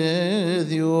with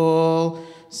you all.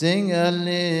 Sing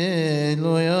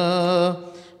Alleluia.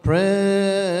 Pray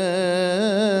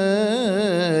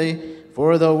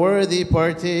for the worthy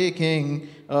partaking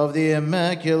of the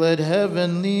immaculate,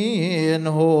 heavenly, and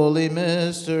holy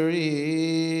mysteries.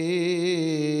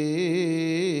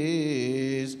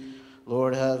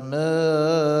 Lord, have mercy.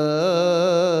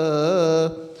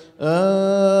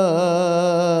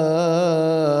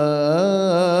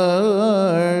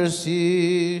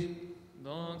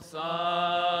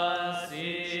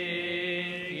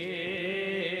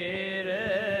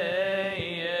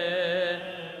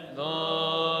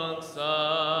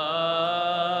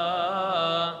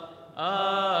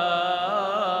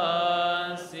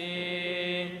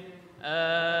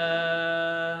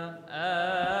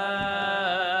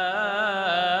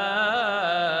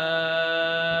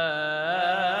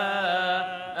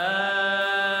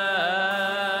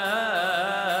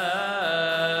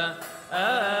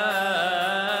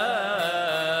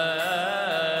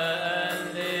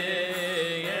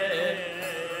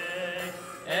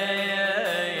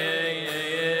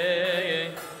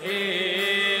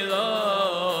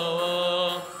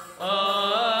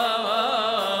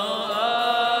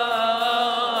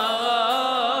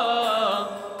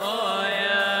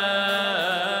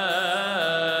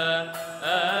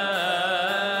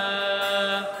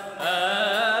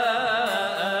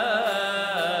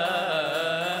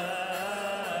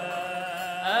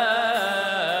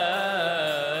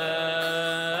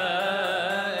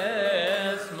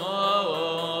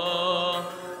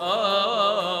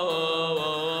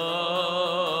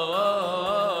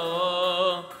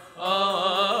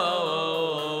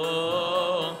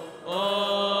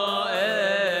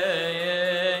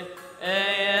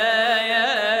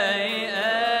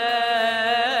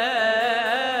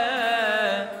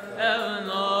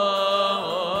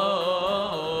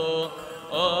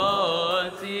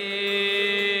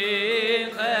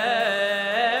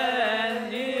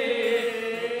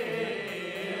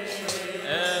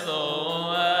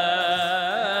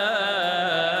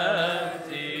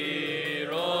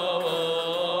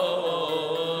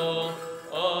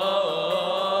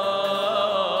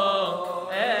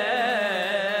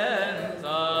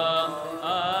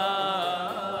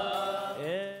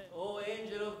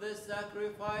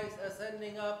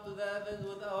 ascending up to the heavens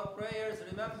with our prayers,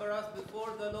 remember us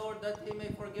before the Lord that he may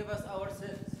forgive us our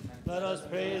sins. Let us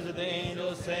praise with the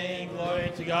angels, saying,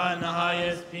 Glory to God in the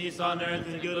highest, peace on earth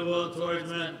and goodwill towards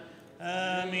men.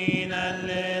 Amen.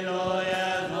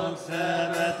 Alleluia.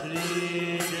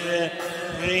 Concelebrated.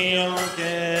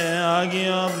 Rionke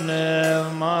agiom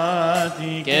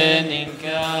pneumatique.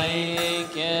 Keninkai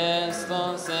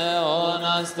keston seon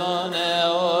aston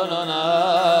eonon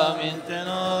amin.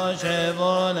 Teno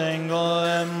chevolengo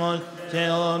emos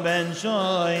Teo ben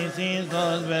shoy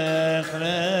Isus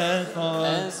bechrestos.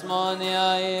 اسمعني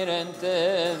عير انت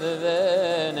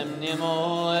ببين امني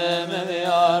موهم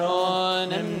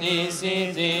بيارون امني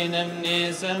سيتين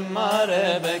امني سمار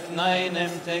بكنين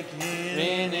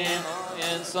امتكريني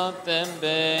ينصبتم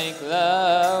بيك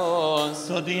لاوس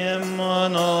صديم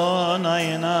منو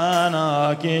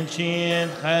ناينانا كل شيء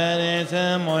خالت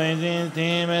مويزين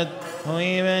تيمت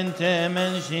هوي بنت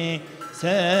منشي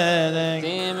سالك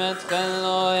تيمت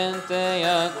خلو انت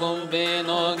ياكم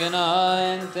بينو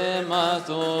جنا انت ما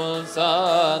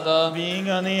تصادق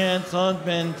بيغنية صوت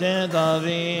بنت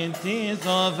دافيد تي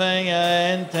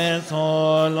صوفيا انت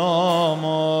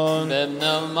سولومون بابن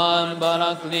المان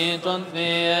براكليتون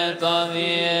في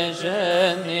طبيعي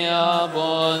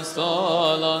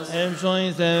أبوستولوس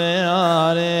امشوي سوي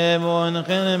عربون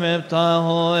خلم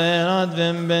بتاهو إراد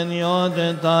بن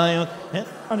يود تايو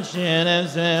عرشين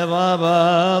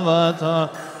بسبابا بطا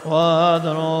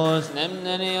وادروس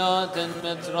نمنيات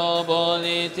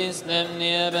متروبوليتس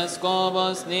نمني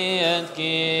بسكوبوس نيت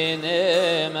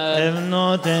كينيما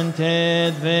ابنو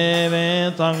تنتد في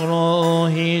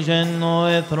بيطغروهي جنو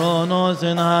اثرونوس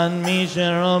هن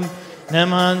ميشرم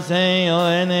نمان سيو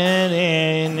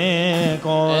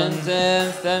انيرينيكون انت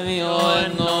استميو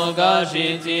انو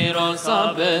غاشي تيرون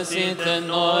سابسيت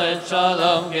انو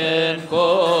اتشالم جن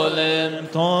كولم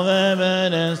طوغ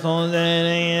برستو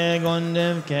زيري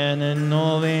قندف كان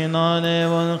النوبينان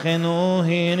والخنو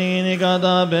هيرين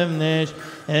قدا ببنش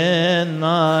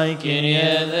الناي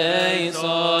كيريا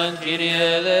ليسون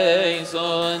كيريا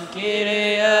ليسون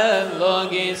كيريا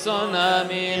لوغيسون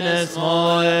امين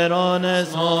اسمو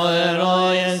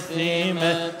إيرو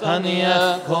يستيمة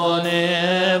تانيا كوني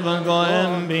ابنغو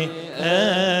امبي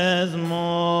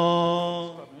ازمو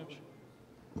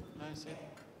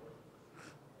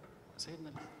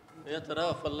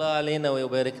يترأف الله علينا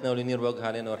ويباركنا ولينير وجهه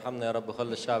علينا وارحمنا يا رب.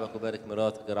 خلص شعبك وبارك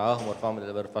مراتك ارعاهم وارفعهم الى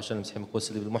البر عشان المسيح المقدس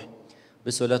اللي بالمحن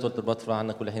بالسؤالات والتربات ارفع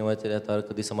عنا كل حين وقت الى طارق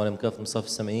القديسه مريم كاف مصاف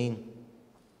السمائيين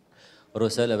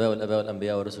ورؤساء الاباء والاباء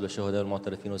والانبياء والرسل والشهداء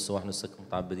والمعترفين والسواح والسك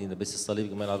المتعبدين لبس الصليب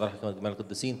جميع الاعذار حكمه جميع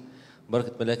القديسين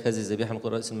بركه ملاك هذه الذبيحه من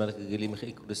قول رئيس الملك الجليل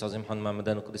ميخائيل القديس عظيم حنا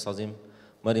معمدان القديس عظيم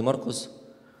ماري مرقس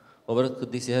وبركة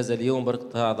قديسي هذا اليوم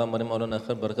بركة أعظم مريم أولنا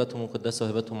آخر بركاتهم وقداسة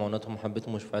وهبتهم وعناتهم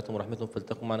ومحبتهم وشفاعتهم ورحمتهم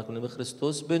فلتكن معنا كلنا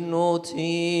بخريستوس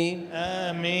بالنوتي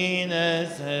آمين.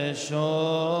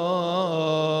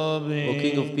 O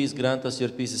King of Peace, grant us your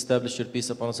peace, establish your peace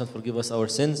upon us and forgive us our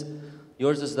sins.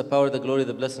 Yours is the power, the glory,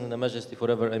 the blessing, and the majesty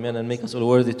forever. Amen. And make us all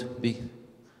worthy to be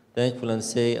thankful and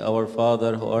say, Our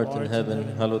Father who art in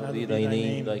heaven, hallowed be thy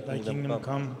name, thy kingdom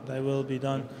come. Thy will be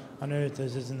done on earth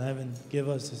as it is in heaven. Give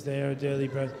us this day our daily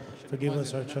bread. Forgive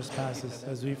us our trespasses,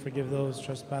 as we forgive those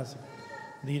trespassing.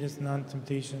 Lead us not into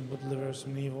temptation, but deliver us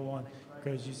from the evil one.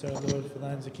 Praise you, our Lord, for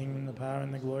thine is the kingdom, the power,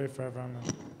 and the glory forever.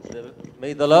 Amen.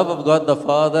 May the love of God the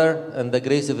Father and the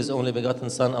grace of His only begotten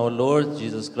Son, our Lord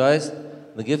Jesus Christ,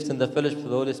 the gift and the fellowship of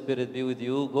the Holy Spirit be with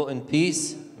you. Go in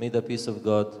peace. May the peace of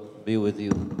God be with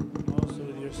you. Also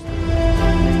with your spirit.